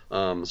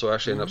 So I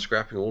actually ended up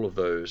scrapping all of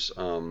those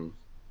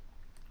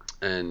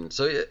And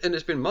so, and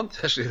it's been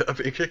months actually that I've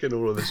been kicking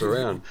all of this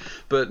around,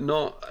 but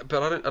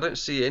I don't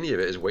see any of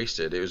it as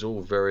wasted. It was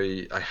all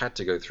I had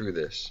to go through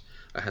this.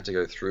 I had to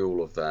go through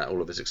all of that,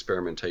 all of this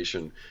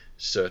experimentation,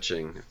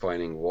 searching,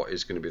 finding what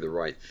is going to be the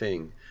right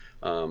thing.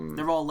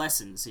 They're all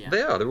lessons, yeah.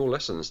 They're all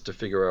lessons to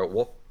figure out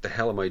what the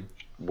hell am I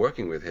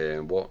working with here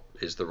and what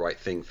is the right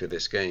thing for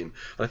this game.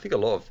 And I think a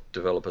lot of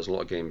developers, a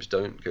lot of games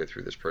don't go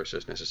through this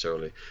process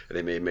necessarily.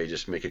 They may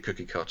just make a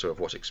cookie cutter of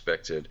what's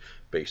expected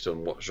based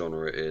on what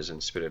genre it is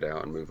and spit it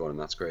out and move on, and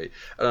that's great.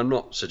 And I'm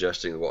not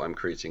suggesting that what I'm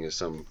creating is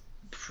some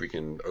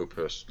freaking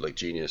opus, like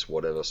genius,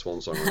 whatever,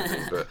 swan song or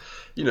anything,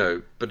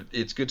 but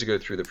it's good to go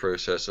through the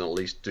process and at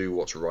least do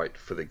what's right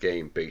for the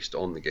game based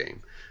on the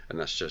game. And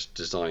that's just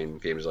game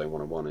design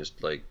 101 is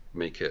like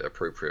make it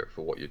appropriate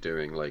for what you're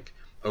doing. Like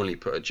only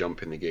put a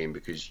jump in the game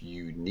because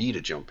you need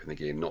a jump in the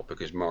game, not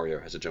because Mario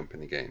has a jump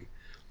in the game.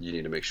 You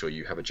need to make sure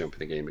you have a jump in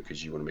the game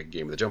because you want to make a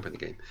game with a jump in the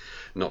game,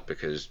 not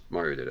because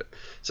Mario did it.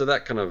 So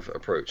that kind of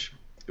approach,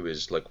 it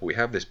was like, we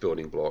have this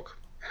building block,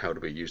 how do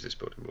we use this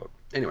building block?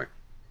 Anyway.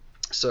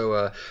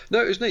 So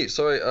no, it was neat.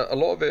 So a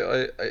lot of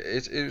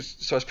it,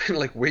 so I spent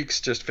like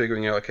weeks just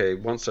figuring out. Okay,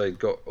 once I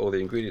got all the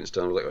ingredients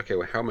done, I was like, okay,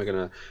 well, how am I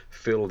going to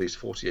fill these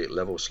 48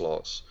 level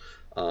slots?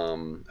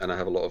 And I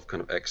have a lot of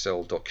kind of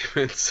Excel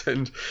documents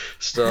and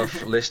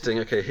stuff listing.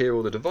 Okay, here are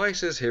all the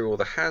devices. Here are all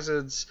the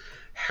hazards.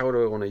 How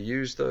do I want to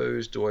use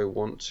those? Do I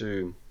want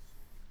to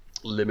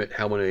limit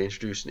how many I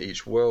introduce in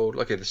each world?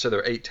 Okay, so there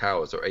are 8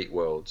 towers, there are 8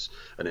 worlds,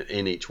 and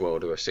in each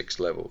world there are 6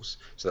 levels,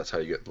 so that's how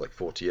you get like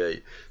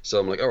 48. So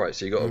I'm like, all right,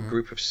 so you got a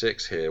group of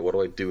 6 here. What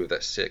do I do with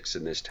that 6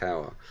 in this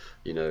tower?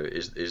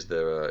 Is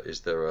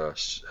there a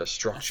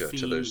structure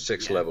to those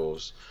 6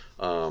 levels?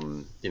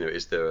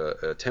 Is there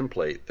a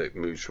template that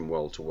moves from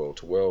world to world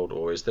to world,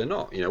 or is there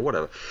not?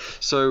 Whatever.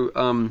 So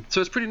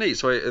it's pretty neat.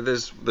 So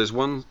there's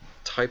one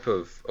type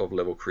of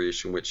level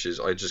creation which is,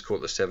 I just call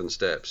it the 7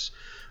 steps.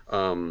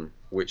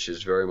 Which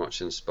is very much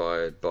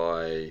inspired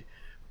by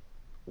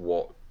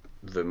what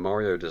the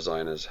Mario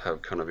designers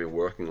have kind of been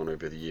working on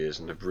over the years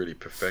and have really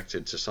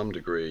perfected to some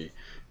degree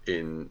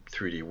in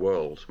 3D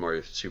World,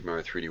 Super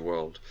Mario 3D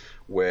World,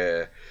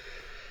 where,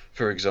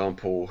 for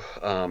example,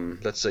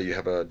 let's say you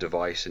have a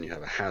device and you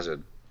have a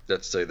hazard.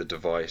 Let's say the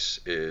device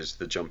is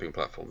the jumping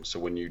platform. So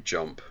when you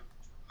jump,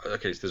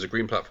 okay, so there's a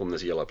green platform,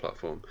 there's a yellow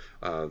platform.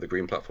 The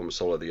green platform is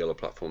solid, the yellow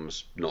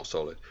platform's not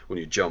solid. When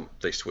you jump,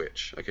 they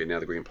switch. Okay, now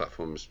the green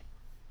platform's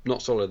not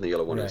solid and the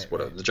yellow one is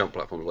whatever. Right. The jump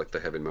platform is like they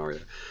have in Mario.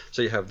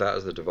 So you have that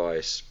as the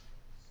device,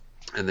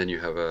 and then you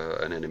have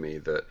an enemy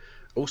that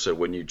also,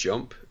 when you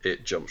jump,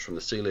 it jumps from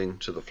the ceiling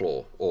to the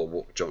floor,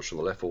 or jumps from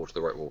the left wall to the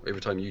right wall. Every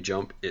time you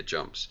jump, it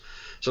jumps.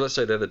 So let's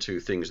say they're the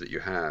 2 things that you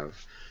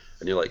have.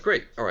 And you're like,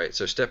 great, all right,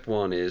 so step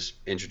 1 is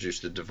introduce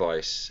the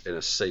device in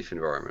a safe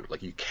environment.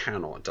 Like, you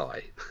cannot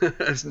die.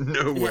 There's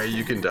no way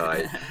you can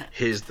die.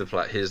 Here's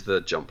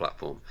the jump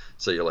platform.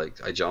 So you're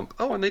like, I jump,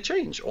 and they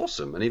change,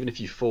 awesome. And even if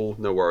you fall,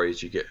 no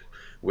worries, you get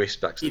whisked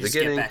back to the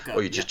beginning,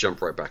 or you just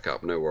jump right back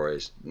up, no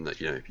worries.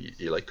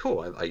 You're like,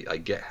 cool, I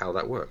get how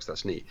that works,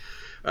 that's neat.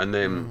 And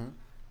then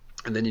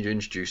and then you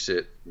introduce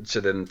it,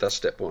 so then that's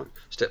step 1.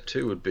 Step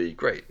 2 would be,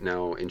 great,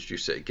 now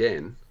introduce it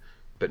again,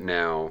 but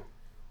now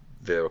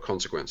there are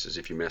consequences.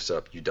 If you mess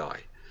up, you die.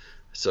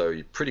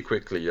 So pretty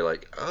quickly you're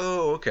like,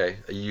 oh, okay,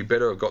 you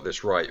better have got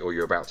this right, or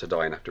you're about to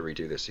die and have to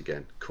redo this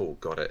again. Cool,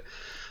 got it.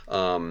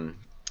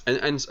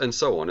 And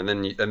so on, and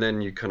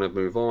then you kind of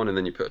move on, and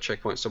then you put a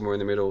checkpoint somewhere in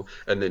the middle,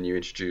 and then you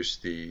introduce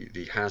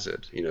the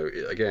hazard.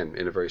 Again,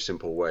 in a very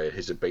simple way.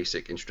 Here's a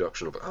basic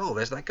introduction of,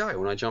 there's that guy.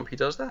 When I jump, he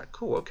does that.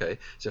 Cool, okay.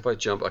 So if I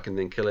jump, I can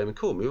then kill him, and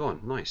cool, move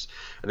on, nice.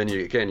 And then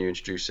you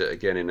introduce it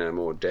again in a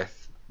more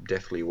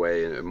deathly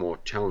way, in a more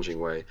challenging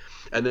way,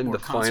 and then the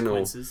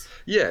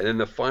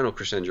final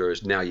crescendo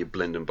is, now you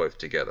blend them both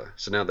together.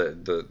 So now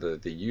the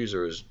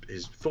user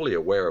is fully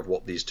aware of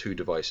what these 2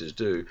 devices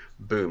do.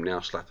 Boom, now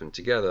slap them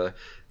together,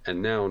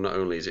 and now not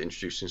only is it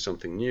introducing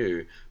something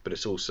new, but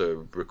it's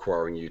also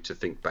requiring you to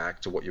think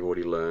back to what you've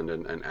already learned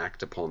and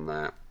act upon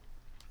that.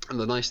 And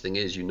the nice thing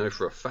is,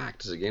 for a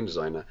fact as a game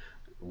designer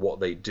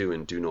what they do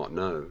and do not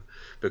know,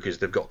 because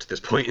they've got to this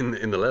point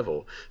in the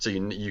level. So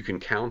you can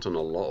count on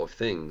a lot of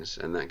things,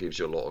 and that gives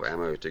you a lot of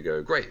ammo to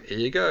go, great, here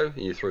you go,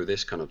 and you throw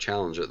this kind of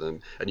challenge at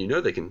them, and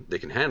they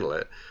can handle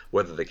it.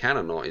 Whether they can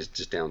or not is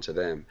just down to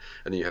them.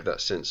 And then you have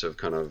that sense of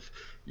kind of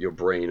your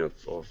brain of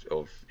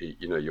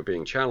you're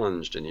being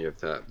challenged, and you have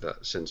that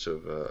sense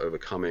of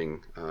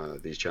overcoming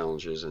these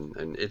challenges,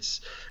 and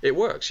it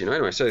works,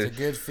 anyway. So it's a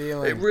good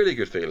feeling, a really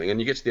good feeling.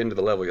 And you get to the end of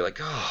the level, you're like,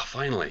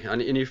 finally,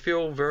 and you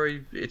feel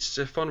it's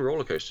a fun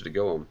roller coaster to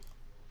go on.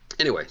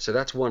 Anyway, so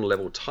that's one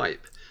level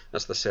type.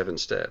 That's the 7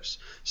 steps.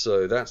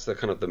 So that's the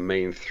kind of the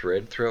main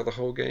thread throughout the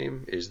whole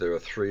game, is there are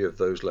 3 of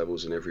those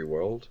levels in every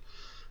world.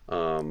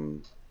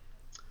 And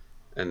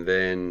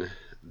then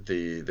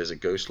there's a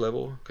ghost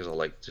level, because I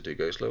like to do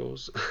ghost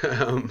levels.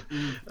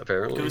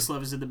 Apparently ghost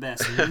levels are the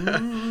best.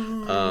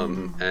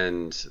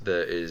 And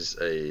there is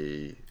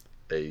a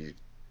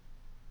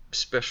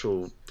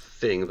special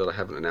thing that I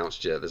haven't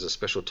announced yet. There's a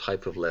special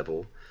type of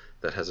level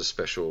that has a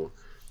special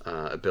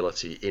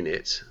ability in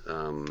it.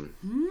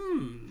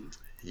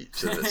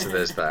 So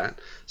there's that.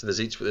 So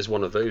there's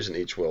one of those in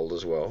each world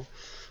as well.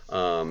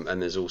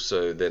 And there's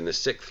also then the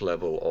 6th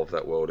level of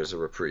that world is a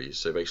reprise.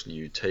 So basically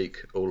you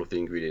take all of the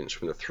ingredients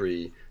from the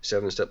 3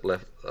 7-step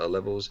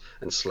levels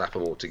and slap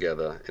them all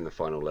together in the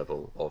final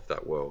level of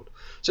that world.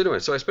 So anyway,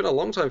 so I spent a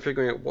long time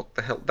figuring out what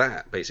the hell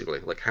that basically,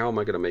 like how am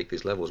I going to make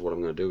these levels, what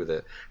I'm going to do with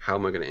it, how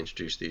am I going to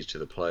introduce these to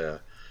the player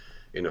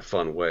in a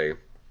fun way.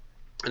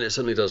 And it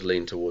certainly does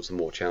lean towards the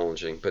more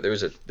challenging, but there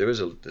is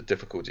a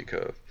difficulty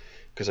curve,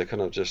 because I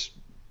kind of just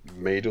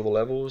made all the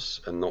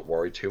levels and not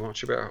worried too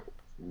much about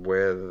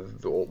what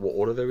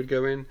order they would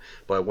go in,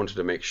 but I wanted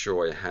to make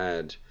sure I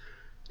had,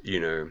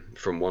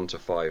 from 1 to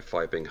 5,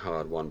 5 being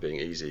hard, 1 being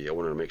easy. I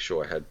wanted to make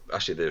sure I had,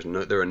 actually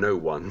there are no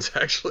 1s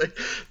actually,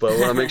 but I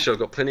want to make sure I've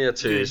got plenty of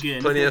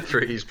 2s, plenty of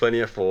 3s, plenty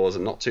of 4s,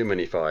 and not too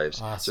many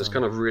 5s. Awesome. So it's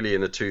kind of really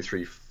in the 2,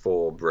 3,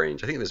 4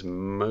 range. I think there's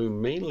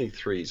mainly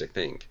 3s, I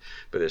think,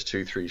 but there's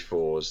 2, 3,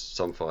 4s,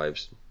 some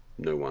 5s,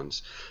 no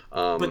 1s.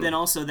 But then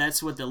also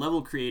that's what the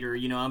level creator,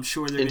 I'm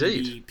sure there are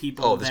going to be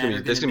people that are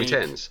going to make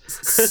 10s.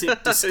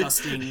 Sick,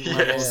 disgusting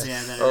levels.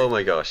 Yeah, oh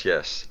my gosh,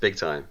 yes, big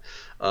time.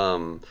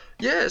 So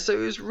it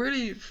was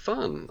really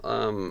fun. I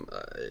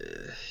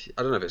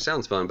don't know if it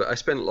sounds fun, but I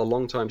spent a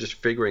long time just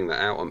figuring that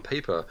out on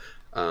paper,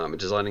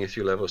 designing a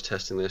few levels,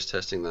 testing this,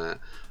 testing that,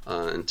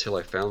 until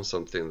I found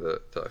something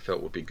that I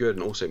felt would be good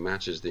and also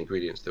matches the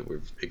ingredients that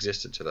we've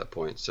existed to that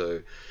point.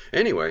 So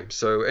anyway,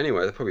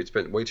 I probably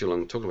spent way too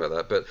long talking about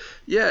that, but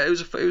yeah, it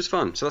was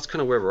fun. So that's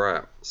kind of where we're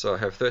at. So I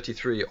have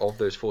 33 of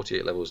those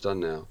 48 levels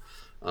done now.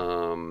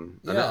 And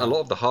a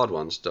lot of the hard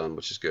ones done,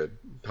 which is good.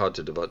 Hard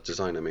to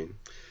design, I mean.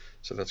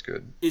 So that's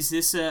good. Is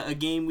this a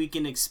game we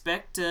can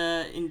expect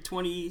in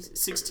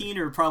 2016,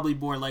 or probably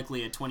more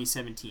likely a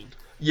 2017?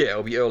 Yeah,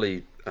 it'll be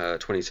early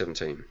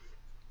 2017.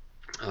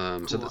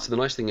 Cool. So the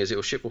nice thing is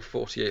it'll ship with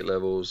 48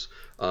 levels,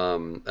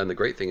 and the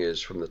great thing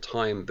is from the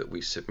time that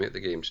we submit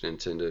the game to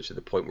Nintendo to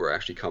the point where it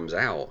actually comes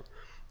out,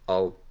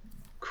 I'll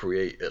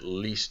create at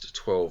least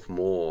 12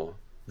 more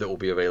that will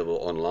be available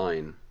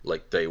online,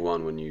 like day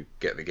one when you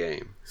get the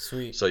game.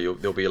 Sweet. So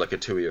there'll be like a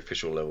 2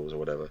 official levels or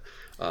whatever.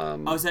 I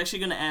was actually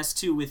going to ask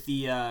too, with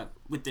the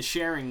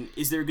sharing,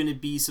 is there going to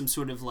be some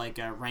sort of like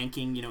a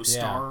ranking,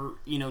 star,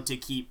 to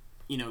keep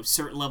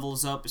certain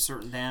levels up,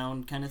 certain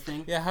down, kind of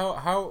thing? Yeah.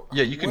 How?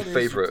 Yeah, you can what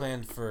favorite. Is the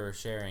plan for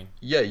sharing?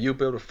 Yeah, you'll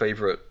be able to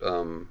favorite.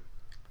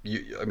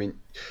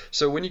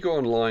 So when you go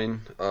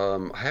online,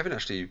 I haven't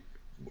actually.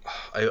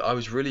 I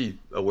was really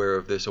aware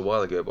of this a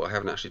while ago, but I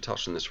haven't actually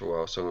touched on this for a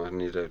while, so I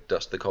need to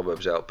dust the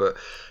cobwebs out. But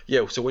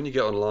yeah, so when you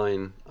get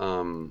online,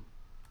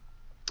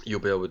 you'll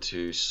be able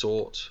to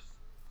sort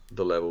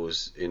the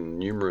levels in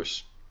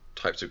numerous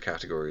types of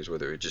categories,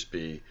 whether it just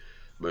be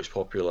most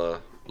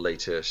popular,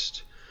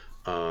 latest.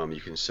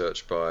 You can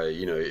search by,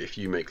 if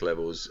you make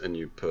levels and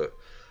you put,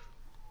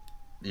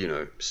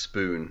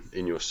 spoon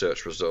in your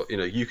search result,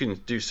 you can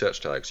do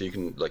search tags. So you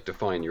can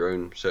define your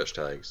own search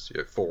tags,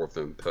 4 of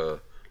them per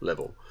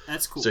level.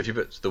 That's cool. So if you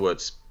put the word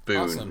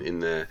spoon in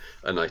there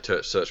and I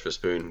search for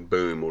spoon,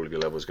 boom, all of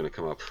your levels are going to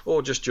come up.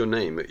 Or just your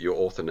name, your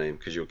author name,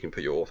 because you can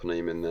put your author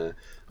name in there.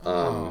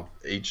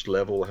 Each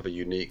level will have a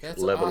unique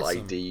level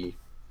ID,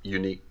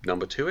 unique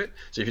number to it.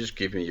 So if you just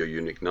give me your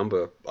unique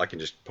number, I can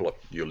just pull up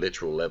your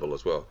literal level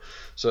as well.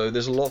 So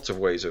there's lots of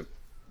ways of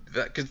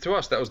that, because to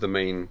us that was the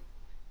main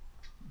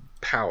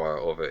power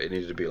of it. It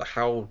needed to be like,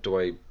 how do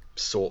I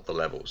sort the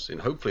levels,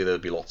 and hopefully there'll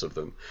be lots of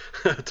them.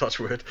 Touch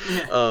wood.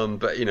 Yeah.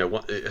 But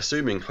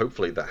assuming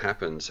hopefully that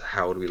happens,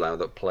 how do we allow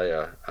the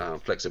player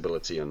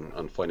flexibility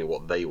on finding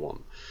what they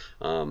want,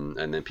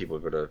 and then people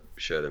have got to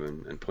share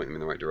them and point them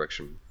in the right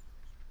direction.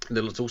 And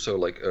then it's also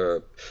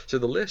so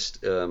the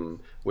list,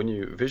 when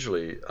you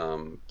visually,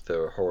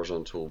 there are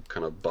horizontal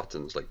kind of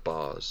buttons like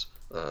bars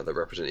that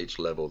represent each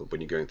level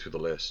when you're going through the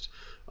list,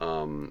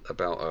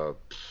 about a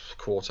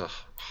quarter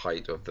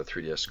height of the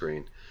 3DS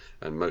screen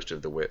and most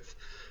of the width.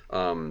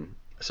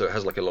 So it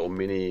has like a little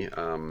mini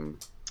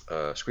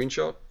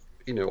screenshot,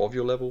 of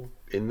your level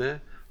in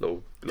there.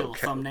 Little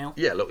thumbnail.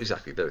 Yeah,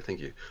 exactly. There, thank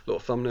you.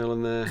 Little thumbnail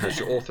in there. Has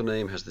your author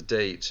name, has the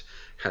date,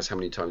 has how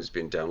many times it's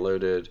been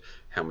downloaded,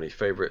 how many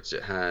favorites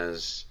it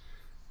has.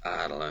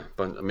 I don't know,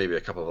 but maybe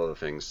a couple of other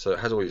things. So it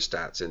has all your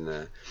stats in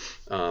there.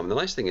 The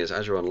nice thing is,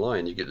 as you're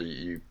online,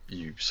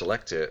 you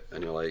select it,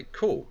 and you're like,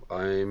 cool,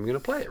 I'm gonna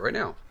play it right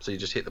now. So you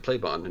just hit the play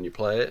button and you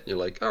play it, and you're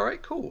like, all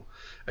right, cool,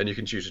 and you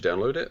can choose to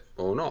download it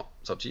or not.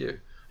 It's up to you.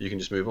 You can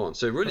just move on.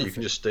 So really, you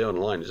can just stay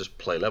online and just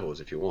play levels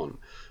if you want,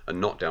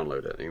 and not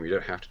download it. I mean, you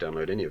don't have to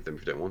download any of them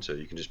if you don't want to.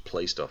 You can just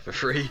play stuff for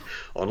free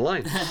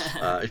online.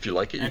 If you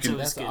like it, you can.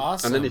 That's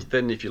awesome. And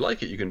then if you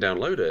like it, you can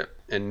download it,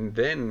 and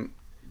then.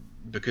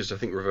 Because I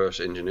think reverse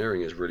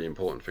engineering is really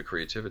important for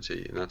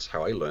creativity, and that's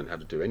how I learned how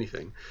to do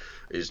anything,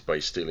 is by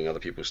stealing other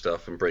people's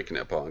stuff and breaking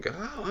it apart and go,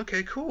 oh,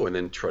 okay, cool, and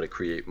then try to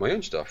create my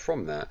own stuff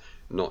from that,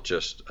 not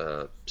just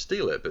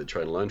steal it, but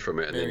try and learn from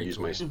it, and then use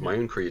my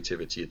own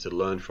creativity to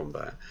learn from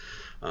that,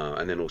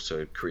 and then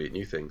also create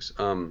new things.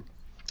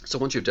 So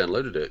once you've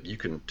downloaded it, you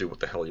can do what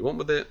the hell you want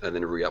with it, and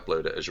then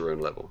re-upload it as your own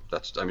level.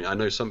 I mean, I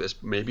know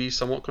it's maybe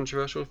somewhat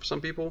controversial for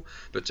some people,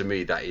 but to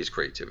me, that is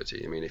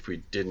creativity. I mean, if we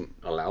didn't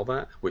allow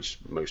that, which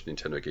most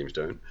Nintendo games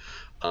don't,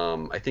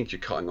 I think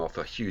you're cutting off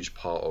a huge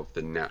part of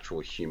the natural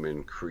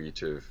human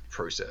creative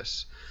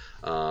process.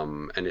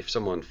 And if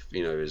someone,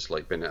 is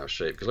like bent out of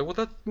shape, because like, well,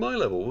 that's my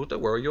level. Well,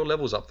 don't worry, your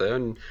level's up there,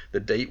 and the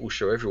date will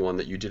show everyone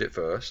that you did it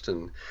first,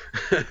 and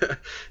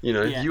you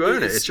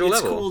own it. It's your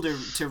level.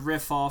 It's cool to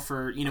riff off,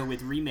 or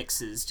with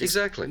remixes. Just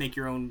exactly. Make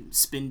your own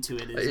spin to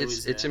it.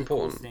 It's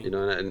important,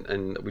 cool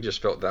and we just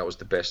felt that was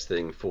the best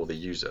thing for the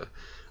user.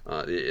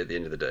 At the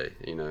end of the day,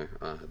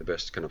 the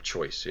best kind of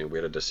choice. We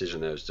had a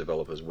decision there as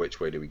developers, which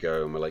way do we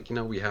go? And we're like,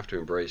 we have to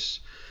embrace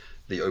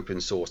the open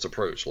source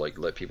approach, like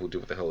let people do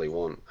what the hell they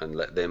want and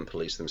let them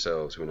police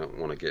themselves. We don't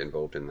want to get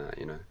involved in that,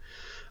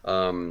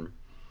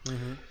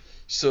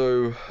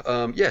 So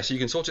so you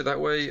can sort it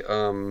that way,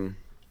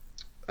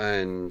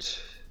 and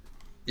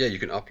you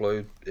can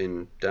upload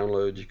in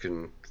download, you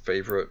can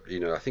favorite.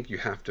 I think you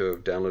have to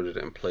have downloaded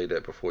it and played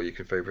it before you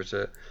can favorite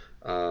it.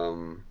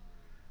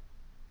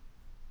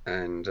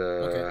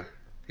 Okay.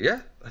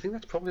 I think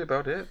that's probably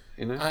about it.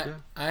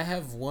 I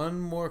have one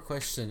more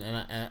question,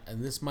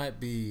 and this might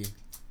be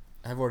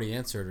I've already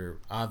answered, or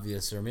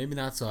obvious, or maybe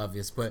not so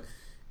obvious, but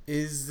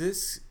is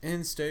this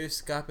in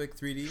stereoscopic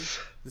 3D,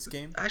 this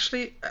game?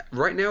 Actually,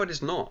 right now it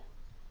is not.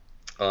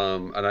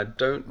 And I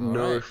don't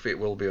know if it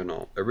will be or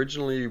not.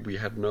 Originally, we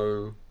had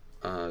no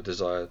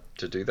desire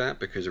to do that,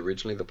 because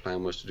originally the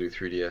plan was to do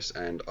 3DS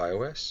and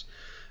iOS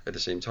at the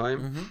same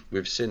time.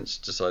 We've since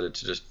decided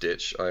to just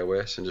ditch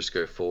iOS and just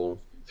go full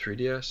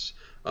 3DS,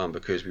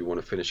 because we want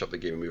to finish up the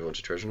game and move on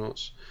to Treasure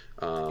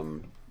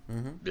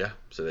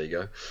so there you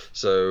go.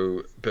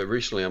 So, but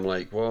recently I'm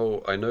like,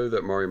 well, I know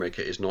that Mario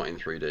Maker is not in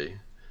 3D,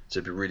 so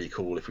it'd be really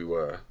cool if we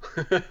were.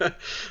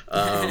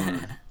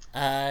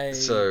 I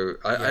do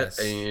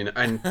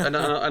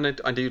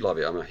love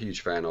it. I'm a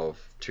huge fan of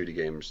 2D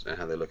games and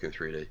how they look in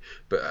 3D.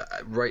 But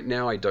right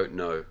now I don't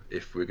know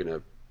if we're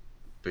gonna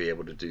be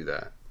able to do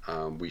that.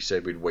 We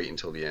said we'd wait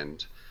until the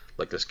end.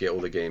 Like, let's get all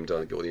the game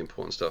done, get all the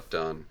important stuff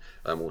done,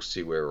 and we'll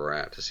see where we're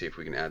at to see if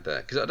we can add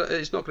that. Because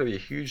it's not going to be a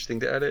huge thing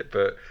to add it,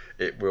 but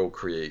it will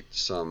create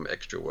some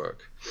extra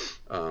work.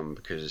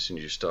 Because as soon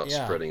as you start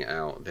spreading it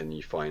out, then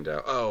you find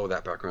out,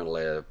 that background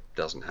layer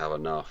doesn't have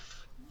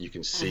enough. You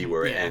can see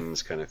where it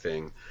ends, kind of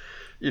thing.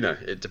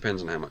 It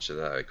depends on how much of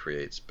that it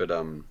creates. But I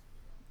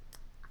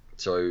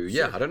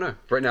don't know.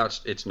 Right now,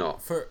 it's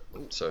not. For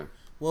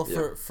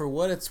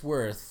what it's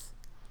worth,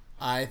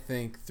 I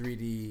think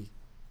 3D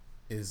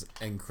is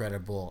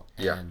incredible,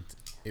 and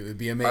it would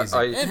be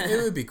amazing, and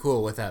it would be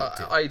cool without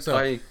it too.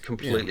 I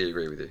completely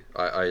agree with you.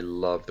 I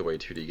love the way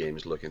 2D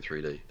games look in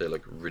 3D. They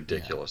look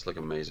ridiculous, look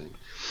amazing.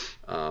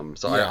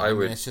 I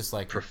would it's just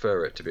like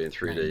prefer it to be in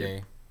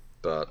 3D,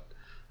 but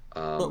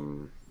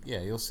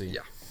you'll see.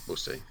 Yeah, we'll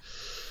see.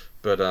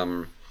 But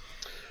I'm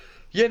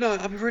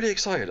really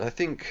excited. I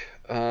think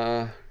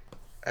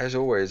as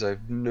always, I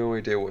have no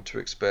idea what to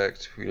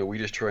expect. We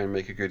just try and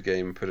make a good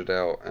game and put it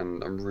out,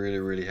 and I'm really,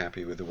 really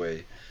happy with the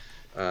way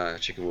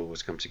Chicken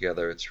Wiggles come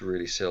together. It's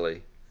really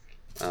silly,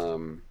 I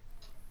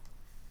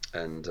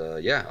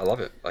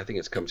love it. I think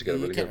it's come together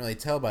really good. You can't really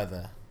tell by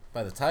the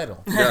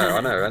title. Yeah,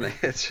 I know. And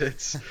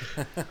it's.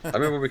 I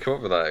remember when we come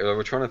up with that.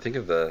 We're trying to think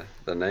of the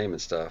name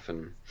and stuff,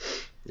 and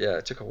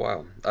it took a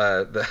while.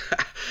 The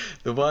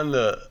one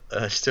that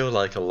I still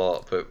like a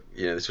lot, but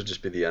this would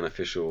just be the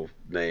unofficial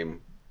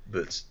name.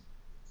 That's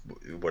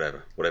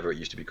whatever it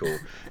used to be called.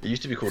 It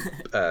used to be called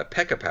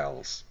Pecker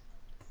Pals.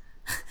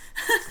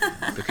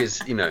 Because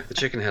the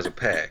chicken has a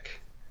peck,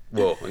 and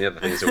the other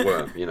thing is a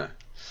worm.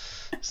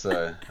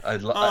 So for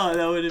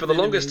the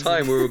longest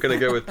time we were going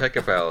to go with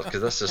Pecker Pals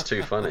because that's just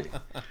too funny.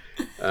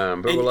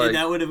 But and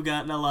that would have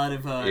gotten a lot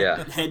of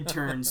head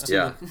turns too.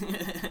 Yeah,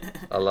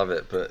 I love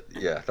it. But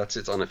that's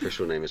its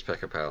unofficial name is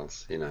Pecker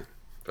Pals.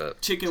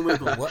 But Chicken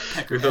Wiggle. What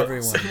Pecker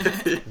everyone?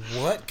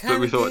 What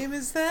kind of game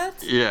is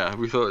that? Yeah,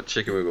 we thought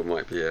Chicken Wiggle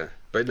might be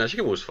But no,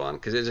 Chicken Wiggle's fun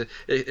because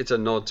it's a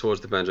nod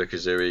towards the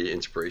Banjo-Kazooie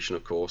inspiration,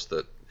 of course,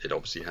 that it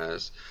obviously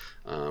has,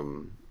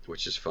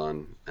 which is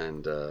fun,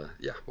 and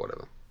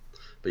whatever.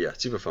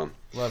 But super fun.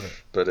 Love it.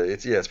 But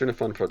it's been a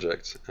fun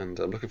project, and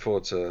I'm looking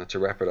forward to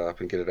wrap it up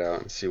and get it out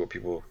and see what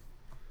people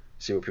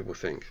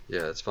think.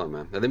 Yeah, it's fun,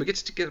 man. And then we get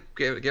to get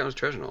on to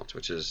Treasure Knots,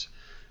 which is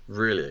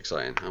really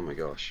exciting. Oh my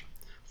gosh,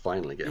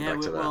 finally getting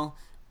back to that.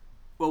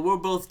 Well, we're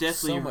both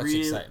definitely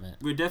excitement.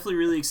 We're definitely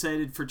really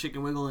excited for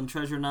Chicken Wiggle and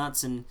Treasure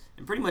Knots, and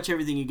pretty much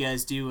everything you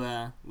guys do.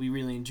 We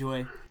really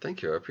enjoy.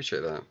 Thank you, I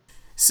appreciate that.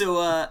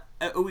 So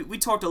we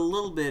talked a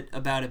little bit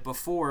about it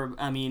before.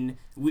 I mean,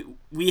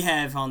 we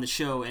have on the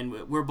show,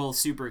 and we're both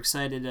super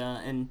excited.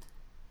 And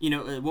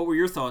what were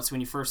your thoughts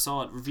when you first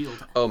saw it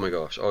revealed? Oh my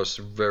gosh, I was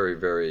very,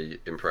 very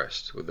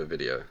impressed with the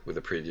video, with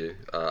the preview.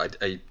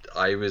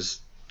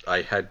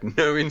 I had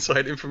no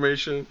inside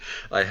information.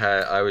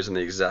 I was on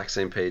the exact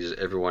same page as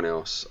everyone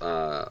else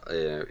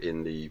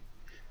in the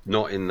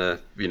not in the,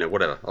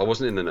 whatever. I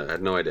wasn't in the know. I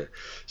had no idea.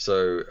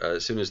 So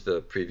as soon as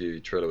the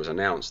preview trailer was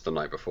announced the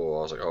night before,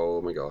 I was like,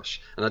 oh my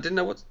gosh. And I didn't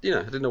know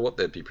what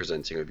they'd be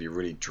presenting. It would be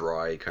really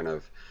dry, kind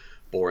of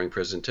boring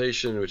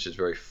presentation, which is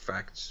very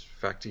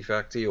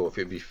facty, or if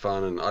it'd be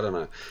fun, and I don't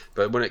know.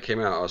 But when it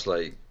came out, I was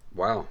like,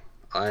 wow,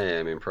 I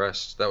am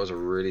impressed. That was a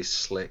really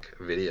slick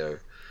video.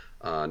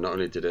 Not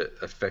only did it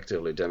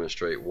effectively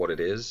demonstrate what it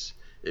is,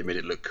 it made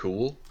it look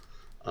cool.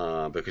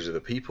 Because of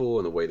the people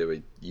and the way they were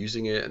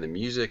using it, and the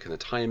music and the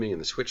timing and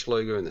the Switch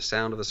logo and the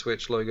sound of the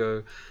Switch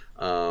logo,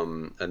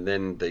 and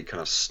then they kind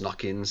of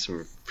snuck in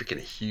some freaking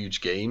huge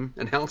game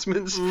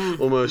announcements,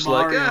 almost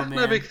Mario, like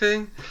no big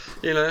thing,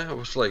 I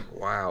was like,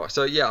 wow.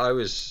 So yeah, I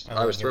was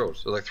thrilled.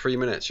 So like 3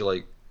 minutes, you're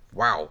like,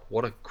 wow,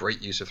 what a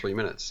great use of 3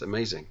 minutes,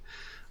 amazing.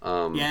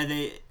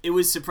 It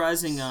was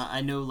surprising.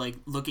 I know, like,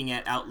 looking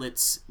at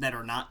outlets that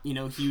are not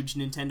huge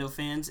Nintendo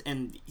fans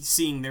and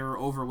seeing their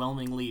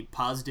overwhelmingly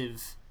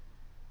positive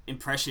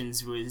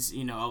impressions was,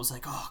 I was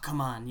like, oh, come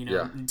on,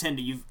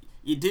 Nintendo,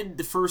 you did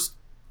the first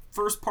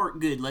part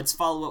good. Let's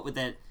follow up with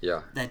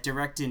that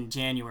direct in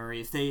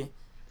January. If they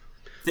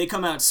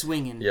come out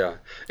swinging,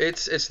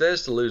 it's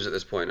theirs to lose at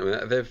this point.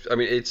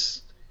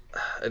 It's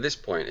at this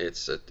point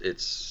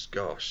it's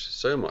gosh,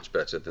 so much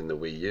better than the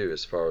Wii U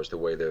as far as the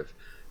way they've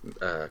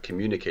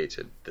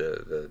communicated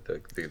the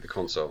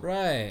console.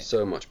 Right,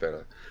 so much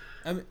better.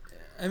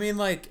 I mean,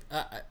 like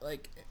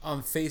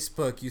on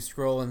Facebook, you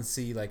scroll and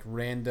see like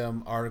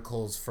random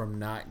articles from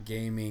not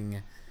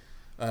gaming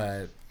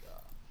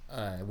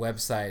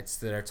websites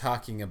that are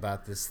talking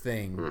about this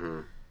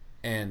thing,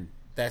 and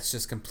that's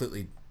just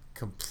completely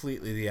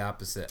the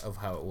opposite of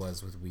how it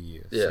was with Wii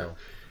U.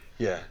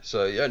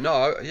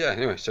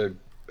 Anyway, so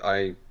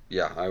I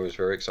was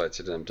very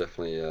excited, and I'm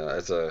definitely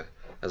as a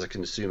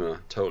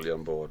consumer totally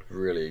on board.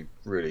 Really,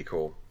 really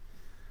cool.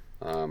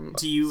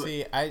 Do you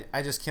see?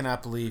 I just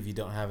cannot believe you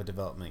don't have a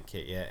development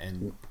kit yet,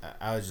 and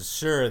I was just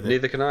sure that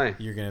neither can I.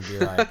 You're gonna be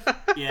like,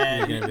 yeah,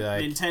 you're gonna be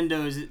like,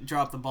 Nintendo's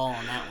dropped the ball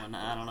on that one.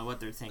 I don't know what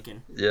they're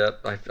thinking. Yeah,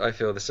 I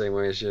feel the same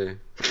way as you.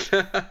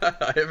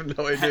 I have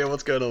no idea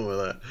what's going on with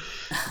that,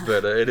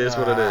 but it is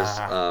what it is.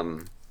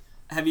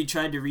 Have you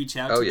tried to reach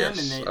out to them,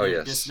 and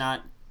they're just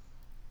not?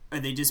 Are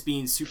they just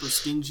being super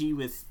stingy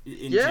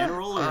in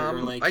general, or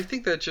like? I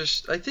think they're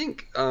just.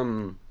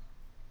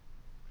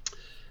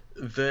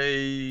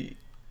 They,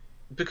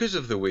 because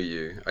of the Wii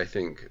U, I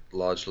think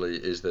largely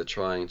is they're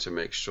trying to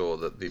make sure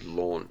that the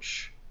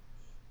launch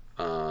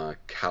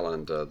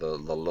calendar, the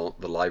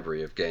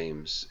library of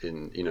games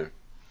in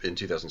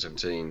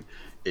 2017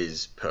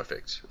 is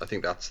perfect. I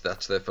think that's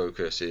their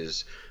focus.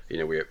 Is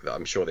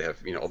I'm sure they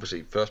have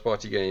obviously first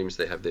party games.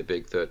 They have their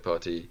big third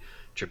party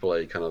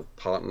AAA kind of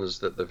partners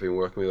that they've been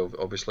working with.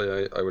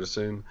 Obviously, I would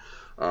assume.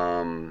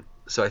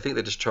 So I think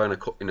they're just trying to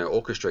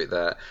orchestrate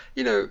that.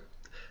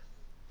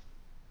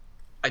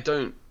 I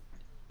don't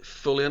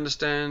fully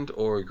understand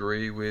or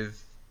agree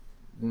with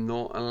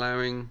not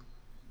allowing,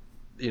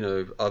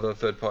 other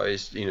third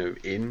parties,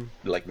 in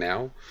like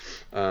now,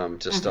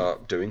 to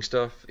start doing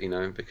stuff,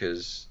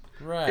 because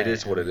it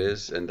is what it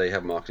is, and they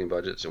have marketing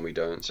budgets and we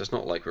don't. So it's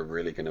not like we're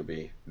really going to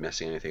be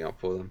messing anything up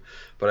for them.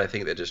 But I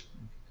think they're just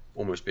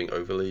almost being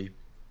overly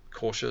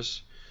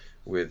cautious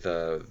with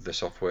the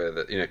software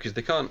that, because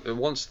they can't,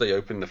 once they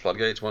open the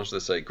floodgates, once they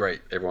say,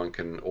 great, everyone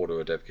can order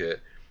a dev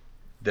kit,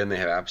 then they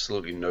have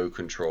absolutely no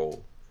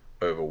control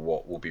over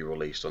what will be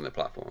released on their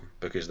platform,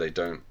 because they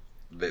don't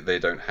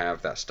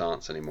have that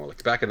stance anymore.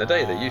 Like back in the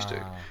day, they used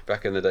to.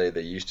 Back in the day, they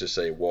used to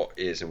say what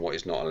is and what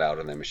is not allowed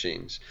on their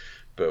machines.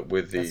 But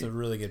that's a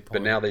really good point.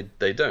 But now they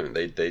don't.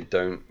 They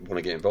don't want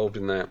to get involved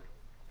in that.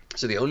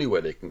 So the only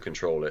way they can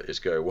control it is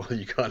go, well,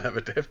 you can't have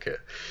a dev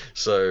kit.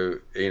 So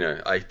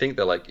I think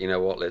they're like,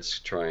 what? Let's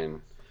try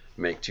and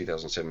make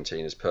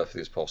 2017 as perfect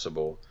as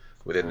possible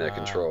within their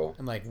control.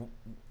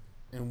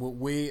 And what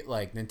we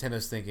like,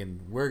 Nintendo's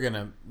thinking we're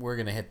gonna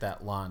hit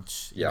that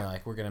launch.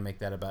 We're gonna make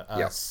that about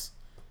us,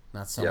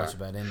 not so much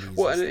about indies.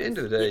 Well, and at the end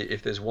of the day,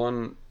 if there's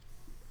one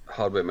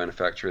hardware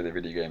manufacturer in the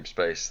video game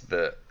space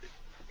that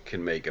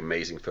can make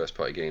amazing first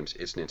party games,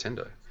 it's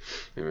Nintendo.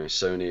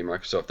 Sony and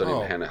Microsoft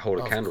don't even hold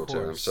a candle to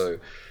them. So,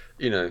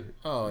 they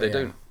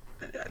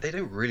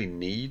don't really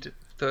need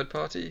third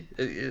party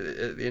at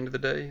the end of the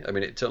day. I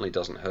mean, it certainly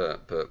doesn't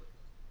hurt, but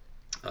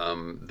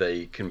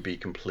they can be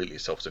completely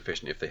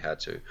self-sufficient if they had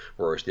to,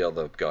 whereas the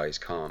other guys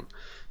can't.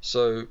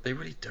 So they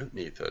really don't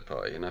need third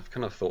party, and I've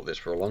kind of thought this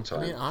for a long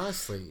time. I mean,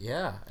 honestly,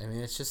 yeah. I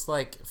mean, it's just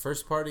like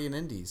first party and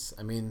indies.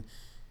 I mean,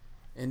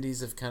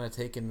 indies have kind of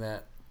taken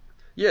that.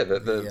 Yeah,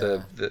 that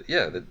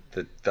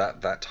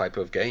type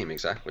of game,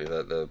 exactly.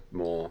 The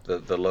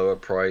lower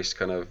price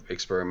kind of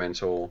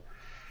experimental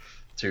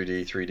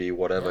 2D, 3D,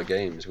 whatever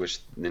games, which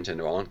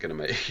Nintendo aren't going to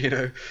make.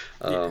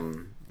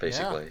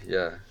 Basically,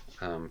 yeah.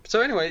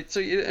 So anyway, it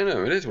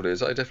is what it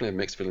is. I definitely have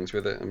mixed feelings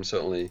with it. I'm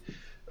certainly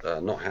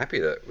not happy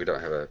that we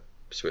don't have a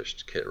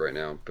Switch kit right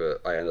now,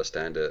 but I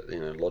understand it,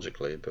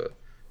 logically, but it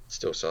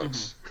still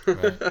sucks.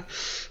 Right.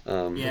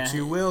 But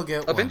you will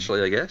get one.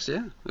 Eventually, I guess,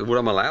 yeah. What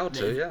I'm allowed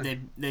to, yeah.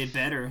 They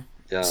better.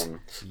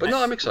 But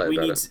no, I'm excited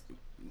about it.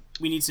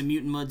 We need some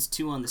Mutant Mudds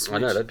 2 on the Switch. I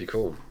know, that'd be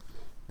cool.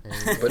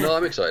 But no,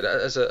 I'm excited.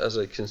 As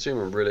a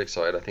consumer, I'm really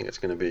excited. I think it's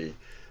going to be...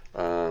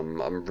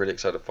 I'm really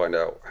excited to find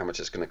out how much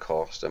it's going to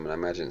cost. I mean, I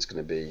imagine it's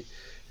going to be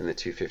in the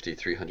 250,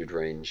 300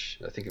 range.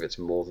 I think if it's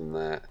more than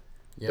that,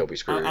 they'll be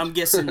screwed. I'm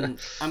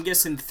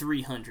guessing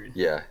 300.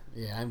 Yeah.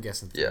 Yeah, I'm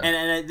guessing. Yeah.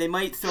 And they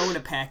might throw in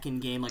a pack-in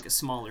game, like a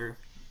smaller,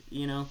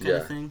 kind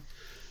of thing.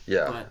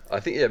 Yeah, but,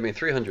 I think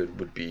 300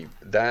 would be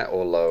that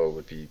or lower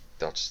would be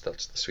that's the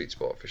sweet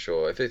spot for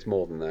sure. If it's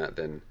more than that,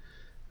 then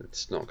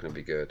it's not going to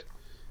be good.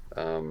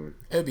 It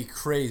would be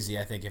crazy,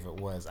 I think, if it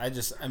was. I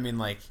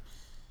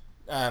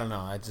don't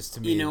know.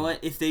 To me, you know what?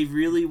 If they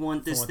really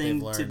want this thing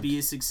to be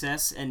a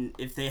success, and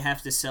if they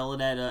have to sell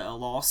it at a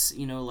loss,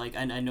 like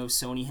I know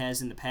Sony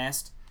has in the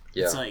past,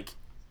 it's like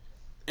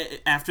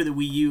after the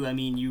Wii U. I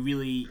mean, you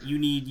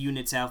need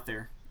units out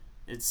there.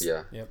 It's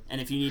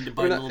and if you need to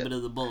bite a little bit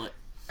of the bullet.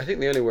 I think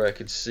the only way I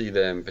could see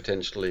them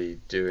potentially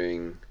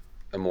doing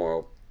a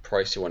more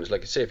pricey one is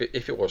like, say,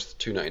 if it was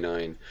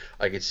 $299,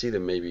 I could see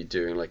them maybe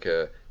doing like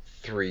a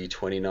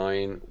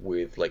 $329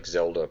 with like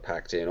Zelda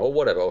packed in or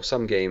whatever, or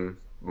some game,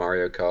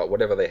 Mario Kart,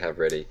 whatever they have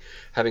ready,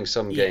 having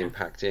some game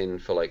packed in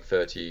for like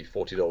 $30,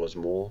 $40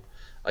 more.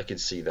 I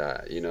could see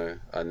that,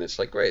 and it's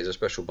like, great, it's a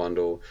special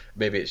bundle.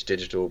 Maybe it's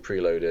digital,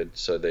 preloaded,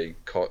 so they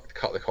cut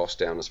the cost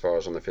down as far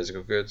as on the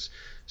physical goods.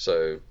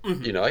 So,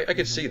 I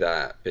could see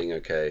that being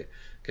okay.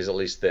 Because at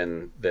least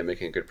then they're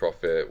making a good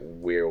profit.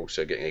 We're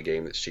also getting a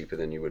game that's cheaper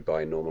than you would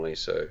buy normally,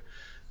 so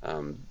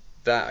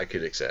that I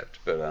could accept.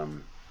 But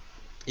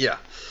no.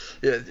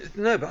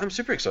 But I'm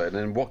super excited.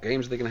 And what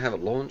games are they going to have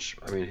at launch?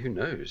 I mean, who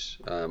knows?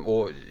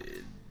 Or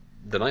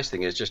the nice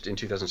thing is just in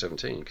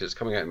 2017, because it's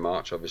coming out in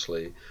March,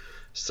 obviously.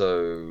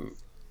 So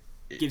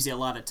it gives you a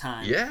lot of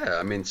time. Yeah,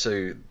 I mean,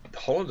 so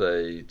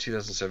holiday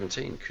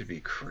 2017 could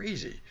be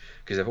crazy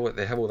because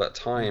they have all that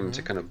time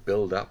to kind of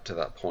build up to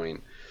that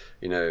point.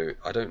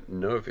 I don't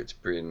know if it's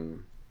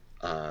been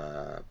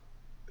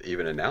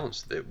even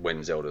announced that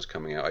when Zelda's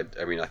coming out.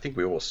 I mean, I think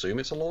we all assume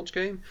it's a launch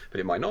game, but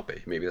it might not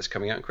be. Maybe that's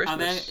coming out in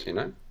Christmas,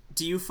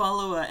 Do you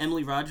follow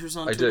Emily Rogers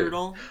on Twitter at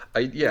all?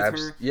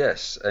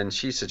 Yes, and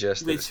she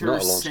suggests that it's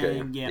not a launch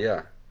game.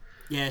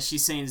 Yeah,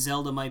 she's saying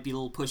Zelda might be a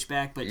little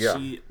pushback, but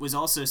she was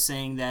also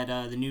saying that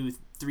the new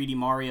 3D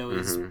Mario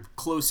is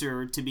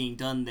closer to being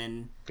done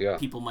than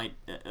people might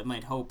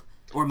hope.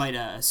 Or might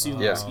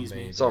assume, excuse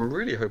me. So I'm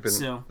really hoping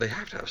they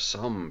have to have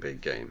some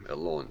big game at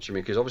launch. I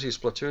mean, because obviously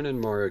Splatoon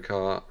and Mario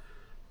Kart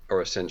are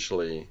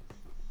essentially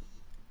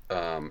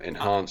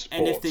enhanced ports.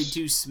 And if they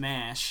do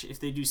Smash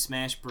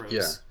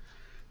Bros.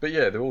 But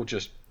they're all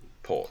just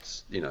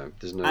ports.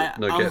 There's no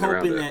getting around it. I'm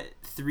hoping that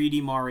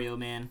 3D Mario,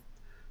 man.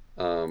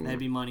 That'd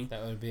be money.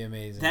 That would be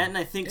amazing. That and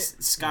I think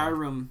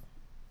Skyrim.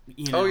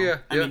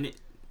 I mean,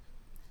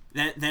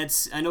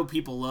 that's I know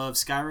people love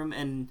Skyrim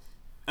and.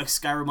 A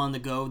Skyrim on the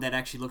go that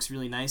actually looks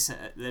really nice.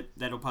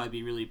 That'll probably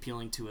be really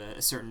appealing to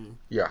a certain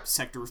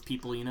sector of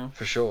people,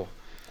 For sure.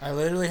 I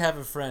literally have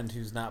a friend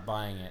who's not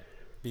buying it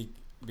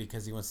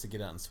because he wants to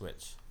get it on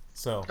Switch.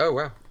 So. Oh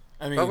wow.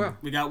 I mean,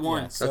 we got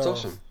one. That's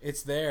awesome.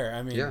 It's there.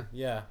 I mean,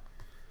 yeah.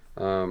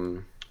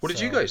 What did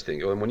you guys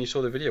think? When you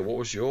saw the video, what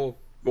was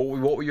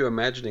what were you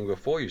imagining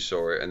before you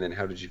saw it, and then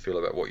how did you feel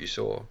about what you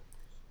saw?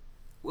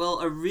 Well,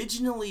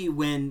 originally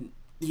when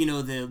the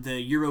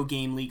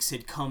Eurogame leaks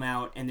had come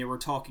out and they were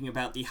talking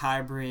about the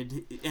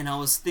hybrid, and I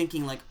was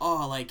thinking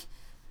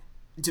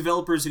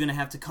developers are going to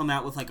have to come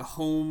out with like a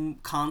home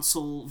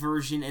console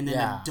version and then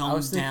a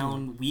dumbed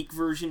down weak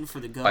version for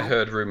the Go. I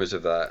heard rumors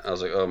of that. I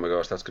was like, oh my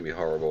gosh, that's going to be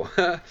horrible.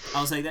 I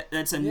was like,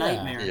 that's a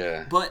nightmare.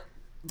 Yeah. But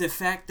the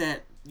fact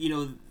that,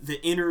 the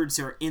innards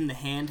are in the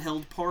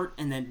handheld part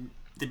and then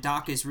the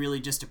dock is really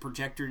just a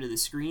projector to the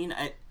screen,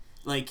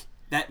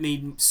 that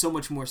made so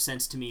much more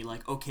sense to me.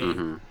 Like,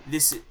 okay,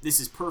 this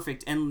is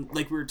perfect. And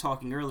like we were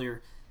talking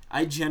earlier,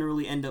 I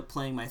generally end up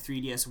playing my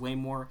 3DS way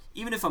more.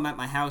 Even if I'm at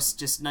my house,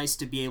 just nice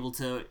to be able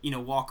to,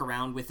 walk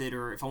around with it,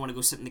 or if I want to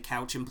go sit on the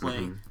couch and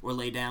play or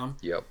lay down.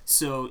 Yep.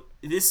 So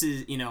this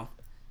is,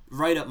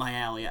 right up my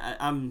alley.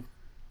 I'm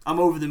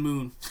over the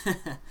moon.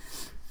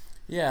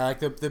 Yeah, like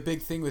the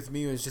big thing with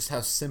me was just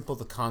how simple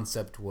the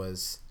concept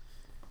was.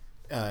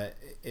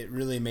 It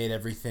really made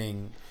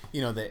everything,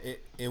 that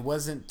it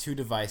wasn't two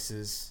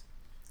devices,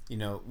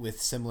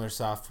 with similar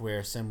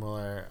software,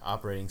 similar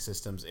operating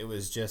systems. It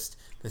was just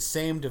the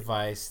same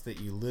device that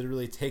you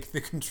literally take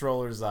the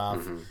controllers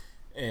off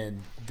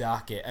and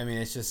dock it. I mean,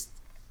 it's just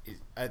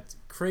a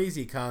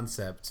crazy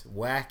concept,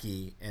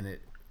 wacky, and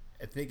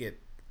I think it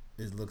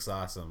looks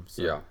awesome.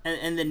 So. Yeah.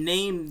 And the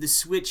name, the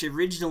Switch,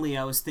 originally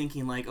I was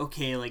thinking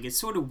okay, it's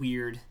sort of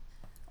weird.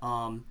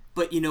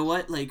 But you know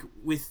what?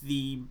 With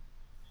the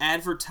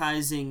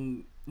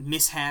advertising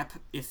mishap,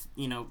 if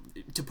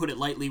to put it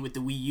lightly, with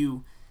the Wii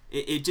U,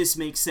 it just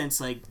makes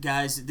sense.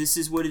 Guys, this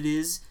is what it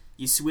is.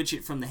 You switch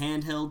it from the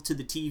handheld to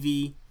the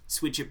TV,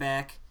 switch it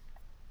back.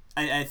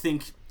 I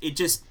think it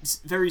just it's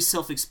very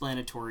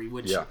self-explanatory,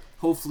 which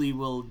hopefully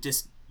will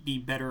just be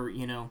better,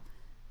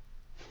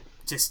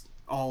 just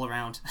all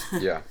around.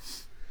 Yeah.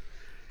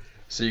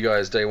 So you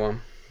guys, day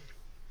one?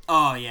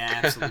 Oh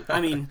yeah, absolutely.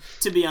 I mean,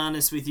 to be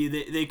honest with you,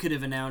 they could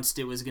have announced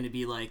it was going to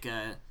be like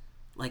a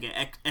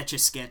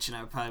Etch-a-Sketch, and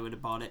I probably would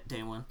have bought it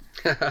day one.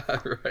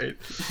 Right.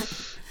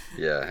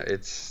 Yeah,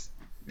 it's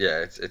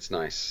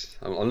nice.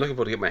 I'm looking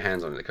forward to get my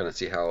hands on it to kind of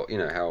see how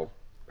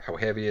how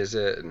heavy is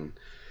it and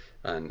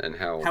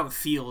how it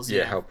feels.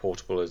 Yeah, how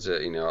portable is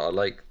it? I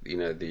like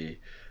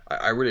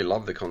I really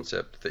love the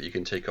concept that you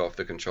can take off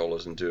the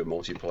controllers and do a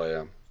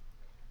multiplayer,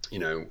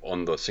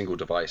 on the single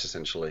device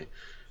essentially.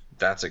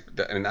 And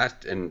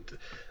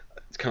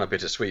it's kind of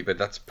bittersweet, but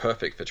that's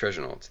perfect for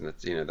Treasure and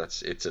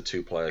it's a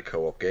two-player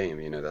co-op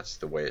game. That's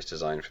the way it's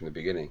designed from the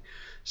beginning.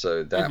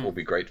 So that will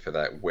be great for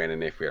that when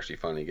and if we actually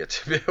finally get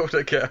to be able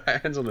to get our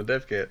hands on the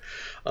dev kit.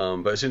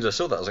 But as soon as I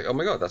saw that, I was like, oh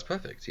my god, that's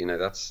perfect.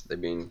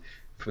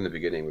 From the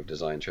beginning we've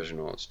designed Treasure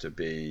to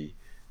be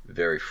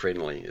very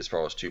friendly as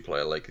far as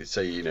two-player. Like,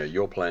 say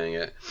you're playing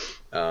it,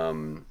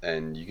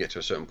 and you get to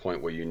a certain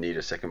point where you need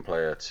a second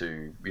player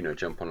to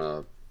jump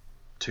on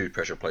two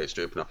pressure plates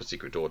to open up a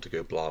secret door to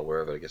go blah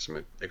wherever to get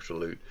some extra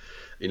loot.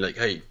 Like,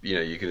 hey,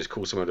 you can just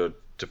call someone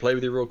to play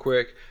with you real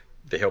quick.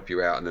 They help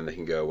you out and then they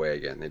can go away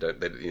again.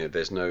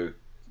 There's no,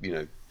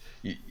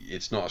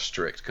 it's not a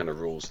strict kind of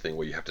rules thing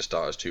where you have to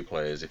start as two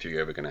players if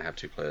you're ever going to have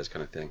two players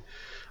kind of thing.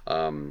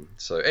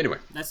 So anyway,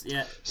 that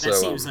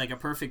seems like a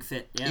perfect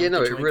fit. Yeah,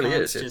 no, it really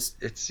is.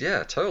 It's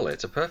totally.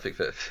 It's a perfect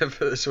fit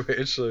for the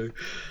Switch. So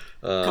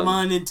come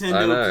on, Nintendo,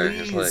 I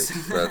know,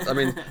 please. But, I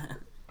mean,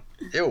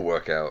 it'll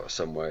work out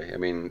some way. I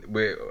mean,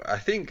 I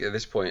think at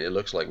this point it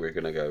looks like we're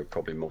going to go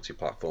probably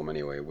multi-platform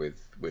anyway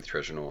with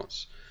Treasure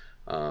Noughts,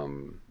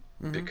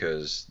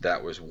 because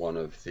that was one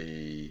of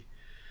the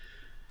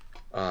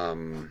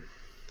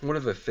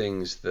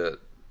things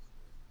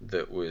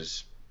that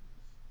was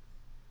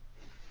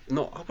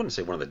not, I wouldn't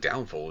say one of the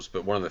downfalls,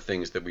 but one of the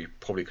things that we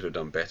probably could have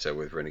done better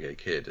with Renegade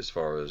Kid as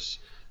far as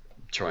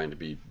trying to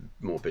be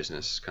more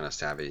business kind of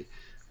savvy,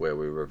 where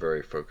we were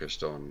very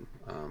focused on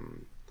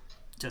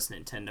just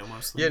Nintendo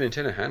mostly. Yeah,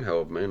 Nintendo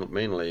handheld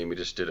mainly, and we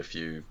just did a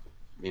few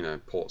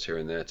ports here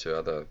and there to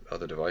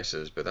other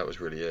devices, but that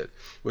was really it,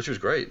 which was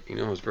great.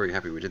 I was very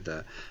happy we did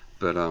that.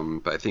 But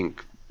I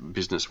think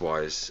business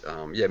wise,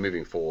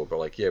 moving forward, but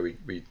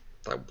we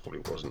that probably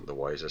wasn't the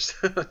wisest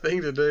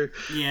thing to do.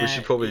 Yeah, we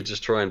should probably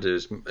just try and do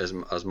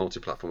as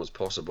multi-platform as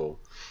possible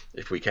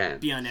if we can.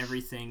 Be on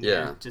everything.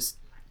 Yeah. Just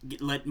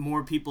let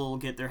more people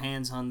get their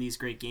hands on these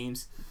great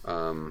games.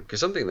 Because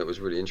something that was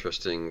really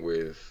interesting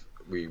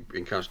we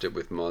encountered it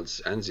with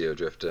mods and Zero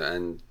Drifter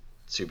and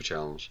Super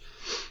Challenge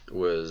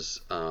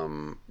was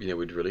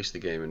we'd release the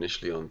game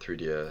initially on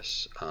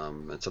 3DS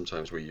and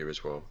sometimes Wii U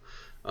as well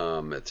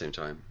at the same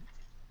time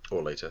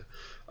or later,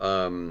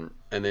 and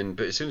then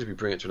but as soon as we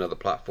bring it to another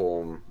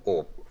platform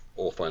or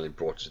finally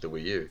brought it to the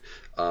Wii U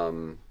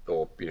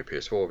or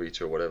PS4,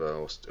 Vita or whatever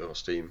or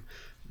Steam,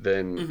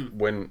 then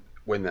when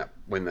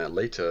that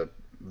later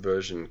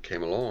version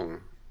came along,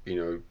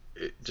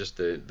 just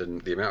the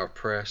amount of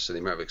press and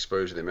the amount of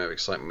exposure, the amount of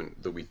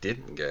excitement that we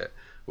didn't get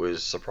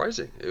was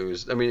surprising. It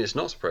was, I mean, it's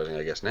not surprising,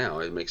 I guess now,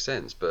 it makes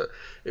sense, but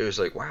it was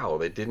like, wow,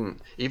 they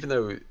didn't, even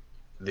though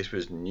this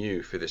was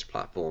new for this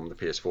platform, the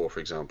PS4 for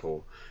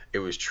example, it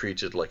was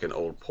treated like an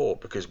old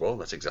port because, well,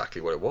 that's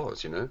exactly what it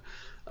was,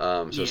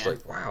 it's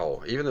like,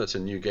 wow, even though it's a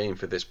new game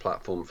for this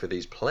platform, for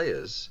these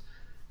players,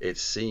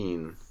 it's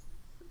seen,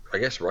 I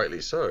guess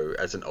rightly so,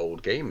 as an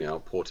old game now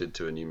ported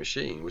to a new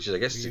machine, which is, I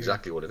guess, is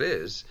exactly what it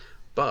is.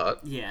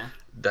 But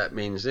that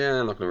means,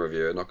 I'm not going to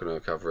review it, not going to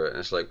cover it. And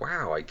it's like,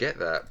 wow, I get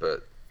that,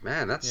 but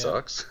man, that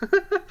sucks.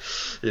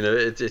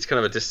 It's kind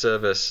of a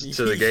disservice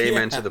to the game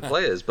and to the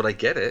players. But I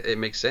get it; it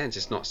makes sense.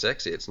 It's not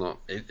sexy. It's not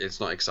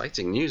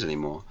exciting news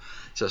anymore.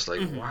 So it's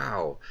like,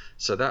 wow.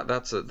 So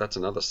that's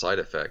another side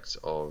effect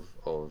of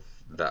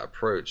that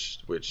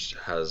approach, which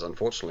has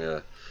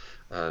unfortunately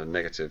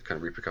negative kind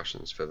of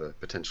repercussions for the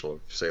potential of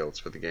sales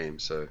for the game.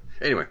 So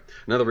anyway,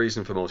 another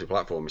reason for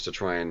multi-platform is to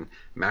try and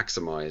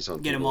maximize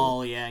on get them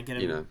all, get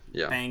them,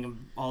 bang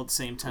them all at the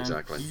same time.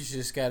 Exactly. You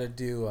just got to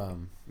do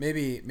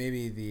maybe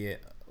the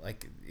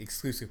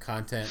exclusive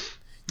content.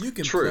 You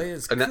can play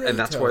as Kratos. And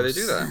that's why they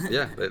do that.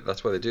 Yeah,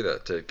 that's why they do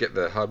that, to get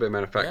the hardware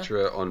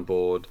manufacturer on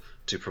board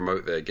to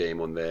promote their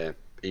game on their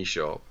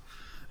eShop,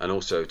 and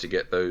also to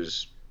get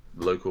those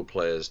local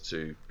players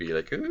to be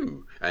like,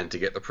 ooh, and to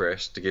get the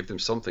press to give them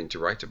something to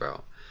write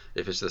about.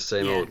 If it's the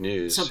same old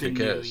news, who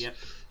cares? New,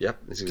 yep,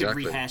 it's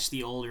exactly. Could rehash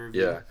the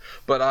older.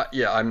 But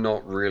I'm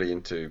not really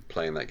into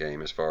playing that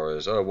game as far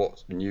as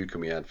what new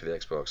can we add for the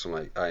Xbox.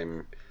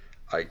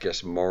 I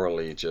guess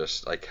morally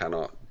just I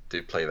cannot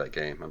play that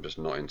game. I'm just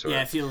not into it.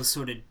 Yeah, it feels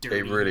sort of dirty.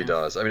 It really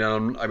does. I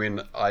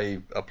mean, I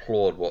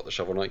applaud what the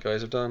Shovel Knight guys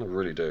have done. I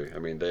really do. I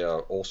mean, they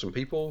are awesome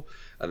people,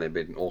 and they've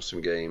made an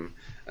awesome game,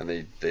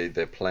 and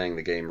they're playing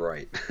the game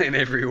right in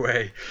every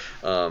way.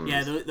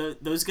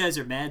 Those guys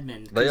are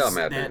madmen. They are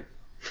madmen.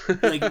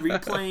 Like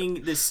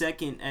replaying the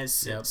second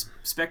as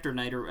Spectre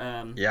Knight or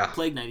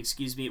Plague Knight,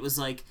 excuse me. It was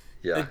like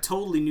a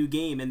totally new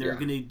game, and they're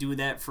going to do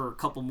that for a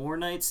couple more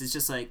nights. It's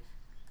just like,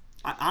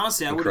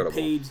 honestly, I would have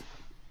paid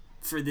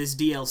for this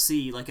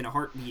DLC like in a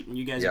heartbeat, and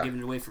you guys are giving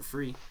it away for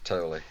free.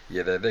 Totally.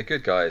 Yeah, they're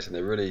good guys, and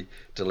they're really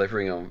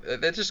delivering on.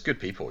 They're just good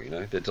people, you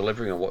know. They're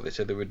delivering on what they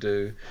said they would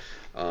do.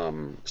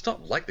 It's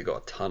not like they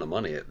got a ton of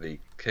money at the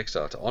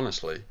Kickstarter,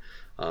 honestly.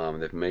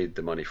 They've made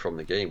the money from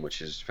the game,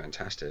 which is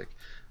fantastic.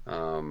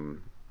 But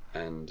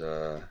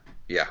they're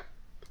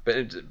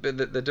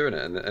doing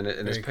it, and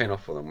it's paying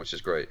off for them, which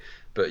is great.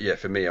 But yeah,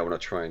 for me, I want to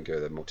try and go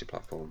the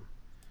multi-platform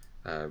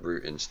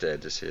route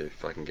instead to see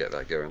if I can get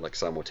that going, like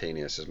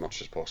simultaneous as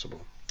much as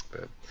possible.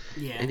 But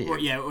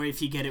or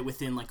if you get it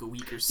within like a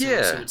week or so,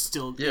 so it's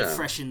still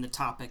fresh in the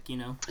topic, you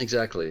know.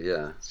 Exactly,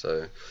 yeah.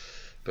 So,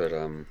 but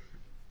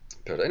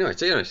anyway,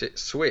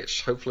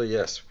 Switch. Hopefully,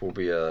 yes, we'll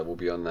be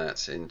on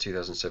that in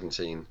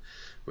 2017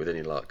 with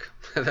any luck.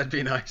 That'd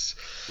be nice.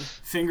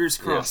 Fingers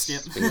crossed.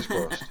 Yes, yep. Fingers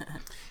crossed.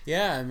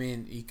 Yeah, I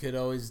mean, you could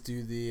always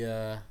do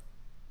the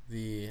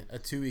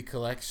Atui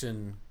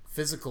collection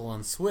physical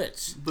on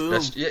Switch. Boom.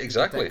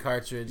 Exactly. That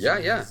cartridge.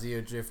 Yeah.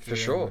 Zeo Drifter for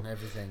sure. and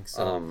everything.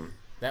 So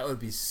that would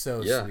be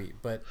so sweet,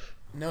 but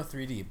no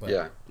 3D. But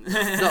yeah,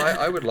 no,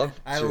 I would love.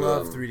 I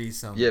love 3D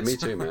so much. Yeah, me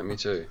too, man. Me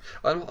too.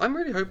 I'm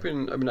really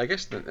hoping. I mean, I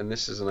guess, and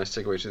this is a nice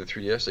segue to the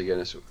 3DS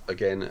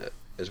again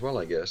as well.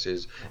 I guess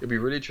it'd be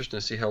really interesting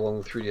to see how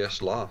long the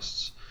 3DS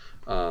lasts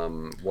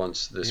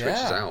once the Switch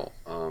is out,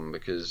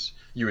 because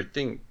you would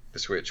think the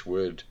Switch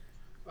would,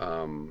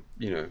 finish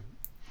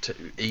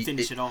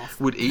it off.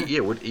 Would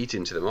eat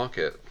into the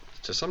market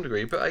to some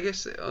degree. But I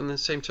guess on the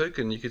same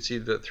token, you could see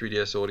that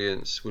 3DS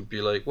audience would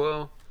be like,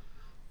 well,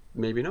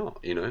 maybe not,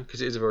 you know,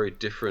 because it is a very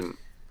different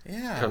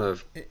kind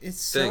of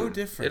it's thing. So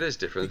different. It is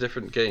different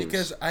games.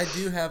 Because I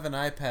do have an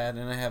iPad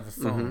and I have a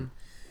phone. Mm-hmm.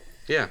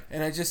 Yeah.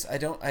 And I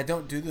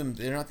don't do them.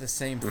 They're not the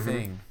same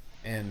thing.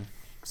 And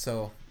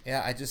so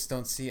I just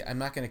don't see. I'm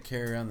not going to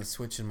carry around the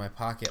Switch in my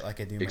pocket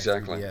like I do my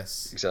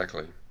 3DS.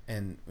 Exactly.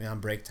 And on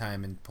break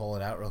time and pull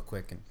it out real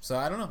quick, and so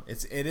I don't know.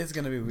 It is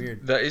going to be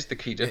weird. That is the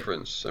key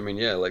difference. I mean,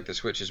 like the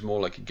Switch is more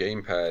like a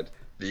gamepad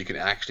that you can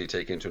actually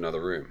take into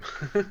another room,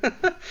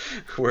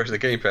 whereas the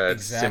gamepad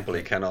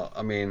simply cannot.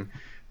 I mean,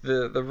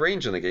 the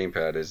range on the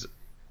gamepad is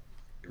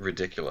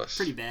ridiculous.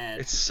 Pretty bad.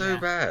 It's so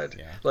bad.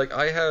 Yeah. Like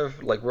I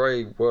have, like where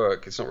I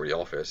work, it's not really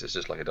office, it's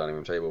just like a dining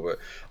room table, but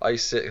I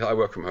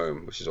work from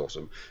home, which is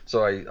awesome.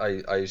 So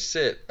I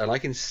sit and I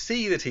can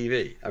see the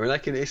TV. I mean,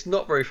 it's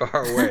not very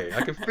far away.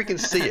 I can freaking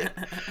see it.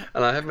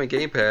 And I have my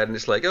gamepad and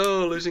it's like,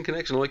 oh, losing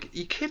connection. I'm like, are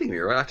you kidding me,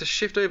 right? I have to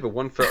shift over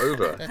 1 foot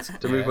over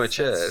to move my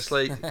chair. It's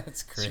like,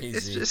 that's crazy.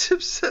 It's just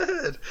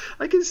absurd.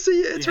 I can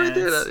see it. It's right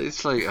there.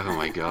 It's like, oh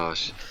my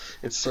gosh.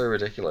 It's so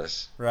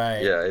ridiculous.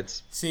 Right. Yeah,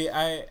 it's... See,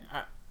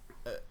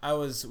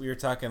 we were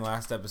talking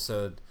last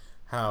episode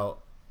how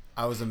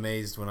I was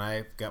amazed when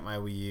I got my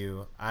Wii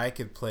U. I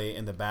could play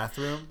in the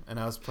bathroom, and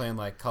I was playing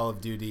like Call of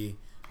Duty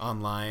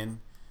online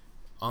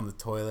on the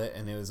toilet,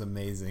 and it was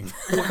amazing.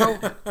 Wow.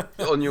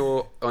 on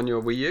your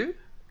Wii U?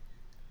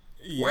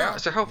 Yeah. Wow.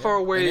 So how far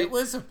away? And it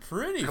was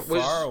pretty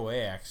far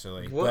away,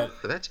 actually. What?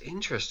 That's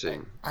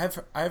interesting.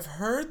 I've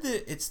heard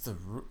that it's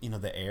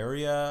the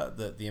area,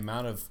 the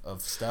amount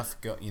of stuff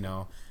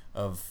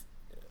of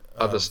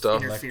other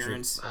stuff,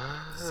 interference.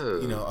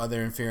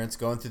 Other interference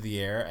going through the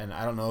air, and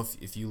I don't know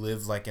if you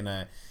live like in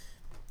a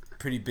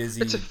pretty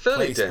busy. It's a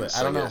fairly place, dense, but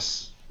I don't know.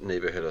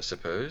 Neighborhood, I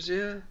suppose.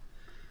 Yeah.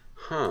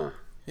 Huh.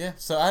 Yeah.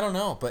 So I don't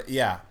know, but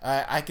yeah,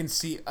 I can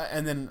see,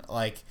 and then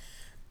like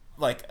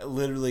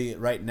literally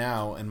right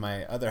now in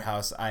my other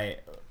house, I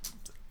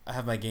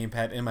have my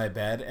gamepad in my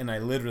bed, and I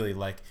literally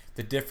like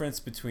the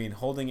difference between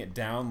holding it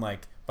down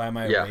like by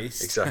my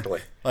waist. Exactly.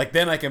 Like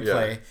then I can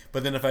play,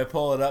 but then if I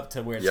pull it up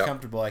to where it's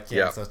comfortable, I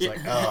can't. So it's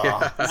like,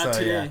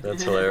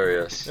 That's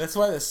hilarious. That's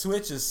why the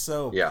Switch is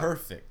so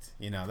perfect.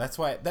 That's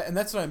why, and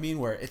that's what I mean.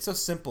 Where it's so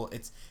simple.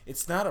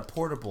 It's not a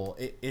portable.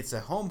 It's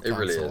a home console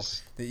really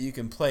that you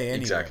can play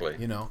anywhere. Exactly.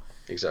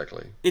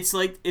 Exactly. It's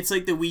like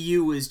the Wii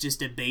U was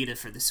just a beta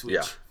for the Switch.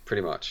 Yeah,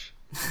 pretty much.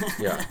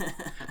 Yeah,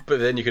 but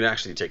then you can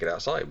actually take it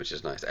outside, which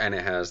is nice, and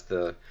it has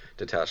the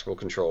detachable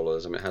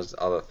controllers. I mean, it has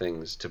other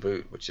things to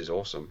boot, which is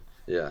awesome.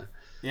 Yeah.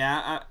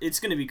 Yeah,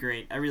 it's gonna be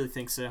great. I really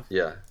think so.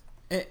 Yeah.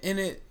 And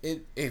it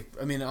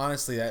I mean,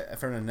 honestly,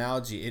 for an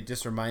analogy, it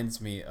just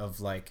reminds me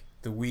of like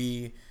the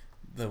Wii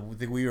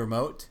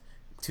remote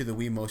to the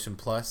Wii Motion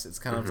Plus. It's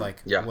kind of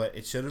like what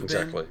it should have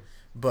been.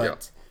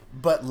 But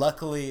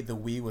luckily the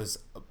Wii was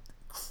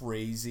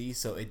crazy,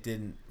 so it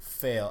didn't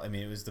fail. I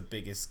mean, it was the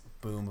biggest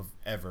boom of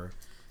ever,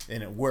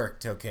 and it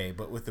worked okay.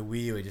 But with the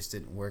Wii U, it just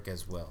didn't work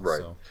as well.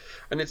 Right. So.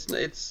 And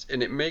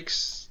it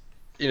makes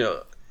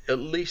at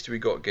least we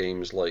got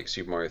games like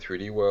Super Mario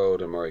 3D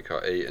World and Mario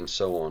Kart 8 and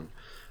so on.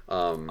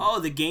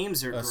 The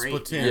games are great.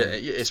 Splatoon. Yeah,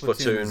 it's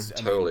Splatoon,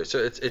 totally. So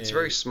it's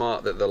very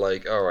smart that they're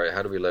like, all right,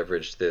 how do we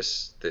leverage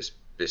this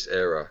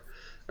era?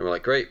 And we're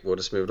like, great, we'll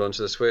just move it on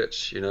to the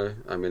Switch.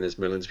 I mean, there's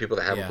millions of people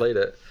that haven't played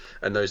it,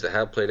 and those that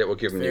have played it, we'll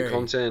give them new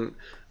content.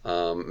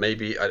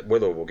 Maybe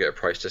whether we'll get a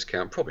price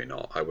discount, probably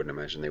not. I wouldn't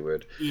imagine they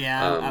would.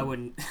 Yeah, I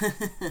wouldn't.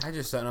 I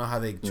just don't know how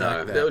they.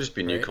 No, that, there'll just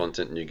be new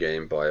content, new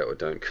game, buy it or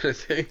don't kind of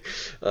thing.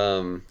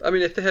 I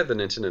mean, if they have the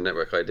Nintendo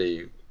Network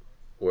ID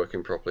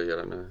working properly, I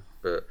don't know.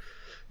 But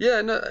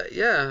yeah, no,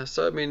 yeah.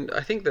 So I mean,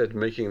 I think they're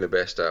making the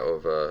best out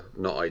of a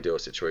not ideal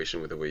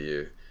situation with the Wii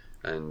U,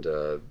 and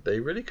they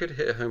really could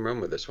hit a home run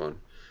with this one.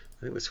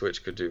 I think the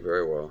Switch could do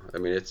very well. I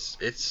mean, it's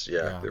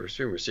yeah. It's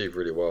been received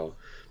really well.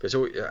 But it's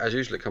all, as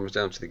usual, it comes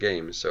down to the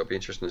games. So it'll be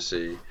interesting to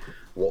see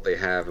what they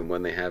have and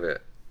when they have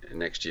it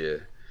next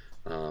year.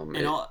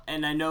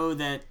 And I know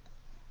that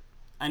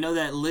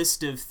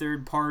list of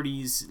third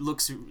parties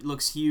looks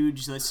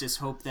huge. Let's just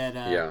hope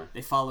that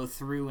they follow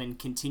through and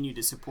continue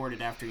to support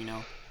it after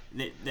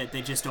that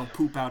they just don't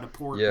poop out a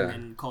port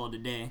and call it a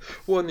day.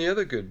 Well, and the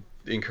other good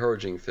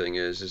encouraging thing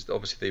is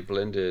obviously they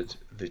blended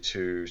the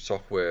two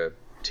software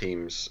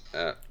teams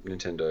at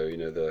Nintendo,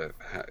 the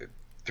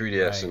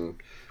 3DS and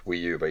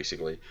Wii U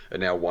basically are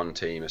now one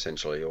team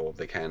essentially, or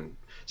they can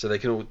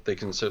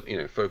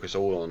focus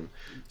all on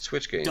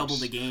Switch games. Double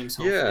the games,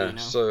 hopefully. Yeah,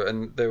 so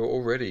and they were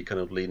already kind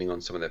of leaning on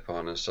some of their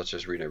partners, such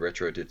as Reno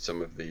Retro did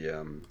some of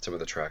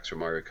the tracks for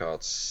Mario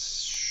Kart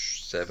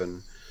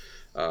 7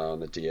 on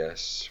the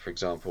DS, for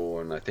example,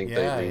 and I think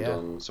they leaned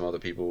on some other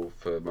people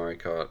for Mario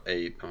Kart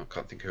 8. I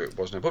can't think who it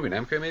was now. Probably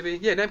Namco, maybe.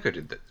 Yeah,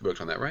 Namco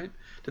worked on that, right?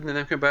 Didn't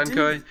the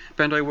Namco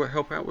Bandai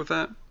help out with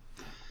that?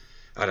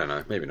 I don't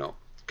know, maybe not.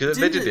 Because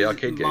they did the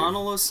arcade game.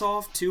 Monolith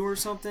 2 or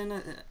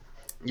something.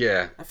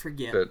 Yeah, I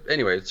forget. But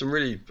anyway, it's some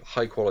really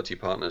high quality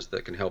partners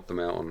that can help them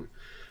out on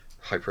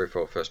high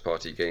profile first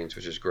party games,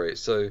 which is great.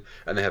 So,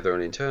 and they have their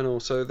own internal,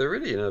 so they're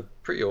really in a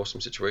pretty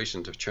awesome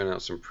situation to churn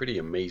out some pretty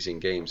amazing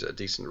games at a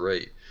decent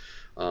rate.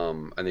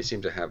 And they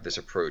seem to have this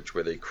approach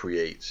where they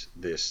create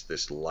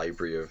this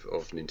library of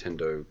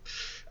Nintendo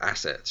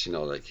assets.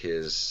 Like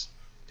here's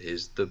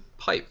the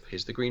pipe,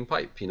 here's the green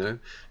pipe,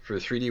 for a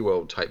 3D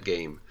World type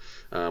game.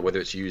 Whether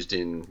it's used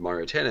in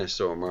Mario Tennis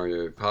or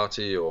Mario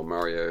Party or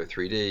Mario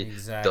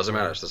 3D, doesn't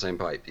matter. It's the same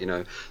pipe,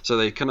 So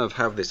they kind of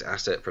have this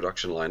asset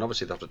production line.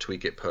 Obviously, they have to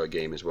tweak it per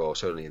game as well.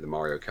 Certainly the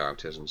Mario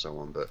characters and so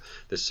on. But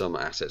there's some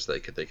assets they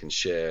can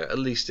share. At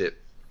least it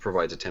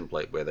provides a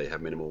template where they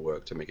have minimal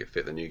work to make it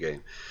fit the new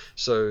game.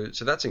 So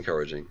that's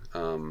encouraging.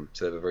 So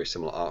they have a very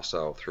similar art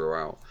style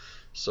throughout.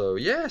 So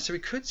we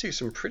could see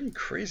some pretty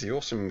crazy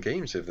awesome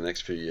games over the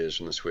next few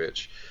years on the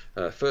Switch.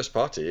 First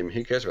party, I mean,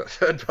 who cares about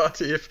third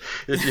party if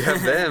you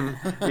have them,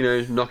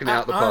 knocking it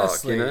out the park,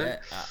 Honestly,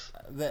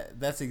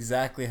 that's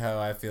exactly how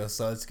I feel.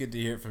 So it's good to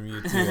hear it from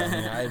you too. I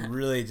mean, I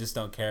really just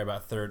don't care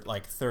about third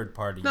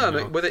party.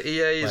 No, whether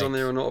EA is on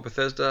there or not, or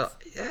Bethesda,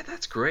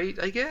 that's great.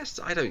 I guess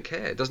I don't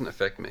care. It doesn't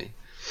affect me.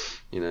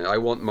 I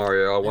want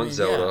Mario. I want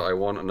Zelda. I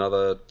want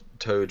another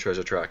Toad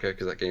Treasure Tracker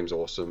because that game's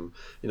awesome.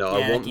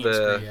 I want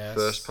their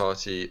first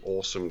party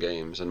awesome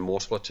games and more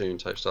Splatoon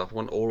type stuff. I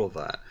want all of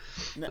that.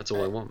 That's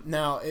all I want.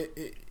 Now,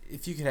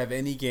 if you could have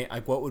any game,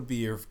 like what would be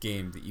your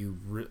game that you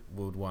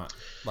would want?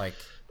 Like,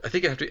 I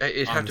think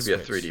it'd have to be a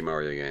 3D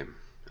Mario game.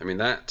 I mean,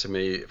 that to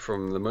me,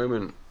 from the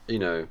moment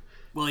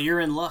Well, you're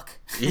in luck.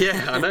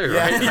 Yeah, I know,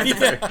 right?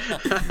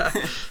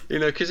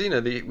 Because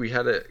we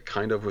had it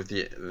kind of with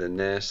the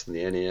NES and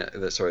the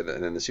NES.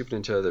 And then the Super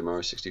Nintendo, the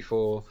Mario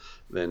 64.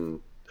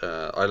 Then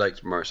I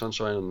liked Mario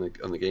Sunshine on the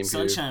GameCube.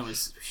 Sunshine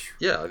was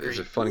it was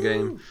a fun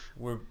game.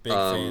 We're big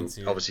fans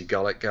here. Obviously,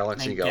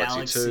 Galaxy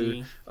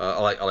 2. I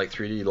like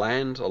 3D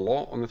Land a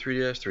lot on the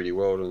 3DS. 3D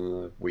World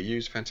on the Wii U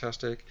is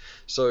fantastic.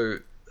 So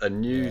a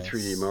new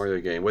 3D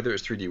Mario game, whether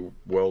it's 3D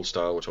World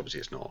style, which obviously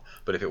it's not,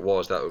 but if it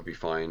was, that would be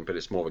fine. But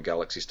it's more of a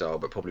Galaxy style,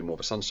 but probably more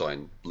of a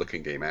Sunshine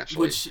looking game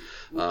actually.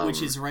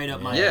 Which is right up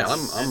my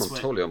ass. I'm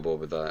totally on board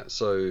with that.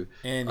 So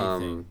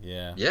anything,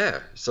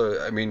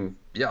 So I mean,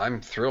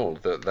 I'm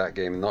thrilled that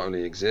game not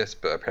only exists,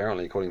 but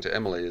apparently, according to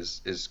Emily,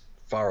 is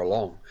far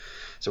along.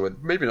 So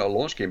maybe not a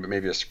launch game, but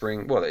maybe a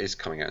spring. Well, it is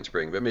coming out in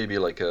spring, but maybe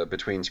like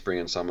between spring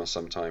and summer,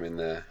 sometime in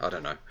there. I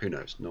don't know. Who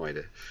knows? No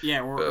idea.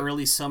 Yeah, or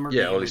early summer.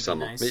 Yeah, early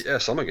summer. Nice. Yeah,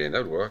 summer game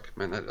that would work.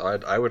 Man,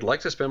 I would like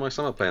to spend my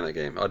summer playing that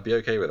game. I'd be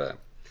okay with that.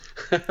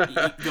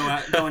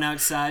 Going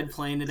outside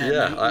playing it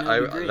at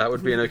night. That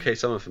would be an okay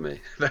summer for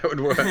me. That would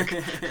work.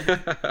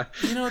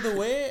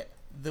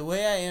 The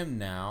way I am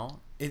now,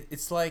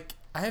 it's like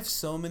I have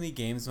so many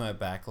games in my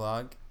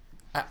backlog.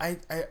 I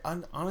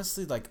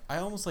honestly I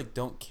almost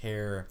don't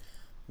care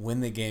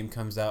when the game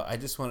comes out. I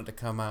just want it to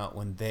come out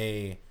when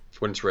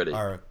it's ready,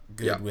 are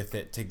good with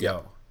it to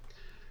go.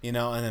 And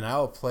then I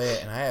will play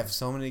it, and I have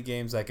so many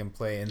games I can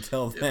play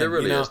until then. There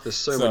really is. There's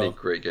so many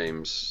great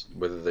games,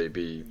 whether they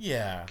be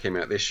came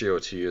out this year or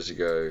 2 years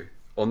ago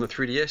on the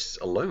 3DS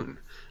alone,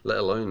 let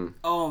alone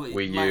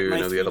Wii U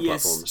and all the other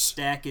platforms.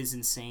 Stack is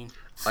insane.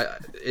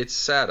 It's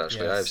sad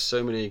actually. Yes. I have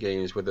so many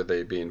games, whether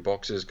they be in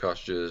boxes,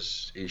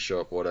 cartridges,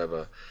 eShop,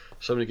 whatever.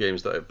 So many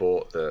games that I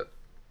bought that,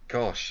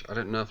 gosh, I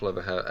don't know if I'll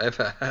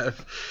ever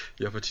have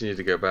the opportunity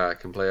to go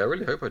back and play. I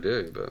really hope I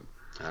do, but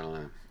I don't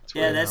know.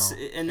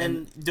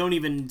 Then don't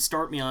even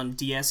start me on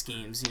DS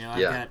games.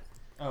 I've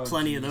got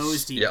plenty of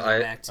those to go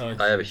back to.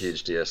 I have a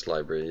huge DS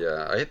library.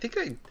 Yeah, I think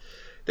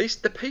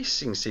the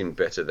pacing seemed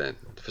better then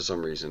for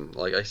some reason.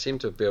 Like I seem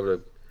to be able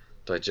to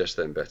digest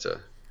them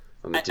better.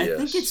 on the DS. I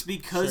think it's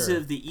because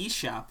of the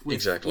eShop with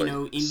exactly.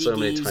 Indie so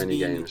many games tiny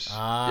being, games.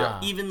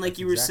 Even like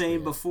you were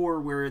saying before,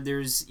 where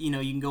there's you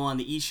can go on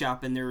the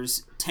eShop and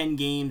there's 10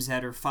 games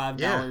that are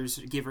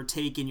 $5 give or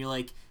take, and you're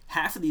like,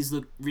 half of these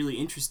look really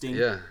interesting.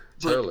 Yeah,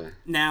 totally. But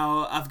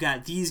now I've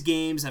got these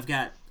games, I've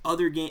got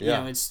other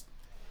games.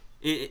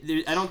 I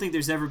don't think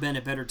there's ever been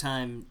a better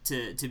time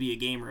to be a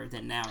gamer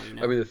than now.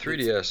 I mean, the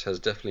 3DS has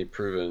definitely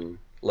proven.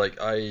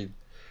 I'm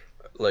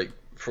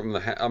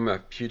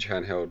a huge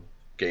handheld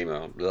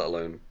gamer, let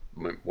alone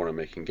when I'm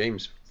making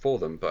games for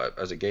them. But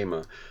as a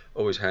gamer,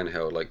 always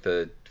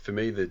handheld. For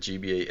me, the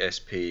GBA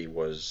SP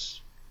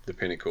was the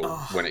pinnacle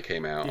when it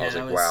came out. I was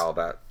like,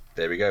 wow,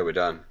 there we go, we're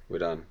done.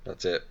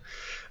 That's it.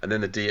 And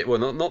then the DS, well,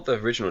 not the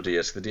original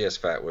DS. The DS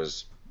Fat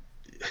was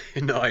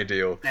not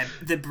ideal.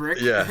 The brick.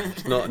 Yeah,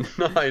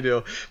 not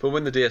ideal. But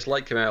when the DS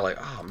Lite came out, like,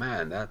 oh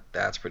man,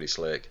 that's pretty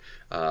slick.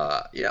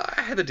 I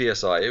had the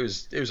DSi.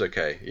 It was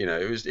okay.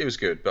 It was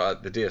good.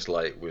 But the DS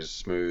Lite was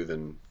smooth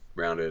and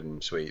rounded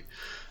and sweet.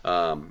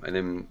 And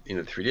then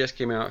the 3DS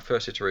came out.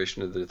 First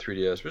iteration of the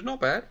 3DS was not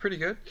bad, pretty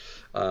good.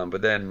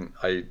 But then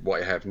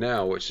what I have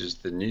now, which is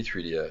the new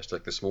 3DS,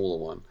 like the smaller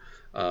one.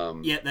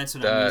 That's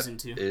what I'm using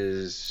too.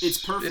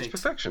 It's perfect. It's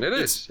perfection. It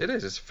is.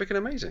 It's freaking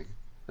amazing.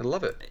 I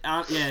love it.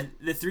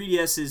 The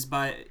 3DS is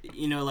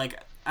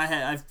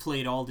I've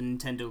played all the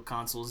Nintendo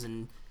consoles,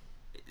 and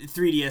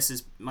 3DS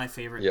is my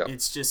favorite. Yep.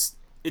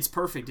 It's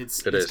perfect.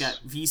 It's got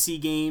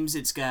VC games.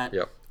 It's got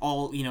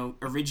all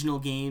original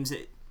games.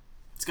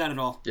 It's got it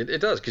all.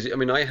 It does, because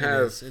I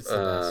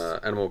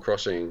have Animal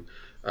Crossing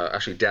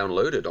actually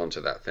downloaded onto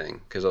that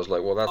thing, because I was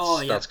like, well,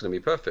 that's going to be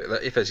perfect.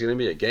 If there's going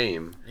to be a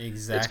game,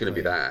 it's going to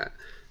be that.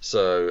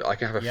 So I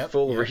can have a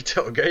full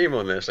retail game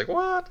on this. Like,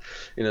 what?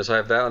 So I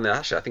have that on there.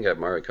 Actually, I think I have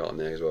Mario Kart on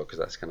there as well, because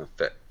that's kind of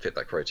fit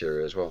that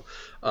criteria as well.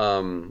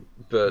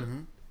 But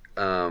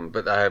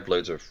I have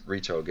loads of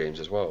retail games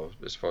as well,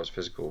 as far as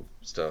physical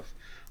stuff.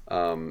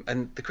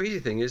 And the crazy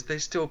thing is, they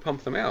still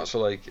pump them out.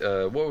 So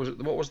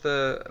what was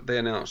they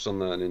announced on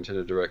the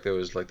Nintendo Direct? There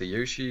was like the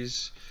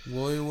Yoshi's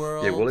Woolly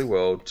World. Yeah, Woolly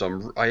World.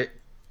 So I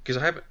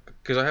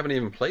haven't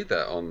even played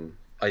that on.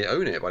 I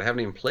own it, but I haven't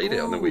even played it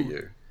on the Wii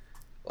U.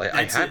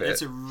 I have it.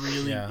 It's a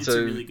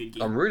really good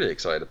game. I'm really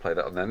excited to play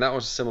that one. And that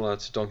was similar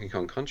to Donkey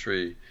Kong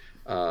Country.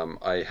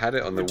 I had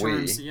it on the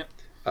Wii. Yep.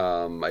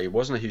 I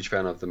wasn't a huge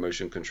fan of the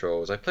motion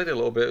controls. I played it a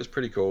little bit. It was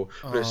pretty cool.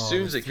 But as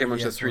soon as it came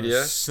onto the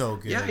 3DS, so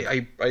good.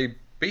 Yeah, I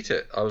beat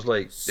it. I was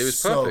like, it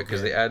was perfect,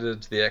 because they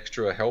added the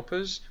extra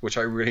helpers, which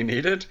I really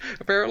needed,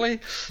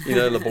 apparently.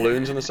 The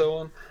balloons and so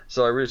on.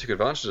 So I really took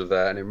advantage of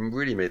that, and it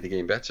really made the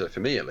game better, for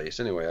me at least.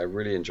 Anyway, I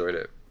really enjoyed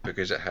it,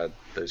 because it had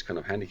those kind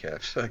of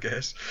handicaps, I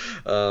guess.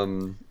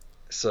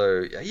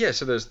 So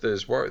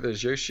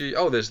there's Yoshi.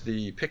 Oh, there's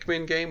the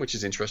Pikmin game, which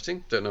is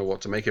interesting. Don't know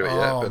what to make of it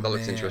yet, but that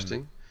looks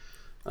interesting.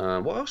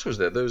 What else was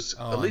there? There's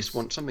at least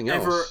something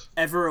else.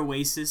 Ever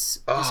Oasis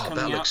is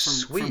coming out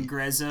from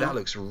Grezzo. That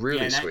looks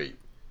really sweet.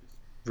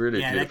 Really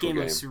beautiful that game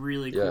looks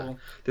really cool.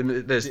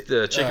 Then there's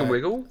the Chicken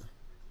Wiggle.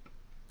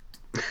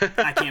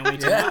 I can't wait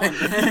to that one.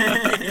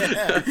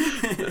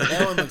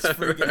 That one looks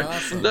freaking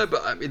awesome. No,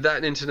 but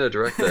that Nintendo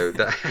Direct though,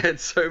 that had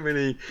so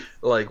many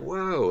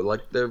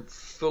they're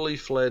fully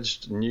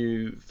fledged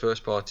new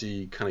first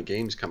party kind of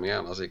games coming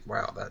out. And I was like,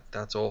 wow,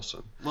 that's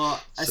awesome. Well,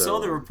 I saw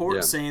the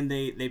report saying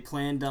they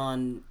planned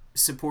on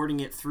supporting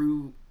it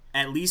through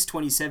at least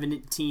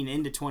 2017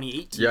 into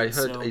 2018. Yeah, I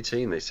heard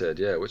 18. They said,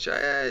 which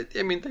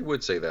they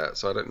would say that,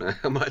 so I don't know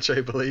how much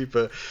I believe,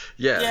 but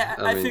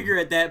I figure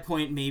at that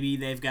point maybe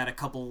they've got a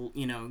couple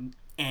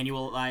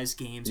annualized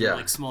games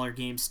or smaller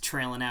games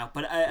trailing out.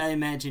 But I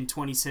imagine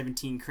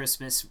 2017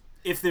 Christmas,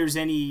 if there's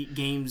any big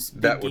games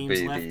left,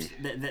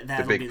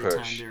 that'll be the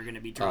time they're going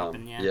to be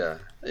dropping.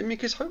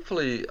 Because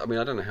hopefully, I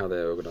don't know how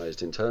they're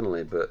organized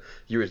internally, but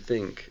you would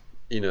think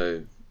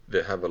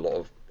they have a lot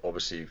of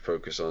obviously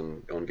focus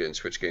on getting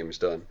Switch games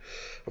done,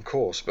 of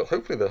course, but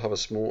hopefully they'll have a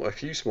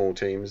few small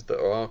teams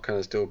that are kind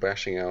of still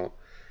bashing out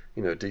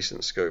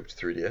decent scoped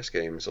 3DS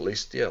games, at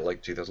least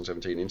like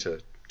 2017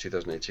 into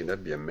 2018.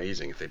 That'd be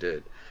amazing if they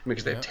did,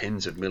 because they have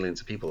tens of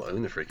millions of people that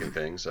own the freaking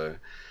thing, so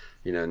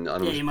and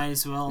you might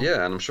as well.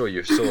 Yeah, and I'm sure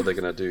you saw they're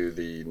going to do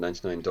the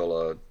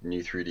 $99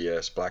 new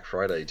 3DS Black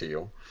Friday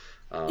deal,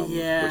 which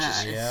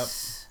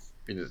is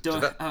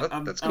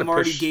I'm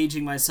already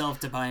gauging myself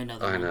to buy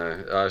another one. I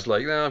know. I was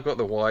like, no, I've got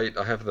the white.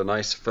 I have the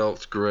nice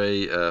felt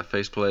grey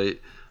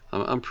faceplate.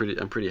 I'm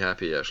pretty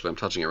happy actually. I'm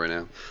touching it right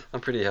now. I'm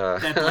pretty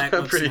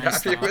I'm pretty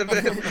happy with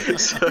it.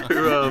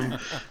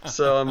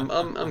 So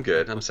I'm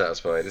good. I'm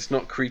satisfied. It's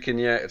not creaking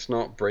yet. It's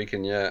not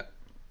breaking yet.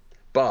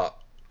 But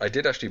I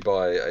did actually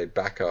buy a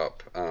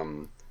backup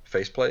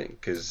faceplate,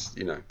 because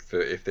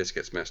for if this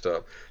gets messed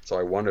up. So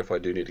I wonder if I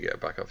do need to get a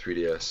backup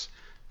 3DS.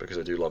 Because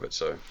I do love it,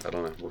 so I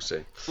don't know. We'll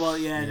see. Well,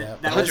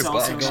 that was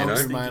also $100, going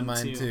through my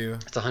mind too.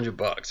 It's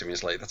 $100.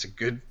 It's like that's a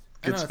good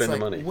spend of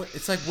money.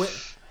 It's like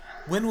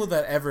when will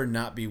that ever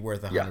not be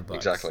worth $100? Yeah,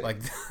 exactly. Like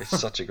it's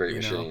such a great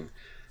machine.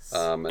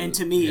 And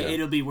to me,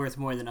 it'll be worth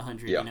more than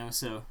 $100.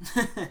 So.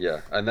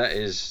 And that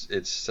is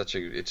it's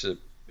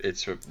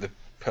the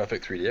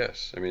perfect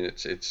 3DS. I mean,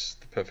 it's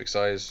the perfect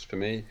size for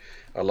me.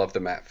 I love the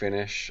matte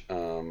finish.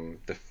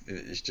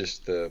 It's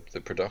just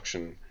the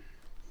production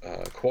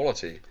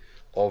quality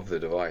of the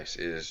device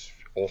is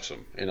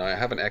awesome. I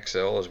have an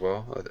XL as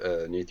well,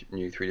 a new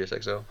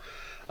 3DS XL.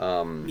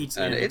 And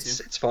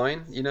it's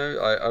fine.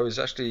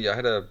 I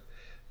had a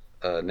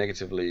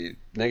negative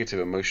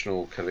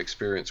emotional kind of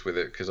experience with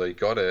it because I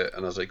got it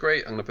and I was like,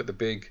 great, I'm gonna put the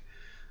big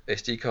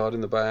SD card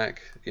in the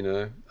back,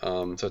 so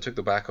I took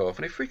the back off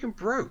and it freaking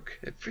broke.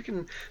 It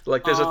freaking,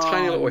 like, there's a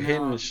tiny little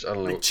hinge. I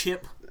don't know. The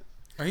chip.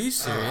 Are you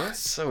serious? It's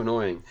so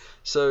annoying.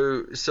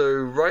 So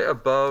right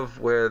above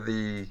where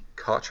the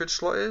cartridge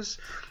slot is,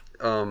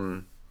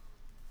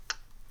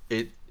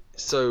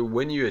 so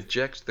when you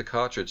eject the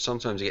cartridge,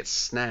 sometimes it gets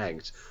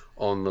snagged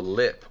on the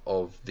lip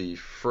of the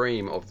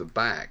frame of the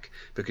back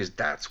because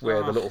that's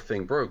where the little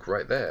thing broke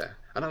right there.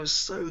 And I was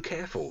so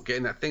careful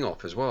getting that thing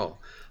off as well.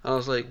 And I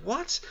was like,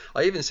 what?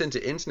 I even sent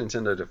it into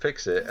Nintendo to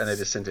fix it, and they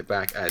just sent it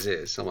back as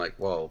is. I'm like,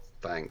 well,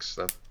 thanks.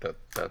 That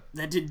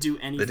didn't do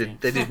anything.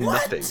 They did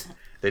nothing.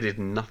 They did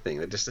nothing.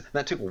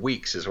 That took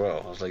weeks as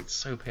well. I was like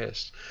so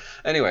pissed.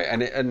 Anyway,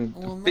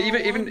 but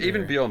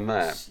even beyond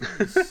that,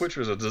 which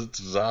was a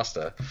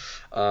disaster.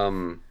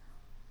 I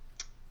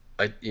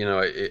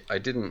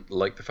didn't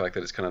like the fact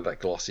that it's kind of that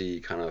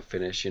glossy kind of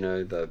finish.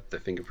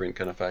 The fingerprint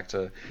kind of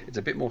factor. It's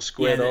a bit more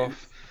squared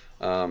off.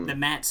 The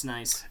matte's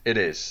nice. It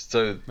is.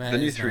 So the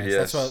new 3DS. Nice.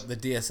 That's what the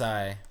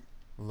DSi.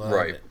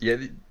 Right. It. Yeah.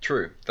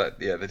 True. They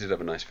did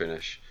have a nice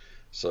finish.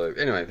 So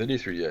anyway, the new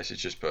 3DS is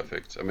just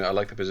perfect. I mean, I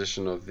like the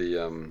position of the.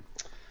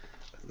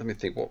 Let me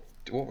think.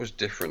 What was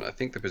different? I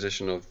think the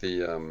position of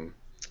the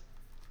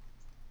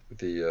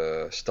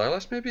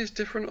stylus maybe is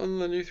different on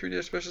the new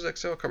 3DS versus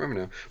XL. I can't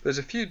remember now. But there's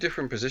a few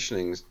different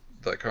positionings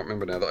that I can't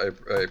remember now that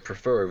I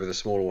prefer over the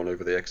smaller one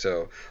over the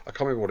XL. I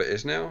can't remember what it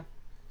is now.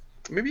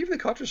 Maybe even the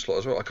cartridge slot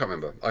as well. I can't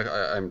remember.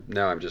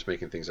 I'm just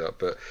making things up.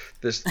 But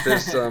there's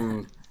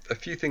a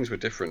few things were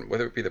different.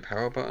 Whether it be the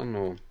power button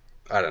or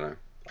I don't know.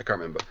 I can't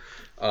remember.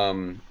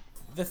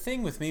 The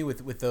thing with me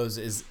with those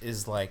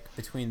is like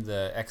between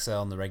the XL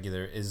and the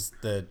regular is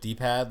the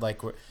D-pad,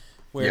 like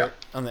where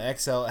on the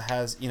XL it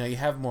has, you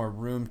have more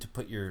room to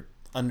put your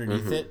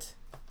underneath it,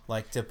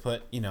 like to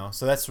put,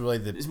 so that's really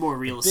the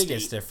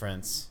biggest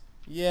difference.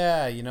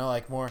 Yeah,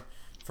 like more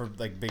for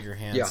like bigger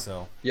hands. Yeah.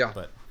 So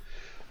but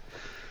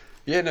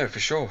yeah, no, for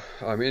sure.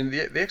 I mean,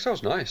 the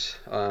XL's nice.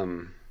 I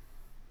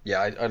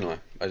don't know.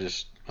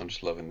 I'm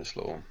just loving this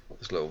little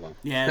one.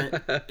 Yeah,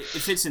 it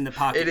fits in the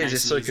pocket. It is. Nice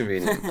It's so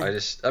convenient.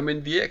 I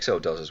mean, the XL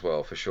does as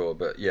well for sure,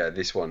 but yeah,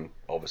 this one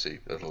obviously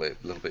a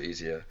little bit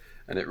easier,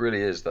 and it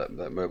really is that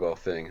mobile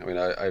thing. I mean,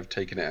 I've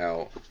taken it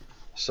out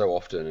so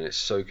often, and it's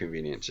so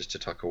convenient just to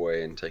tuck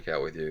away and take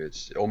out with you.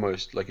 It's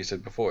almost like you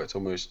said before. It's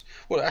almost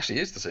it actually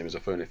is the same as a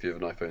phone if you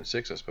have an iPhone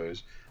 6, I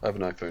suppose. I have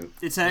an iPhone.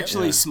 It's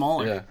actually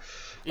smaller.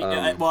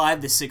 Yeah. Well, I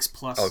have the 6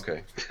 Plus.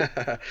 Okay.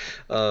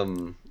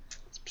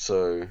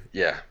 So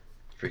yeah,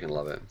 freaking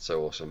love it.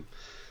 So awesome.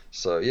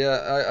 So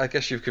yeah, I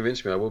guess you've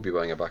convinced me. I will be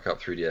buying a backup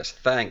 3DS.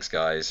 Thanks,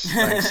 guys.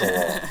 Thanks a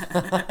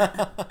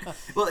lot.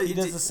 Well, he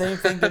does the same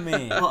thing to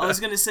me. Well, I was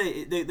gonna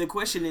say the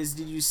question is,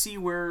 did you see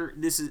where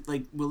this is?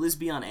 Like, will this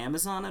be on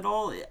Amazon at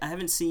all? I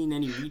haven't seen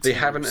any retailers. They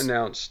haven't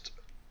announced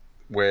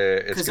where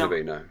it's gonna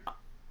be. No.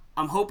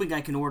 I'm hoping I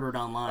can order it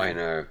online. I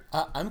know.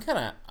 I'm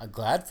kind of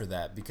glad for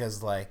that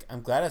because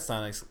I'm glad it's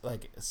not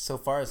so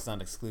far it's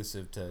not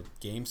exclusive to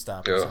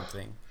GameStop or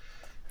something.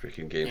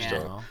 Freaking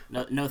GameStop.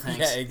 Yeah, no thanks.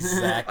 Yeah,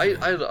 exactly.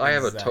 I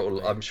have a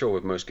total. I'm sure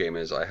with most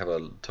gamers, I have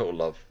a total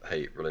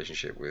love-hate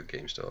relationship with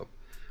GameStop.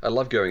 I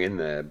love going in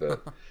there,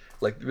 but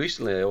like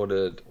recently, I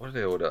ordered. What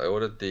did I order? I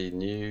ordered the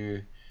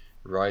new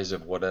Rise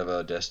of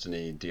whatever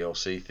Destiny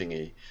DLC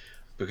thingy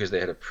because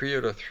they had a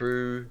pre-order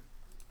through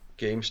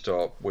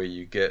GameStop where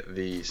you get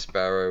the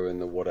Sparrow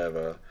and the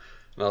whatever,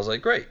 and I was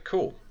like, great,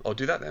 cool, I'll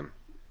do that then.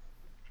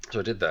 So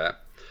I did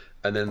that,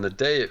 and then the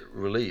day it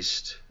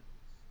released,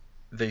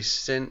 they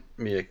sent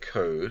me a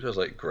code. I was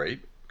like, great,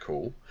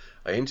 cool.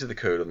 I entered the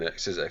code on it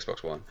says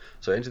Xbox One.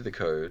 So I entered the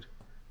code,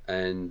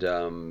 and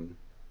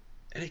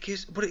it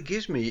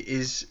gives me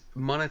is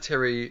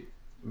monetary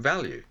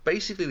value.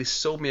 Basically, they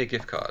sold me a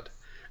gift card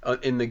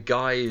in the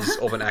guise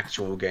of an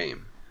actual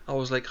game. I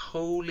was like,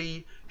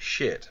 holy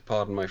shit!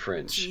 Pardon my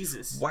French.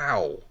 Jesus.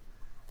 Wow.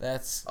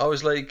 I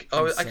was like,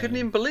 I couldn't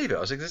even believe it. I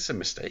was like, is this a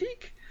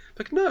mistake?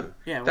 Like, no.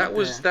 Yeah.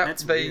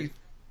 That's weird.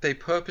 They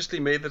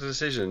purposely made the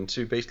decision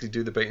to basically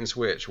do the bait and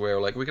switch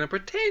where like we're going to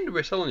pretend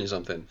we're selling you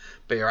something,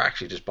 but you're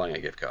actually just buying a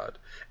gift card.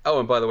 Oh,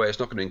 and by the way, it's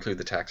not going to include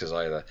the taxes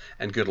either,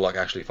 and good luck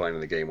actually finding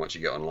the game once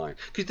you get online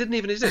because it didn't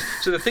even exist.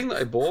 So the thing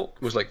that I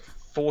bought was like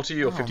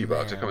 40 or 50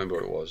 bucks. I can't remember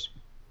what it was.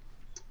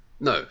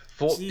 No,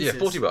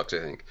 40 bucks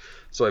I think.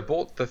 So I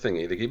bought the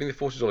thingy. They gave me the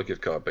 $40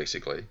 gift card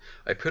basically.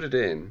 I put it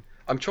in.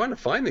 I'm trying to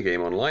find the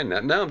game online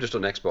now. Now I'm just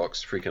on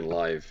Xbox freaking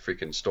live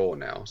freaking store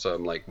now. So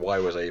I'm like, why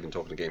was I even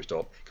talking to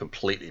GameStop?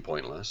 Completely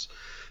pointless.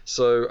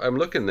 So I'm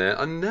looking there,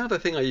 and now the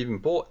thing I even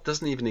bought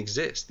doesn't even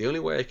exist. The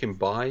only way I can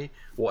buy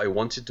what I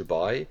wanted to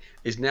buy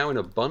is now in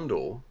a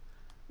bundle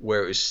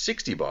where it was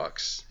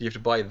 $60. You have to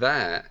buy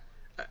that,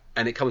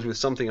 and it comes with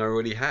something I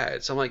already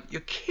had. So I'm like,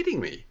 you're kidding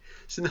me.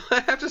 So now I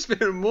have to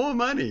spend more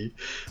money.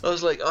 I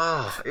was like,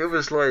 it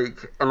was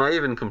like, and I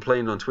even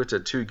complained on Twitter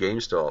to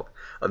GameStop,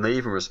 and they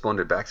even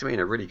responded back to me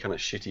in a really kind of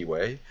shitty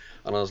way.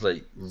 And I was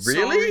like,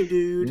 really? Sorry,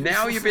 dude.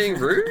 Now you're being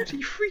rude? Are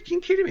you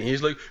freaking kidding me?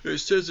 He's like, it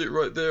says it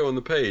right there on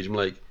the page. I'm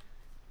like,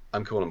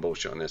 I'm calling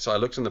bullshit on this. So I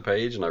looked on the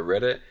page and I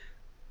read it.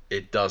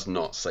 It does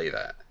not say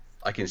that.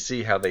 I can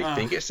see how they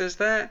think it says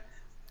that,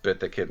 but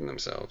they're kidding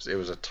themselves. It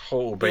was a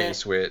total bait and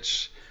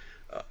switch.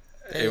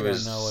 I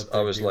was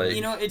doing. Like,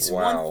 you know, it's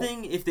wow. one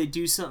thing if they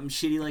do something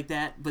shitty like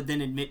that, but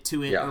then admit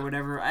to it or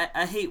whatever.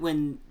 I hate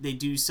when they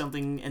do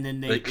something and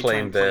then they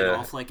claim try to play it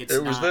off like it's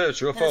it was there,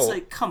 it's your fault. It's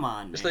like, come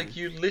on, man. It's like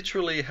you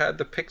literally had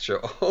the picture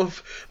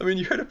of. I mean,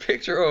 you had a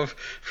picture of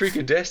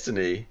freaking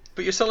Destiny,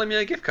 but you're selling me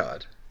a gift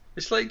card.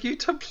 It's like you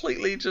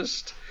completely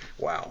just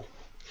wow.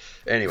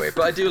 Anyway,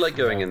 but I do like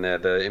going in there.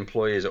 The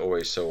employees are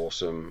always so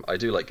awesome. I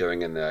do like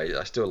going in there.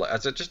 I still like,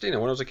 when I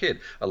was a kid,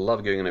 I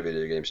love going in a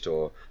video game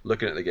store,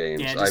 looking at the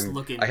games. Yeah, just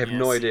looking. I have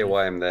no idea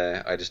why I'm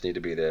there. I just need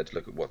to be there to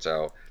look at what's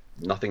out.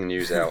 Nothing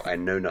new's out. I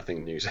know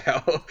nothing new's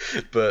out,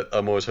 but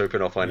I'm always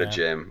hoping I'll find a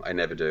gem. I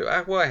never do.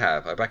 I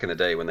have. Back in the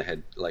day when they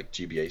had like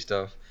GBA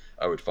stuff,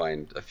 I would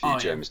find a few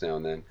gems now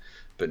and then,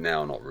 but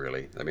now not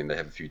really. I mean, they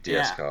have a few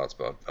DS cards,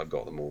 but I've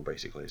got them all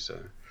basically, so...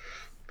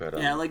 But,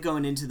 I like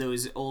going into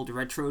those old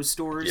retro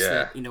stores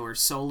that, are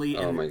solely,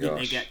 and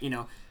they get,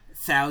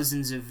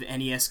 thousands of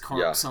NES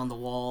carts on the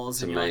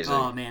walls, and amazing. You're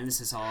like, oh man,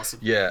 this is awesome.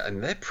 Yeah,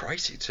 and they're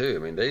pricey too. I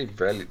mean, they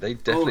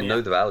definitely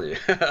know the value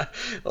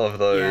of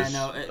those.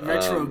 Yeah, no,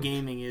 retro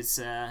gaming is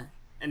an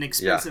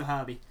expensive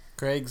hobby.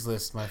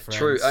 Craigslist, my friend.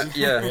 True,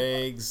 yeah.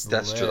 Craigslist.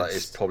 That's true. That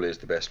is probably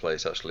the best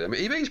place, actually. I mean,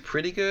 eBay's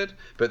pretty good,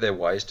 but they're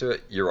wise to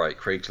it. You're right,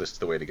 Craigslist is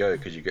the way to go,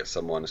 because you get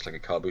someone, it's like a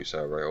car boot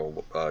sale, right,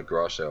 or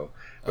garage sale,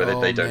 where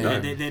they don't know.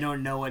 They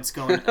don't know what's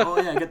going on.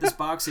 Oh, yeah, I got this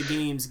box of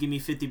games, give me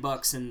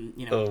 $50, and,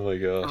 Oh my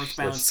gosh,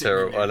 that's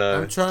terrible. I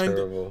know,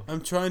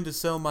 I'm trying to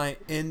sell my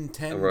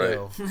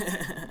Nintendo.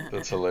 Right.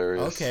 That's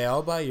hilarious. Okay,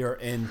 I'll buy your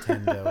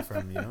Nintendo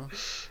from you.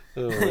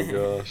 Oh my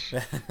gosh,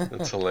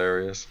 that's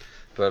hilarious.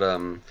 But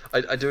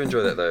I do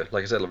enjoy that though.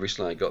 Like I said,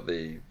 recently I got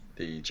the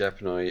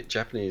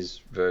Japanese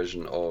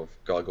version of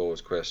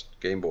Gargoyle's Quest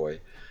Game Boy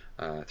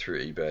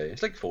through eBay.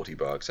 It's like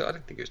 $40. So I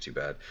don't think it was too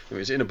bad. I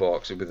mean, it's in a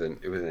box with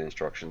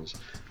instructions,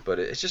 but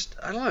it's just,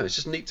 I don't know. It's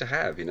just neat to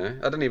have. I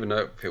don't even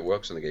know if it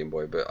works on the Game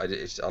Boy, but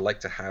I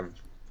like to have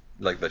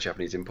like the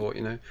Japanese import.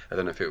 I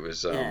don't know if it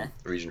was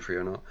region free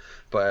or not,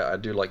 but I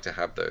do like to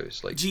have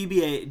those. Like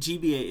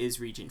GBA is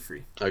region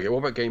free. Okay, what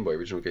about Game Boy?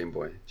 Original Game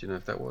Boy? Do you know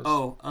if that was?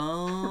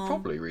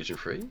 Probably region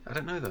free. I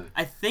don't know though.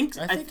 I think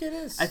it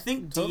is. I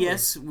think totally.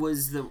 DS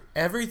was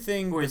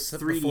everything was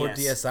before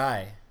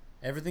DSi.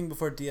 Everything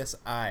before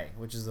DSi,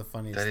 which is the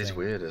funniest thing. That is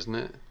weird, isn't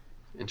it?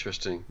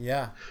 Interesting.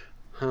 Yeah.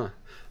 Huh.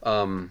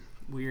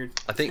 Weird.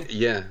 I think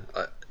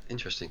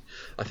interesting.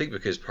 I think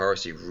because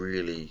piracy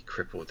really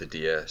crippled the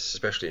DS,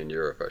 especially in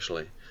Europe.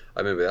 Actually,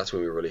 I remember that's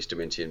when we released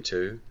Dominion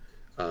 2,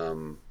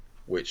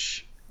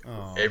 which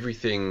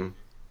everything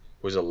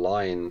was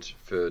aligned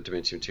for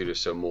Dominion 2 to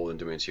sell more than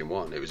Dominion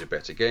 1. It was a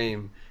better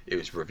game. It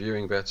was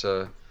reviewing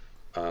better.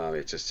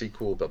 It's a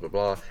sequel. Blah blah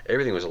blah.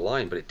 Everything was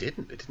aligned, but it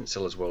didn't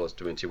sell as well as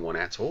Dominion 1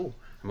 at all.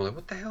 I'm like,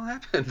 what the hell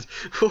happened?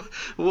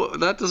 What?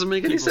 That doesn't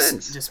make any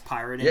sense. Just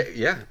pirating.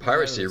 Yeah.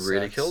 Piracy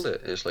really killed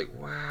it. It's like,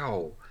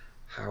 wow.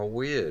 How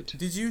weird.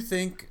 Did you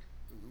think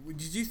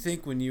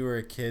when you were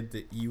a kid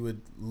that you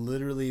would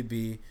literally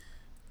be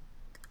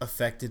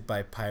affected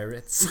by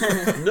pirates?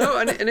 No,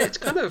 and it's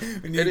kind of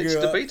it's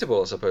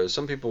debatable, I suppose.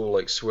 Some people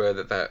like swear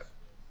that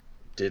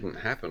didn't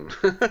happen,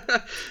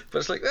 but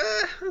it's like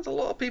there's a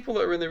lot of people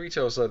that are in the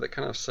retail side that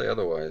kind of say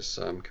otherwise.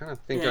 So I'm kind of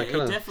thinking,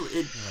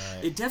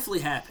 it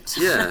definitely happened.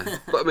 Yeah,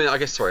 but I mean, I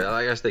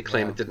guess they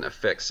claim it didn't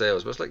affect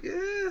sales, but it's like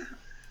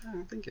I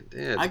don't think it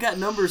did. I got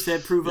numbers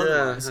that prove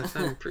otherwise.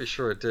 I'm pretty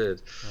sure it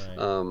did.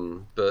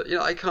 Right. But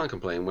I can't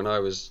complain. When I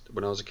was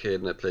a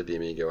kid and I played the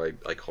Amiga,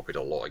 I copied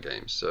a lot of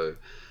games. So,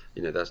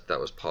 that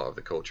was part of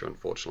the culture,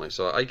 unfortunately.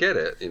 So I get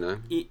it.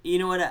 You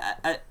know what?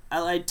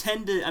 I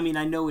tend to. I mean,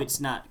 I know it's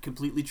not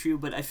completely true,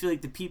 but I feel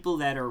like the people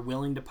that are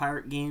willing to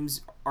pirate games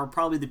are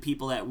probably the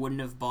people that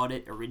wouldn't have bought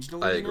it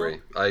originally.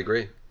 I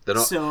agree. They're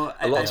not. So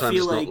a lot of times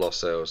it's not lost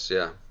sales.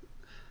 Yeah.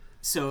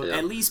 So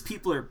at least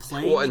people are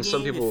playing the game,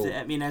 some people,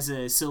 as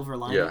a silver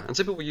lining. Yeah, and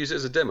some people use it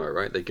as a demo,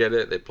 right? They get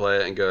it, they play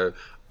it, and go,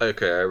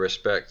 okay, I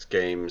respect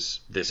games.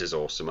 This is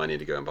awesome. I need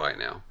to go and buy it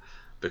now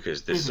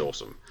because this is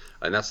awesome.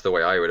 And that's the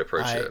way I would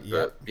approach it.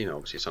 But,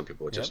 obviously some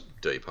people are just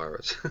dirty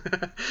pirates.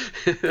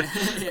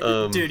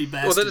 Dirty bastards.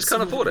 Well, they just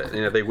can't afford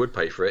it. They would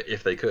pay for it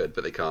if they could,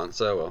 but they can't.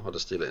 So, I'll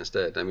just steal it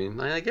instead. I mean,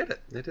 I get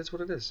it. It is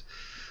what it is.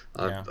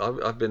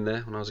 I've been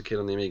there when I was a kid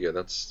on the Amiga.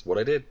 That's what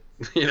I did.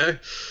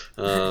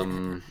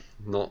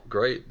 Not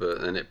great, but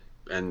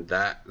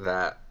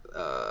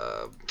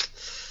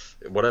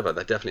whatever,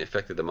 that definitely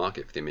affected the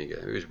market for the Amiga.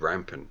 It was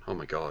rampant. Oh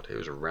my god, it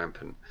was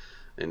rampant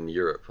in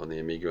Europe on the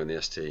Amiga and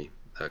the ST.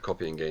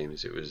 copying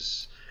games. It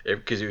was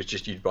because it was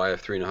just you'd buy a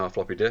 3.5 inch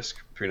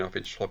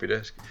floppy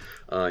disk.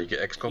 You get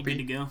XCopy. You good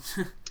to go.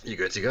 You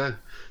good to go.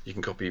 You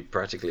can copy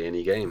practically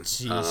any game.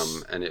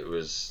 And it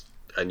was,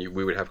 we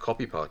would have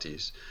copy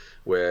parties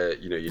where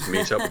you'd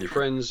meet up with your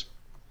friends.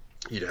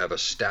 You'd have a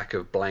stack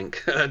of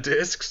blank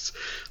discs,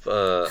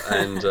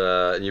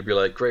 and you'd be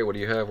like, "Great, what do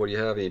you have? What do you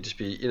have?" And you'd just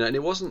be, and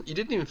it wasn't. You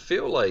didn't even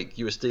feel like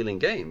you were stealing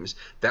games.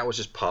 That was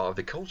just part of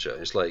the culture.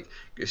 It's like,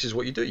 this is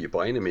what you do. You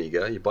buy an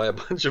Amiga, you buy a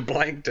bunch of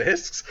blank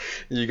discs,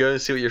 you go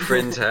and see what your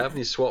friends have, and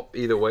you swap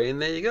either way, and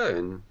there you go.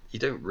 And you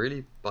don't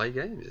really buy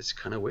games. It's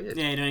kind of weird.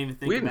 Yeah, you don't even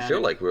think. We didn't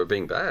feel like we were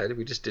being bad.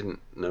 We just didn't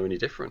know any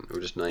different. We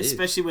were just naive.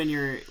 Especially when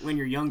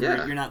you're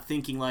younger, you're not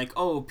thinking like,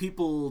 oh,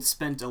 people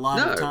spent a lot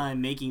of time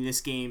making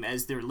this game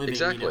as they're living.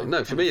 Exactly.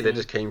 No, for me, they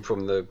just came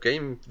from the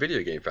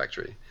video game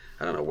factory.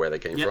 I don't know where they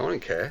came from. I don't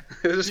care.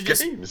 They're just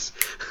games.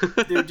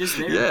 They're just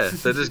there. Yeah,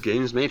 they're just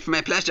games made for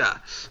my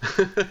pleasure.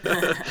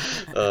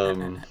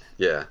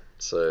 Yeah.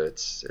 So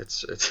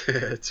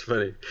it's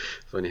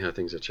funny how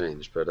things have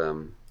changed. But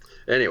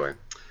anyway.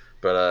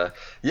 But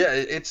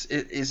it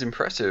is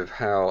impressive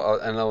how,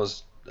 I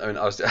was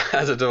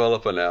as a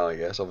developer now, I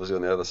guess, obviously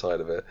on the other side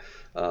of it,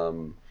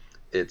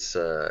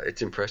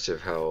 it's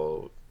impressive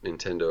how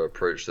Nintendo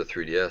approached the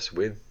 3DS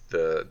with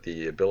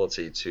the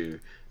ability to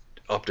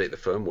update the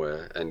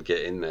firmware and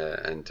get in there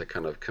and to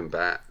kind of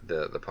combat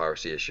the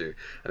piracy issue,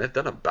 and they've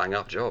done a bang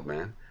up job,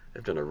 man.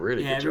 They've done a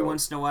really good job. Every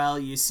once in a while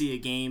you see a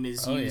game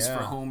is used for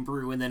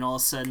homebrew, and then all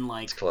of a sudden,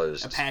 like, it's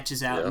closed. A patch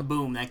is out, and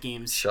boom, that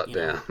game's shut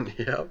down.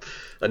 Yep.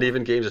 And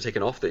even games are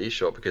taken off the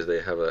eShop because they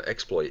have an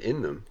exploit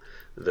in them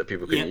that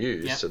people can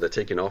use. Yep. So they're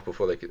taken off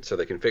before they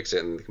can fix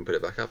it and they can put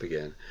it back up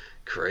again.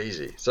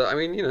 Crazy. So I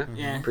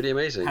mean, pretty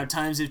amazing. How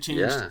times have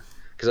changed. Yeah.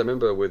 Because I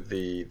remember with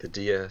the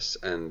DS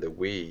and the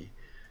Wii,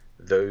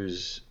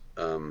 those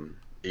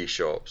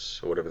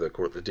eShops, or whatever they're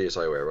called, the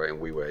DSiWare, right,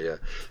 and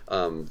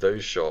WiiWare,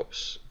 those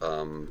shops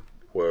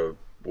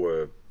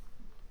were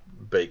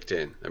baked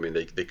in. I mean,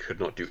 they could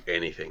not do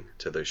anything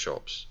to those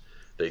shops.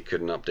 They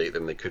couldn't update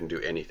them. They couldn't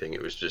do anything.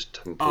 It was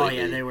just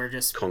completely they were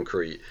just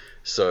concrete.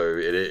 So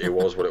it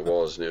was what it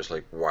was, and it was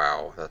like,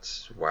 wow,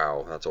 that's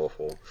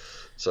awful.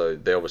 So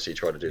they obviously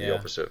tried to do the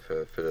opposite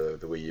for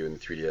the Wii U and the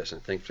 3DS,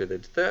 and thankfully I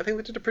think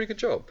they did a pretty good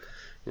job.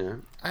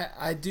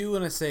 I do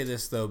want to say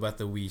this though about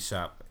the Wii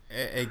shop.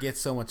 It gets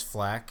so much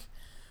flack,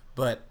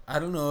 but I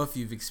don't know if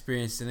you've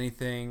experienced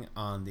anything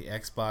on the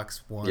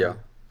Xbox One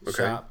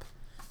shop,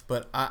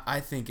 but I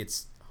think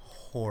it's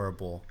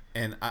horrible.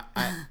 And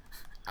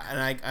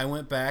I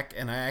went back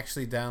and I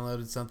actually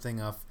downloaded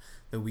something off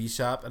the Wii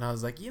shop, and I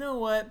was like, you know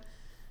what?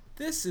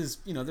 This is,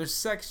 there's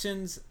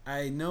sections.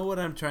 I know what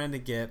I'm trying to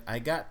get. I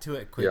got to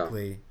it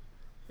quickly.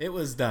 Yeah. It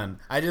was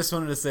done. I just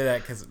wanted to say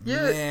that because,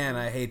 man,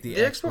 I hate the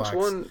Xbox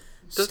One.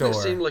 Doesn't it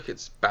seem like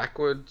it's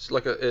backwards?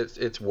 Like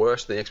it's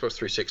worse than the Xbox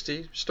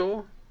 360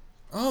 store?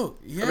 Oh,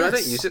 yes. I mean, I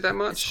don't use it that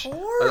much. It's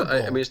horrible.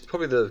 I mean, it's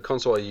probably the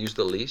console I use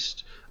the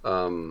least.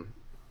 So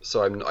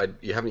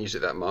you haven't used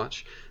it that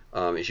much.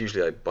 It's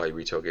usually I buy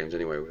retail games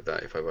anyway with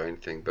that if I buy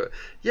anything. But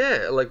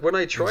yeah, like when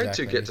I tried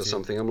to get to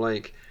something, I'm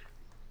like,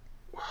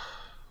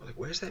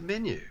 where's that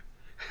menu?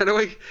 How do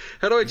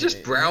I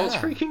just browse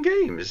freaking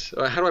games?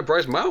 How do I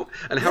browse them out?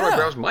 And how do I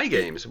browse my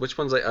games? Which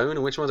ones I own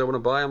and which ones I want to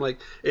buy? I'm like,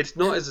 it's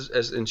not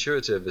as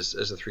intuitive as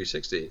the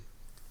 360.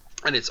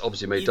 And it's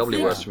obviously made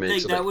doubly worse for me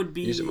because I don't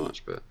use it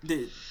much. But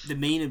the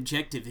main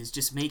objective is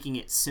just making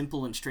it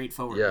simple and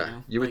straightforward.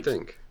 Yeah, you would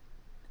think.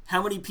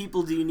 How many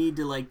people do you need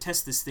to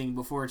test this thing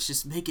before it's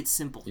just make it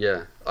simple?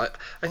 Yeah, I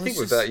think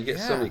with that you get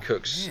so many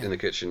cooks in the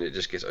kitchen, it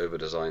just gets over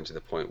designed to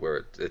the point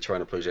where they're trying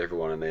to please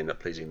everyone and they end up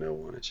pleasing no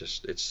one.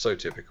 It's so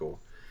typical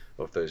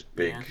of those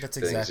big things.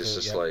 Exactly, it's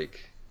just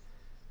like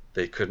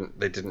they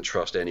didn't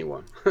trust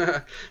anyone,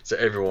 so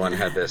everyone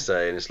had their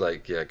say, and it's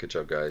like, yeah, good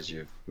job guys,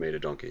 you've made a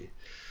donkey.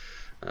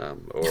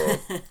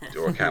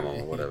 Or a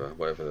camel, or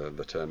whatever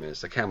the term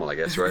is. A camel, I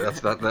guess, right?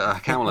 That's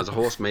a camel is a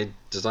horse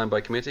designed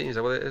by committee. Is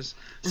that what it is?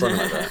 Something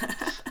like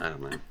that. I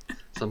don't know.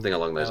 Something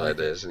along those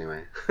ideas,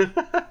 anyway.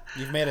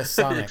 You've made a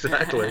Sonic.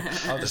 Exactly.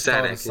 I'll just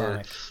call it a Sonic.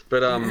 Yeah.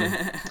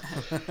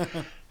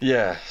 But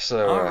yeah.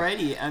 So.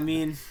 Alrighty. I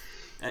mean.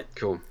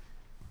 Cool.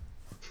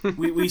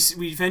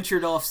 we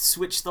ventured off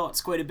Switch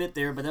thoughts quite a bit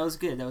there, but that was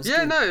good.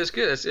 Good. No, it was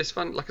good. It's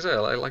fun. Like I said,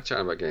 I like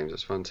chatting about games.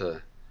 It's fun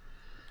to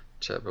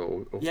chat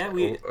about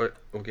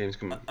all games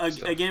come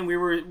again. We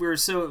were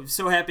so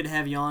happy to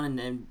have you on,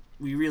 and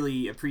we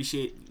really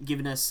appreciate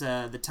giving us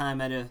the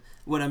time out of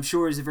what I'm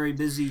sure is a very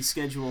busy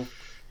schedule.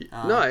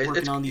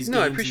 Working on these games.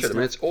 I appreciate it. I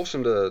mean, it's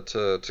awesome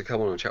to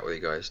come on and chat with you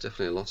guys.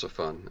 Definitely lots of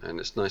fun, and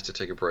it's nice to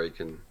take a break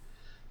and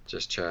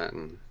just chat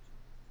and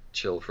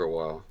chill for a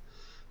while.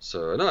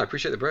 So I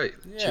appreciate the break.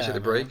 Appreciate the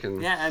break,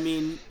 and I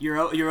mean,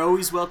 you're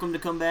always welcome to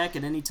come back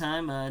at any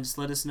time. Just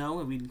let us know,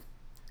 and we.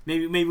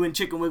 Maybe when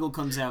Chicken Wiggle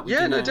comes out.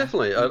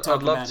 Definitely.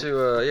 I'd love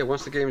to.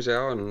 Once the game's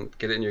out and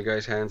get it in your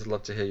guys' hands, I'd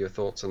love to hear your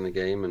thoughts on the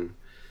game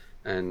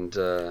and.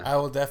 I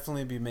will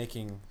definitely be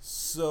making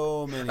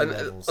so many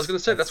levels. I was going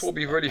to say that's what would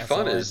be really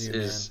fun. Is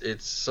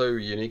it's so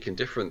unique and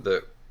different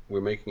that we're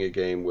making a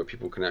game where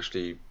people can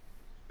actually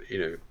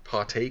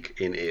partake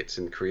in it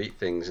and create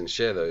things and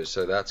share those.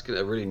 So that's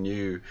a really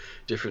new,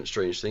 different,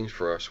 strange thing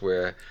for us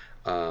where,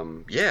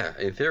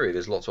 in theory,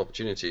 there's lots of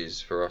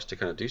opportunities for us to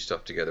kind of do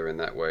stuff together in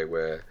that way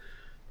where,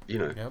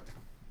 Yep.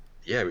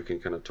 yeah, we can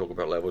kind of talk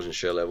about levels and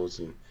share levels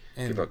and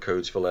give out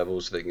codes for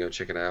levels so they can go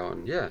check it out.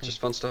 And yeah, just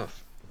fun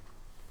stuff.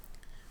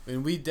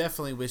 And we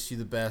definitely wish you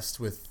the best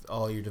with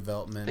all your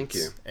development. Thank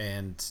you.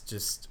 And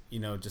just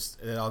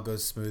it all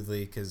goes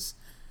smoothly, because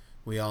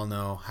we all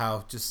know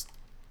how just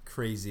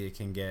crazy it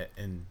can get,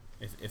 and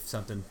if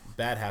something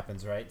bad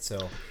happens, right?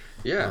 So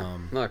yeah,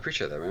 no, I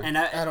appreciate that, man. And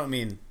I don't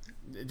mean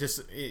just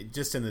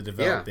in the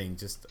developing,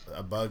 just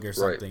a bug or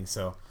something. Right.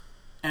 So.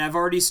 And I've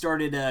already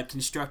started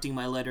constructing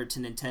my letter to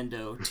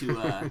Nintendo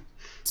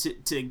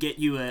to get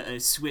you a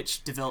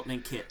Switch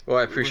development kit. Well,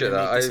 I appreciate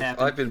that.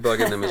 I've been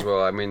bugging them as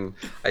well. I mean,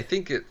 I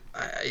think it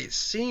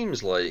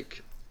seems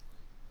like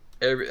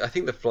I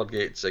think the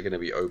floodgates are going to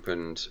be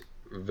opened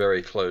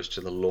very close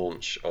to the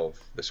launch of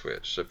the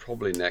Switch. So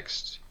probably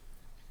next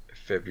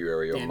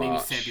February or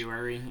March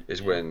is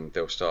when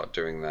they'll start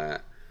doing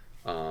that.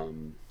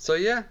 So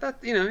yeah, that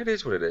it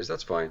is what it is.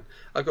 That's fine.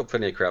 I've got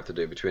plenty of crap to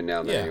do between now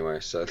and then anyway,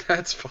 so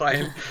that's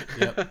fine.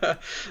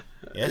 Yep.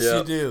 Yes,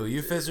 you do.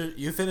 You finished.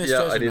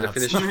 Yeah, I need to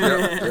finish.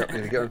 I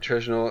need to get on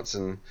Treasure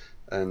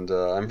and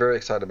I'm very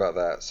excited about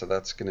that. So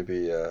that's going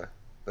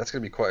to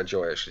be quite a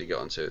joy actually to get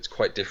onto. It's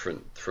quite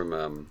different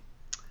from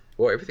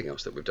everything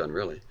else that we've done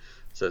really.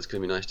 So it's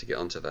going to be nice to get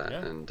onto that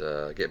and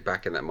get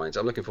back in that mindset.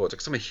 I'm looking forward to it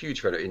because I'm a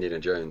huge fan of Indiana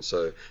Jones.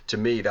 So to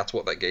me, that's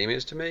what that game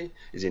is to me,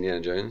 is Indiana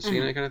Jones,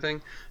 kind of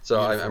thing. So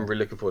I'm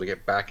really looking forward to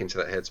get back into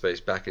that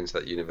headspace, back into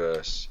that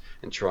universe,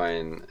 and try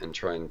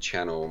and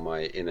channel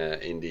my inner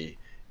indie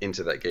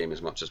into that game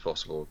as much as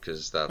possible,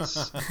 because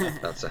that's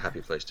a happy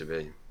place to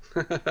be.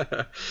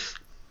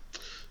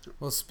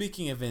 Well,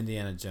 speaking of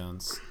Indiana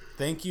Jones,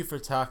 thank you for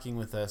talking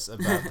with us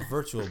about the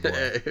Virtual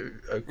Boy.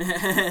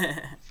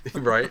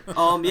 Right.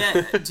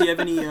 Yeah. Do you have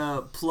any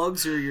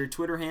plugs or your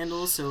Twitter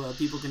handles so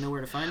people can know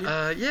where to find you?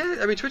 Yeah.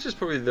 I mean, Twitter's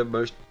probably the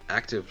most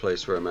active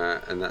place where I'm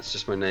at, and that's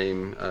just my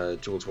name,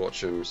 Jules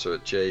Watsham. So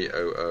at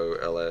JoolsWatsham.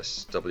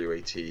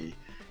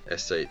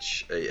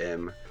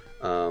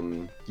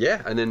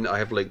 And then I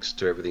have links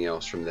to everything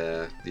else from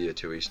there, the Year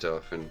 2E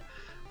stuff, and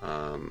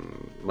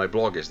my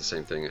blog is the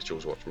same thing. It's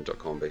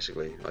JoolsWatsham.com.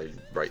 Basically, I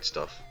write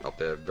stuff up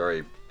there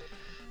very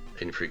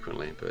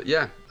infrequently, but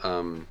yeah.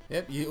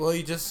 Yep.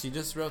 You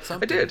just wrote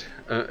something. I did.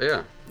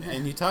 Yeah.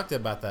 And you talked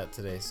about that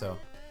today, so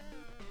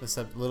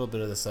a little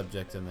bit of the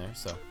subject in there.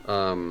 So.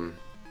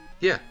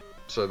 Yeah.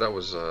 So that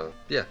was So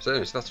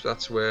anyways,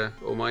 that's where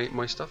all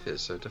my stuff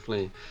is. So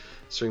definitely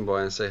swing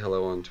by and say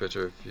hello on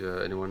Twitter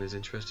if anyone is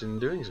interested in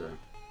doing so.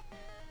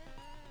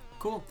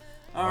 Cool.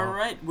 All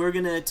right, we're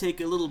going to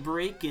take a little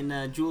break,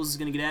 and Jules is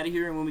going to get out of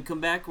here, and when we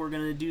come back, we're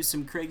going to do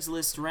some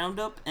Craigslist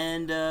roundup,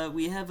 and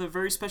we have a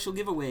very special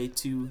giveaway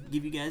to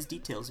give you guys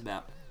details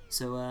about.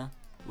 So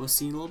we'll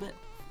see you in a little bit.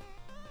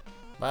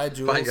 Bye,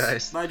 Jules. Bye,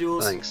 guys. Bye,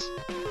 Jules. Thanks.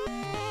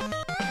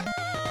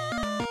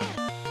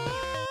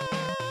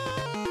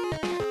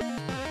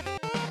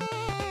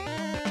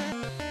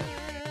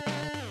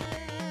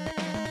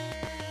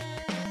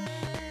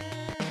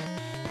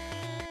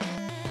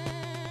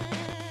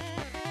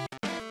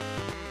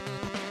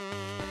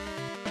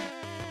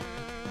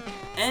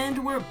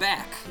 And we're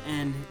back,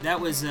 and that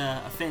was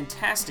a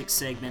fantastic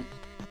segment.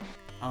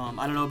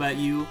 I don't know about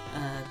you,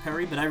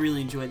 Perry, but I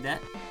really enjoyed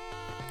that.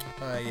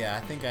 Yeah,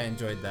 I think I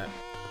enjoyed that.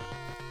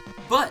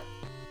 But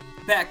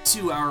back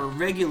to our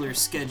regular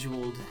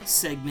scheduled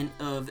segment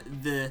of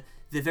the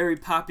very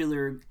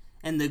popular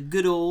and the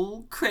good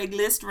old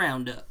Craigslist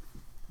Roundup.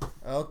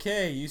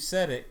 Okay, you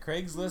said it.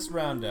 Craigslist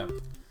Roundup.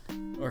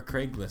 Or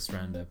Craigslist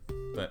Roundup.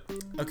 But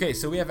okay,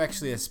 so we have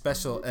actually a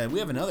special, we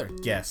have another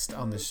guest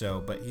on the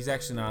show, but he's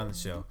actually not on the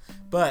show.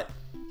 But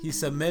he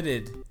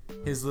submitted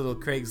his little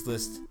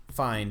Craigslist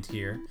find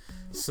here.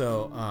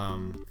 So,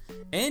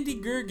 Andy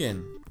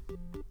Gergen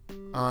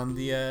on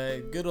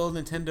the good old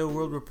Nintendo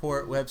World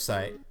Report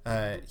website,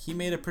 he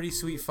made a pretty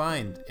sweet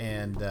find,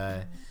 and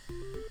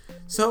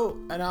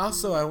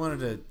also I wanted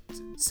to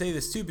say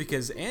this too,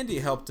 because Andy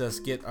helped us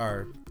get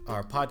our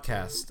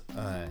podcast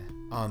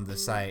on the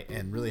site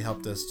and really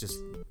helped us just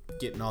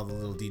getting all the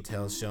little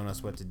details, showing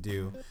us what to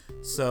do.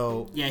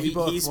 So yeah,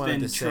 he's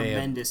been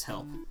tremendous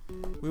help.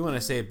 We want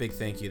to say a big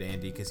thank you to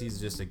Andy, because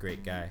he's just a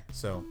great guy.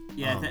 So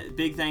yeah,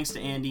 big thanks to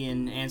Andy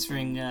in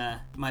answering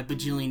my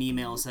bajillion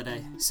emails that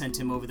I sent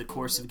him over the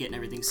course of getting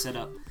everything set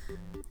up.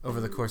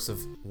 Over the course of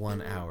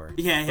 1 hour.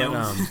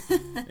 Yeah.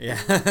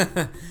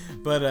 Yeah.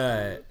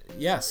 But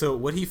yeah. So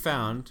what he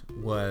found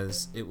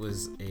was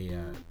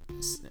an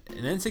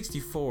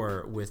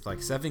N64 with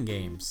like 7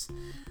 games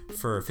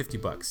for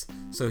 $50.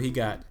 So he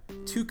got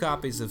 2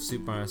 copies of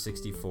Super Mario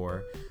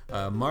 64,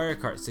 Mario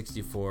Kart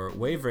 64,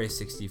 Wave Race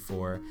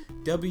 64,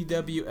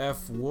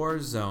 WWF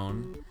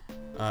Warzone,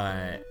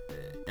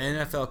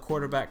 NFL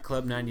Quarterback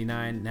Club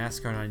 99,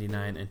 NASCAR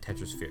 99, and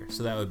Tetrisphere.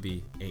 So that would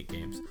be 8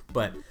 games.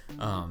 But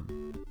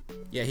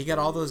yeah, he got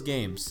all those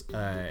games,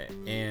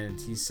 and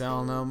he's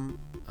selling them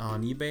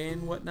on eBay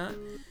and whatnot.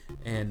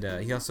 And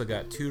he also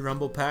got 2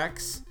 Rumble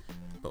Packs,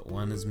 but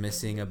one is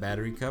missing a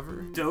battery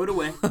cover. Throw it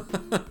away.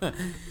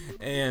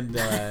 And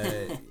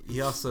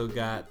he also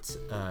got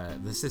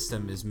the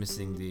system is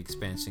missing the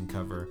expansion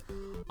cover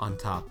on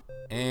top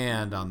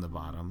and on the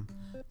bottom,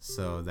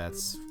 so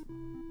that's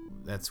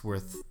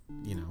worth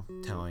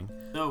telling.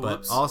 Oh, but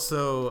whoops.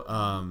 Also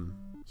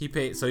he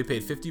paid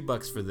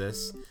 $50 for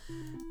this,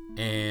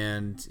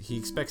 and he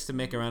expects to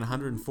make around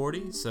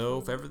 140. So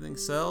if everything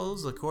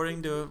sells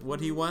according to what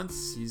he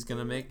wants, he's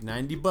gonna make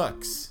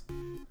 $90.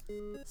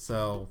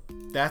 So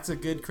that's a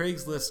good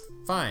Craigslist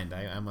find,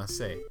 I must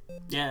say.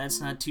 Yeah, that's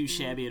not too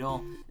shabby at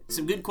all.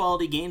 Some good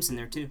quality games in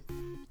there too.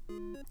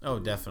 Oh,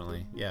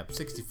 definitely. Yeah,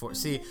 64.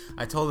 See,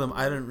 I told him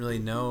I didn't really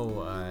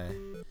know. I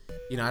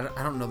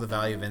don't know the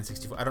value of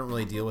N64. I don't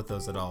really deal with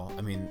those at all.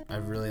 I mean,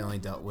 I've really only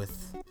dealt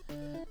with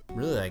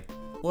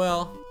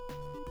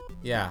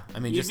yeah. I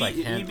mean,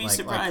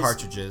 like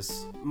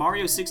cartridges.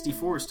 Mario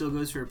 64 still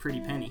goes for a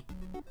pretty penny.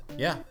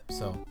 Yeah,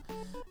 so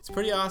it's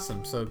pretty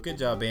awesome. So good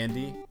job,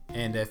 Andy.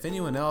 And if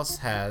anyone else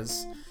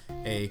has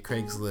a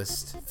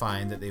Craigslist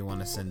find that they want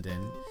to send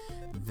in,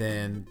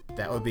 then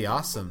that would be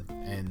awesome,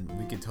 and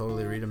we could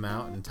totally read them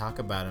out and talk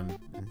about them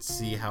and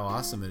see how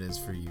awesome it is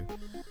for you.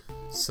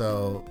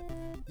 So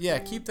yeah,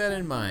 keep that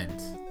in mind.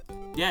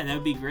 Yeah, that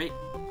would be great.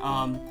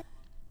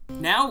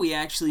 Now we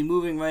actually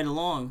moving right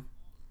along.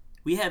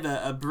 We have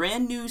a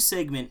brand new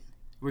segment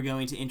we're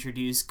going to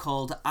introduce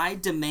called I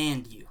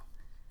Demand You.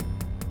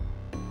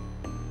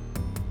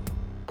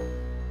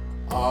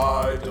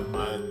 I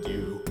demand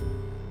you.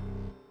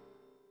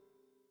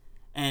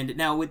 And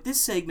now with this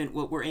segment,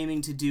 what we're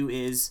aiming to do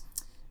is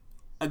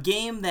a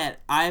game that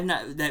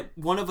that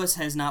one of us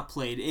has not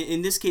played.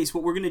 In this case,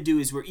 what we're going to do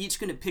is we're each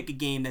going to pick a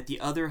game that the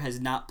other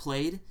has not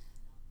played,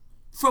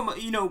 from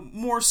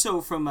more so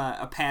from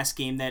a past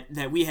game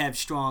that we have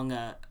strong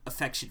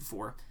affection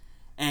for.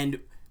 And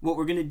what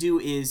we're going to do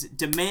is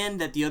demand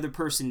that the other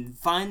person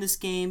find this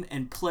game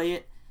and play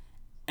it,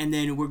 and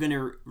then we're going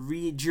to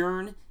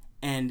re-adjourn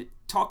and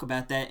talk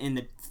about that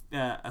in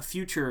a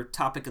future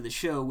topic of the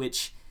show,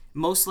 which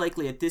most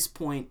likely at this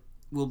point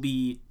will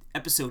be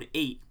episode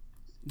 8.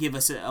 Give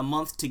us a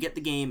month to get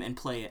the game and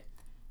play it,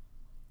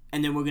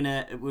 and then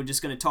we're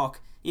just gonna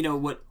talk.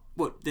 What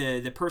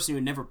the person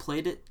who never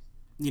played it,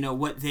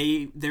 what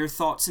their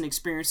thoughts and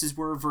experiences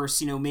were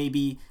versus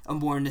maybe a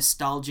more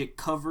nostalgic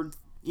covered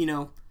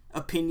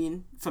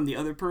opinion from the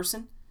other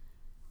person,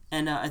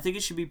 and I think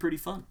it should be pretty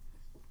fun.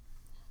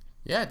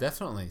 Yeah,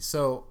 definitely.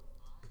 So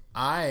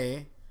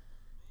I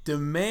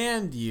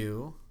demand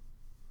you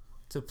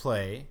to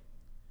play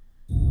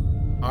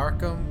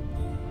Arkham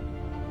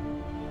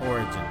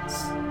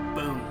Origins.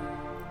 Boom.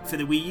 For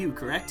the Wii U,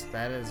 correct?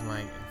 That is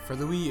for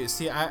the Wii U.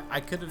 See, I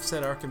could have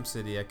said Arkham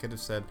City. I could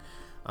have said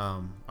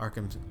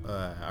Arkham.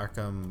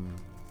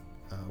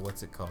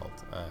 What's it called?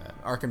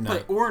 Arkham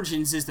Knight. But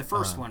Origins is the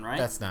first one, right?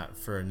 That's not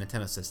for a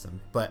Nintendo system.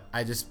 But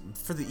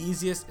for the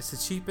easiest, it's the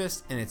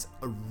cheapest, and it's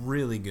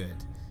really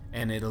good.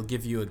 And it'll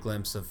give you a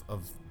glimpse of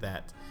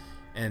that.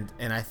 And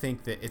I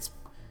think that it's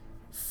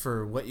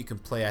for what you can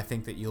play. I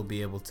think that you'll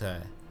be able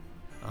to.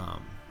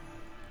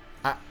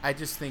 I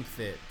just think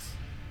that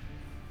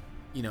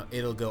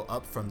it'll go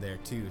up from there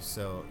too,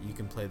 so you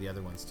can play the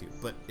other ones too.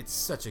 But it's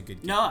such a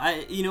good game.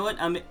 No, you know what?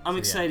 I'm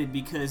excited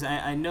because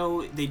I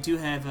know they do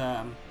have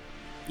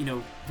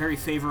very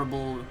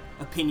favorable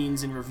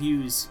opinions and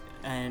reviews,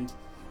 and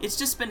it's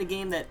just been a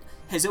game that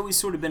has always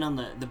sort of been on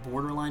the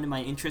borderline of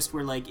my interest,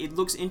 where it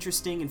looks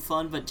interesting and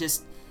fun, but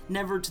just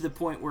never to the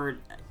point where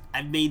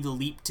I've made the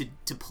leap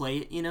to play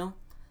it.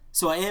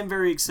 So I am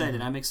very excited.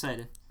 Mm-hmm. I'm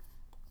excited.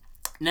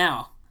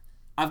 Now,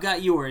 I've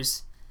got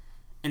yours,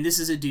 and this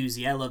is a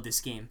doozy. I love this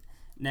game.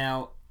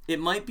 Now, it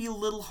might be a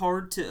little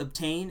hard to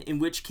obtain, in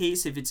which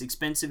case, if it's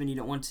expensive and you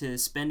don't want to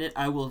spend it,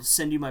 I will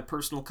send you my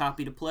personal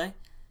copy to play.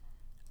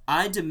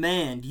 I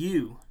demand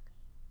you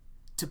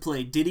to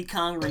play Diddy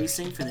Kong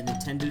Racing for the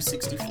Nintendo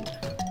 64.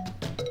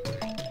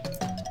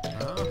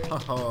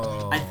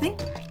 Oh, I think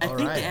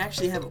they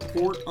actually have a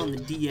port on the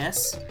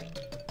DS,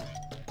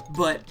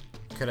 but...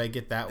 Could I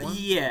get that one?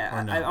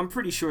 Yeah, no? I'm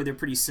pretty sure they're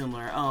pretty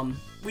similar.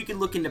 We could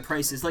look into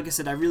prices. Like I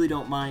said, I really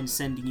don't mind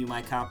sending you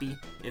my copy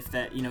if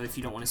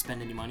you don't want to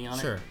spend any money on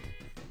it.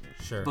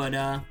 Sure. But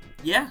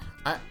yeah.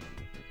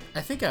 I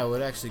think I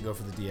would actually go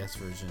for the DS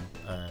version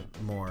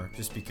more,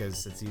 just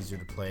because it's easier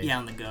to play. Yeah,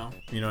 on the go.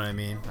 You know what I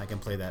mean? I can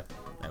play that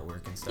at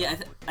work and stuff. Yeah,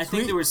 I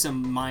think there were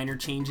some minor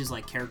changes,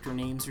 like character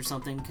names or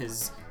something,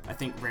 because I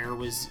think Rare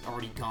was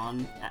already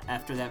gone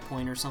after that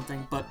point or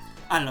something. But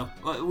I don't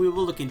know. We'll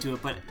look into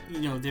it. But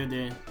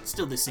they're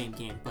still the same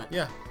game. But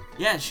yeah,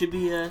 it should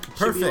be a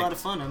lot of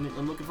fun.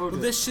 I'm looking forward to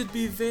it. This should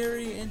be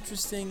very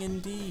interesting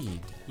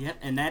indeed. Yep,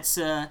 and that's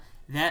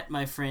that,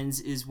 my friends,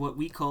 is what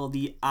we call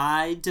the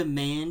I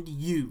Demand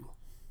You.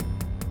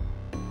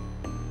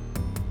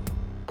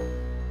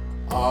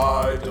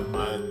 I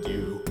demand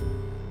you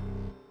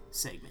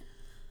segment.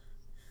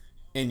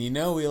 And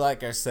we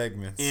like our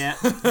segments. Yeah.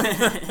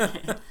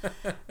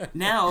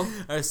 Now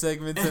our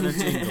segments and our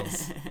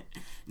jingles.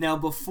 Now,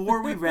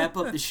 before we wrap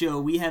up the show,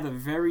 we have a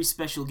very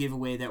special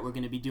giveaway that we're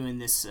going to be doing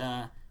this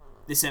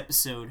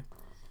episode.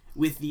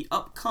 With the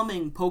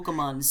upcoming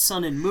Pokemon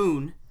Sun and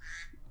Moon...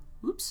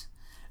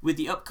 With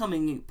the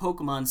upcoming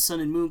Pokemon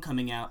Sun and Moon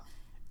coming out,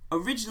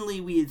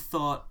 originally we had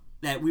thought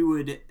that we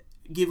would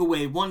give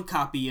away one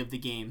copy of the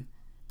game.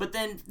 But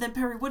then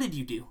Perry, what did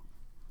you do?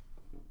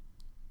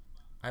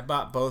 I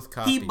bought both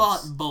copies. He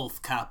bought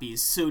both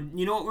copies. So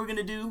you know what we're going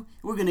to do?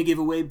 We're going to give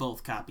away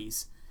both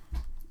copies.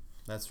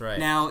 That's right.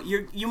 Now,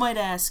 you might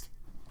ask,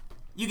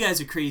 you guys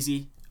are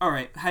crazy. All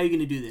right, how are you going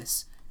to do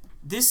this?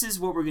 This is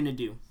what we're going to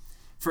do.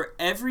 For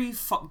every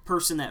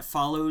person that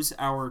follows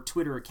our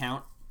Twitter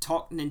account,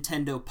 Talk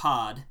Nintendo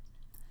Pod,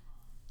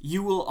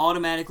 you will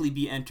automatically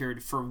be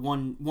entered for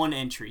one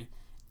entry.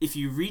 If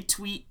you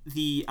retweet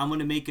I'm going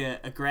to make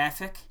a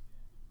graphic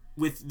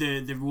with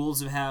the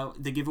rules of how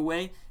the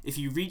giveaway. If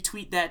you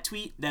retweet that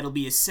tweet, that'll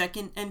be a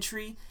second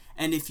entry.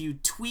 And if you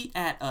tweet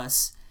at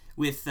us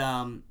with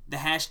the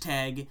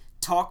hashtag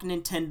Talk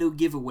Nintendo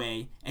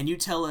Giveaway, and you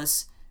tell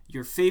us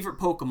your favorite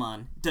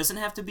Pokemon, doesn't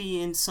have to be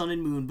in Sun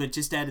and Moon, but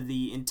just out of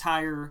the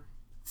entire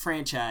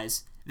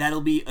franchise,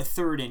 that'll be a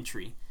third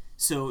entry.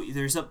 So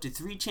there's up to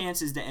 3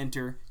 chances to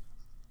enter,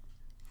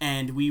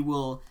 and we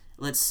will,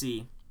 let's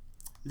see,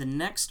 the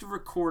next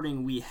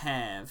recording we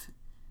have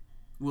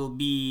will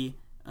be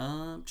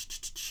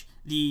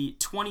the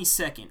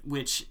 22nd,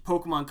 which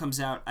Pokemon comes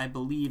out, I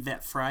believe,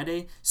 that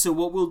Friday. So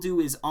what we'll do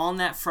is on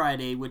that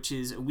Friday, which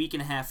is a week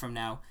and a half from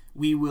now,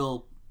 we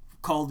will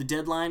call the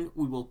deadline,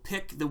 we will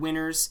pick the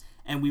winners,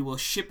 and we will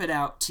ship it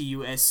out to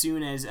you as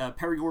soon as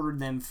Perry ordered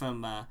them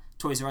from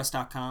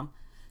ToysRUs.com.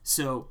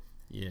 So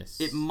yes,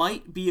 it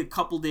might be a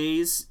couple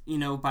days,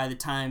 by the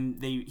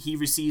time he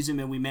receives them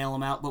and we mail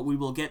them out, but we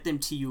will get them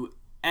to you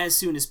as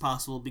soon as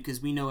possible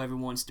because we know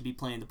everyone wants to be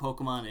playing the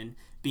Pokemon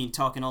and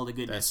talking all the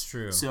goodness. That's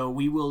true. So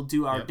we will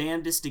do our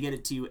damnedest to get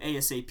it to you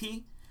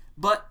ASAP.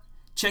 But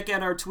check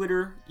out our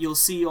Twitter. You'll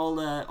see all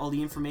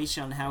the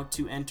information on how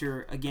to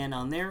enter again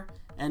on there.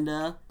 And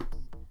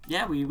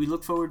we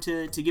look forward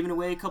to giving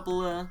away a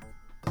couple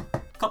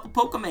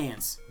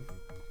Pokemans.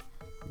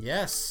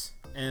 Yes,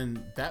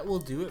 and that will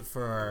do it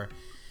for our.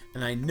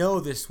 And I know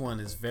this one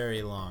is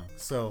very long,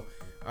 so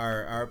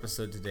our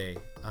episode today.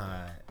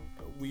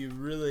 We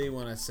really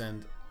want to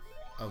send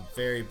a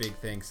very big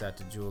thanks out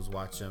to Jules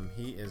Watcham.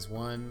 He is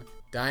one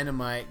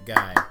dynamite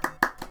guy.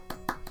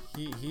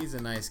 He's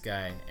a nice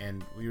guy,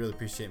 and we really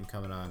appreciate him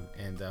coming on.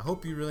 And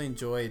hope you really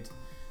enjoyed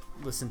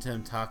listening to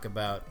him talk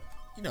about,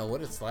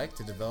 what it's like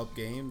to develop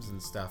games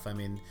and stuff. I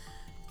mean,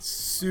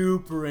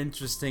 super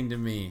interesting to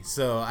me.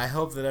 So I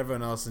hope that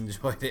everyone else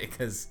enjoyed it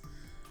because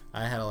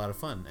I had a lot of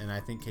fun, and I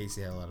think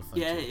Casey had a lot of fun.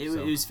 Yeah, too,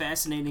 it was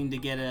fascinating to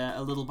get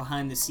a little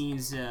behind the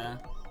scenes,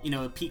 a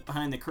peek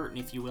behind the curtain,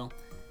 if you will.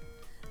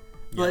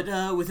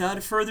 But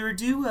without further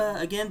ado,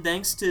 again,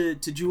 thanks to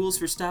Jules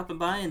for stopping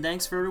by, and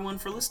thanks for everyone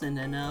for listening,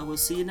 and we'll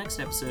see you next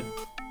episode.